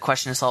look at the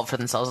question and solve it for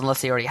themselves,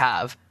 unless they already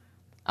have.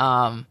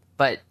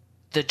 But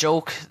the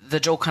joke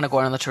kind of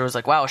going on the tour was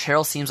like, wow,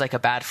 Cheryl seems like a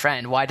bad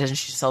friend. Why doesn't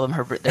she tell them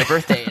their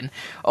birthday? And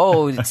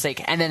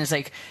and then it's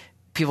like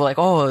people are like,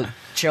 oh,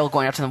 Cheryl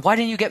going up to them, why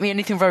didn't you get me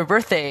anything for my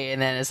birthday?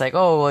 And then it's like,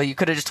 oh, well, you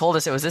could have just told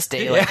us it was this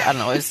day. I don't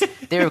know.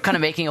 They were kind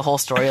of making a whole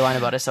storyline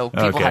about it, so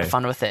people had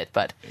fun with it.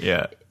 But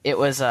it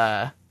was,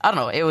 I don't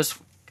know.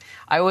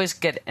 I always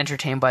get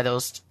entertained by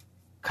those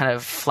kind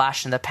of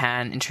flash in the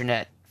pan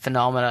internet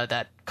phenomena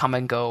that come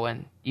and go,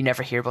 and you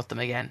never hear about them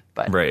again.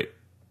 But right.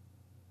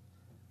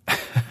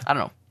 I don't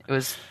know. It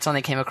was something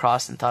I came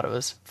across and thought it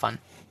was fun.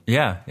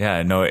 Yeah.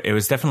 No, it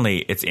was definitely,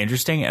 it's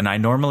interesting. And I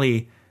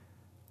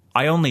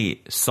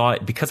only saw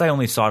it because I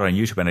only saw it on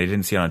YouTube and I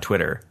didn't see it on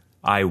Twitter.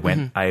 I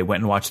went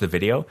and watched the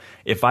video.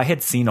 If I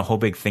had seen a whole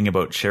big thing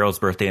about Cheryl's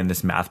birthday and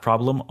this math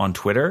problem on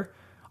Twitter,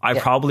 I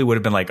probably would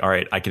have been like, all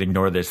right, I can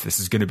ignore this. This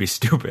is going to be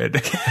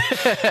stupid.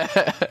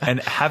 And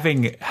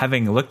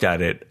having looked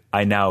at it,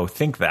 I now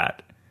think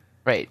that.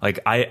 Right.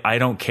 I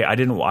don't care.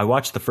 I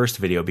watched the first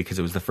video because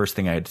it was the first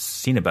thing I had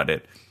seen about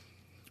it,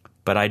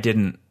 but I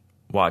didn't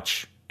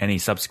watch any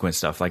subsequent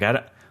stuff.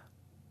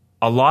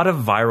 A lot of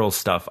viral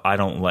stuff I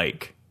don't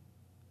like.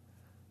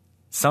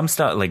 Some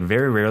stuff,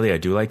 very rarely I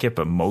do like it,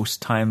 but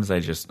most times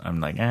I'm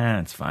like,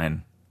 it's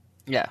fine.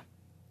 Yeah.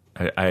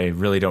 I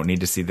really don't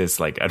need to see this.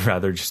 Like, I'd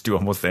rather just do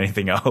almost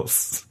anything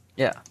else.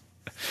 Yeah.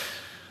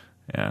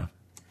 Yeah.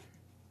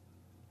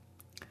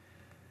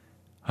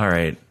 All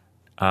right.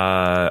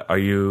 Are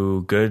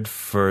you good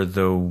for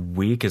the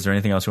week? Is there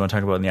anything else you want to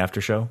talk about in the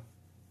after show?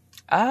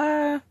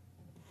 I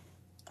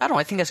don't know.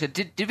 I think that's good.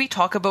 Did we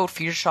talk about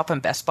Future Shop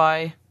and Best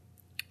Buy?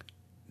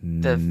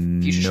 The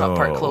Future Shop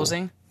part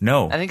closing?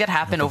 No. I think that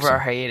happened over our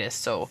hiatus.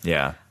 So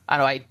yeah. I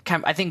don't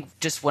know. I think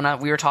just when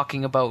we were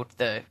talking about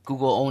the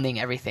Google owning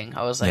everything,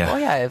 I was like, Yeah. oh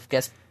yeah, I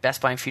guess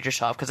Best Buy and Future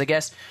Shop, because I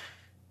guess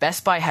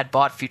Best Buy had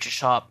bought Future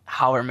Shop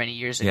however many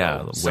years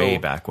ago. Yeah, way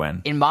back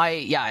when.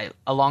 A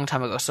long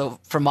time ago. So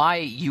for my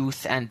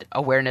youth and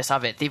awareness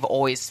of it, they've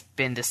always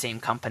been the same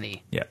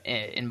company. Yeah.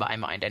 In my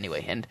mind,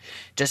 anyway. And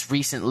just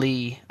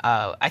recently,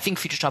 I think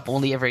Future Shop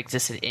only ever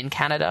existed in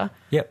Canada.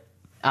 Yep.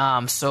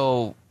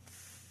 So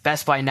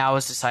Best Buy now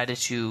has decided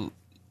to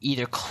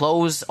either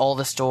close all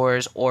the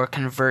stores or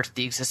convert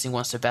the existing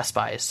ones to Best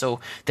Buy. So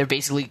they're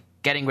basically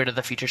getting rid of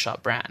the Future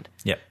Shop brand.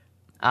 Yep.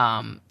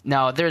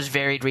 Now, there's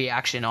varied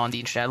reaction on the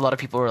internet. A lot of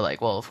people were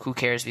like, well, who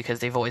cares, because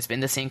they've always been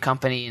the same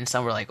company. And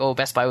some were like, oh,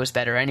 Best Buy was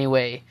better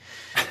anyway.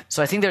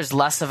 So I think there's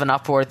less of an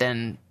uproar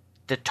than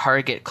the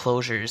Target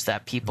closures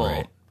that people...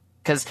 Right.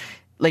 Because,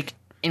 like,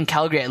 in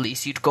Calgary at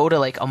least, you'd go to,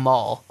 like, a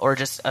mall or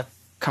just a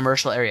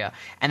commercial area,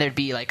 and there'd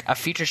be, like, a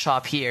Future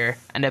Shop here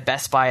and a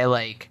Best Buy,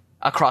 like,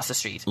 across the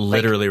street.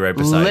 Literally like, right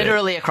beside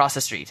literally across the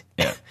street.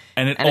 Yeah.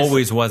 And it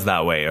always was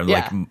that way, or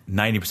Yeah. like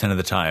 90% of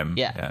the time.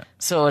 Yeah.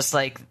 So it's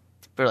like,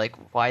 we're like,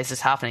 why is this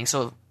happening?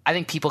 So I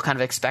think people kind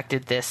of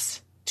expected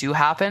this to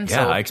happen. Yeah,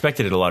 So, I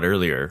expected it a lot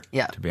earlier,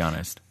 Yeah. to be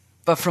honest.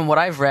 but from what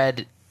I've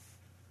read,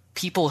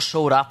 people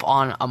showed up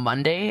on a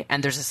Monday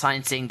and there's a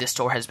sign saying the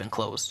store has been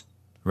closed.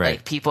 Right.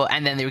 Like people,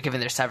 and then they were given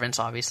their severance,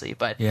 obviously.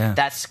 But Yeah.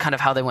 that's kind of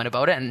how they went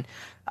about it. And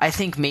I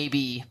think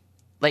maybe,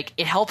 like,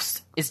 it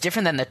helps. It's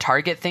different than the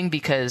Target thing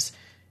because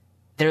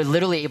they're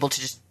literally able to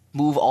just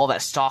move all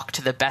that stock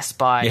to the Best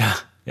Buy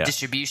Yeah.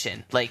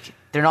 distribution. Like,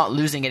 they're not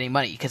losing any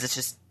money because it's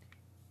just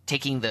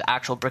taking the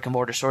actual brick and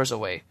mortar stores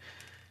away.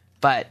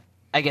 But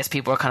I guess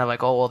people are kind of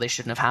like, oh, well, they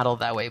shouldn't have handled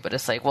it that way. But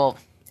it's like, well,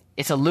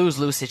 it's a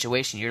lose-lose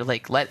situation. You're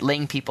like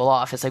laying people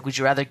off. It's like, would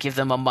you rather give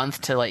them a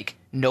month to like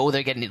know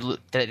they're getting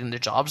their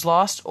jobs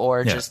lost,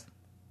 or Yeah. just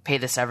pay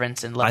the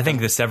severance and let I think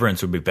them... the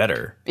severance would be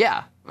better.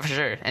 Yeah, for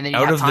sure. And then you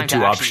Out have of the time two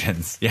to actually,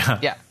 options. Yeah.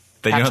 Yeah.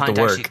 Then you don't have to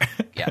time work.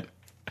 yeah.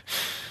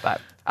 But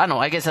I don't know.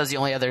 I guess that was the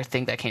only other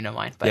thing that came to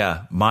mind. But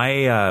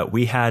Yeah.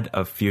 We had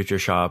a Future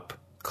Shop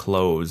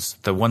close.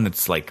 The one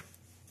that's like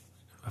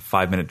a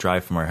 5-minute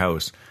drive from our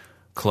house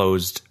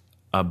closed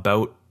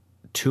about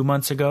 3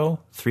 months ago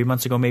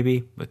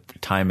maybe. But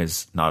time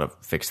is not a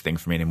fixed thing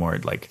for me anymore.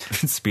 It like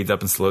speeds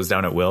up and slows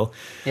down at will.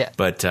 Yeah.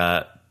 But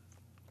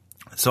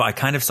so I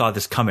kind of saw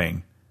this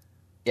coming.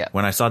 Yeah.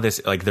 When I saw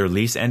this, like their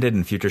lease ended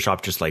and Future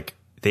Shop just like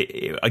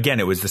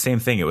it was the same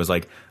thing. It was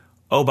like,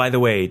 oh, by the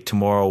way,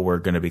 tomorrow we're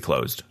going to be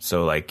closed.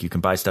 So like you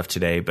can buy stuff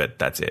today, but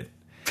that's it.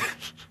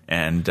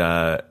 and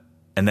then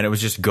it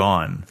was just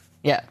gone.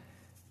 Yeah.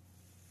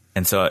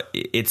 And so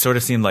it sort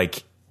of seemed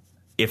like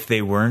if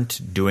they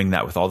weren't doing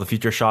that with all the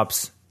Future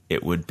Shops,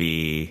 it would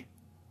be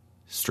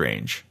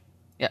strange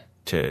Yeah.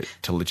 to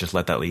just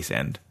let that lease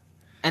end.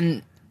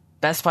 And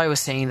Best Buy was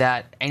saying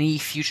that any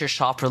Future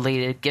Shop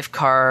related gift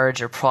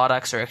cards or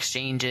products or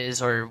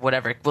exchanges or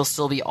whatever will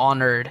still be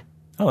honored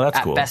Oh, that's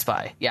at cool. Best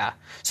Buy. Yeah.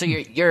 So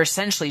you're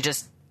essentially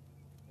just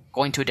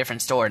going to a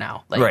different store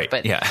now. Like, Right,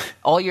 But yeah.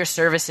 all your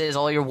services,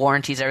 all your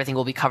warranties, everything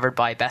will be covered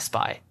by Best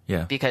Buy.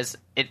 Yeah. Because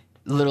it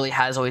literally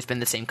has always been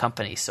the same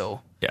company.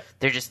 So Yeah.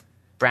 they're just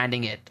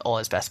branding it all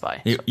as Best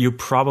Buy. You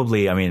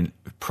probably, I mean,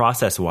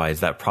 process-wise,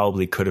 that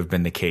probably could have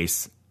been the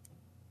case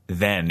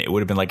then. It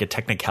would have been like a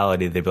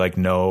technicality. They'd be like,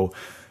 no,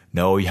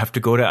 you have to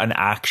go to an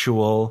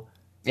actual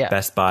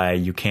Best Buy.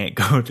 You can't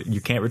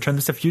return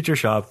this to Future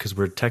Shop because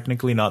we're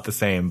technically not the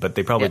same, but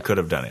they probably could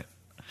have done it.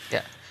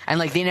 Yeah. And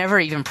like they never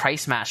even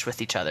price matched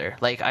with each other.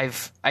 Like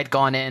I'd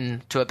gone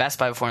in to a Best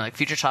Buy before and like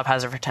Future Shop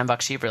has it for $10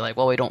 cheaper. Like,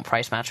 well, we don't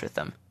price match with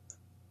them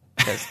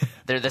because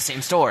they're the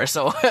same store.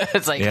 So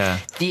it's like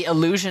the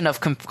illusion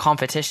of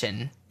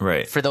competition,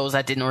 right? For those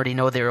that didn't already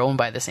know they were owned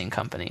by the same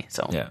company.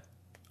 So yeah,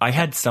 I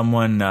had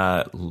someone,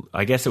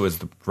 I guess it was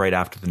right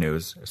after the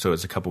news, so it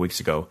was a couple weeks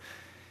ago,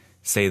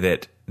 say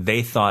that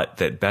they thought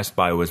that Best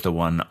Buy was the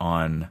one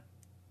on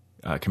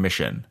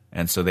commission.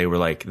 And so they were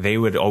like, they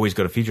would always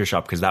go to Future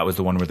Shop because that was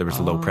the one where there was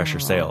low pressure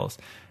sales.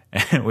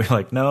 And we're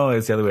like, no,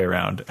 it's the other way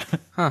around.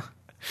 Huh.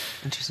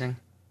 Interesting.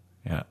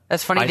 Yeah.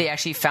 That's funny. They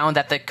actually found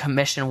that the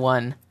commission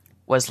one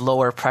was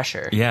lower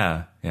pressure.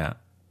 Yeah. Yeah.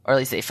 Or at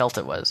least they felt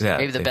it was. Yeah,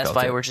 Maybe the Best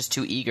Buy were just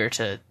too eager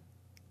to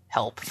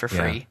help for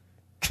free.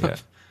 Yeah.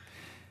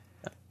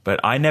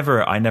 But I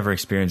never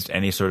experienced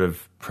any sort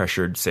of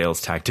pressured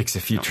sales tactics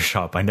at Future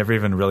Shop. I never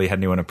even really had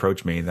anyone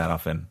approach me that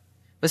often.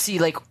 But see,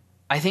 like,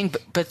 I think,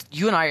 but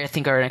you and I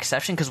think are an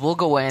exception because we'll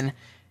go in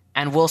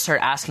and we'll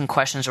start asking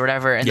questions or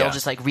whatever, and they'll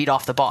just like read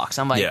off the box.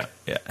 I'm like,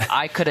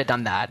 I could have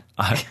done that.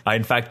 I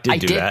in fact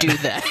did do that. I did do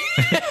that.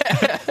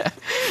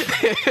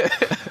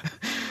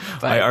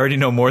 I already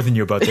know more than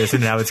you about this,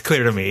 and now it's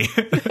clear to me.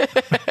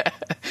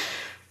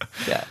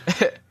 Yeah.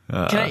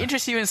 Can I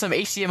interest you in some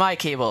HDMI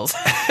cables?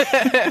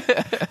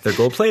 They're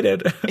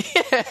gold-plated.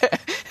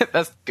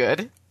 That's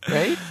good,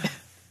 right?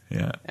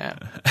 Yeah.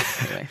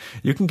 Anyway.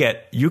 You can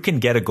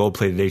get a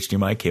gold-plated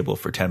HDMI cable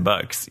for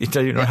 $10.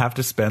 You don't have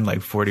to spend like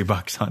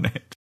 $40 on it.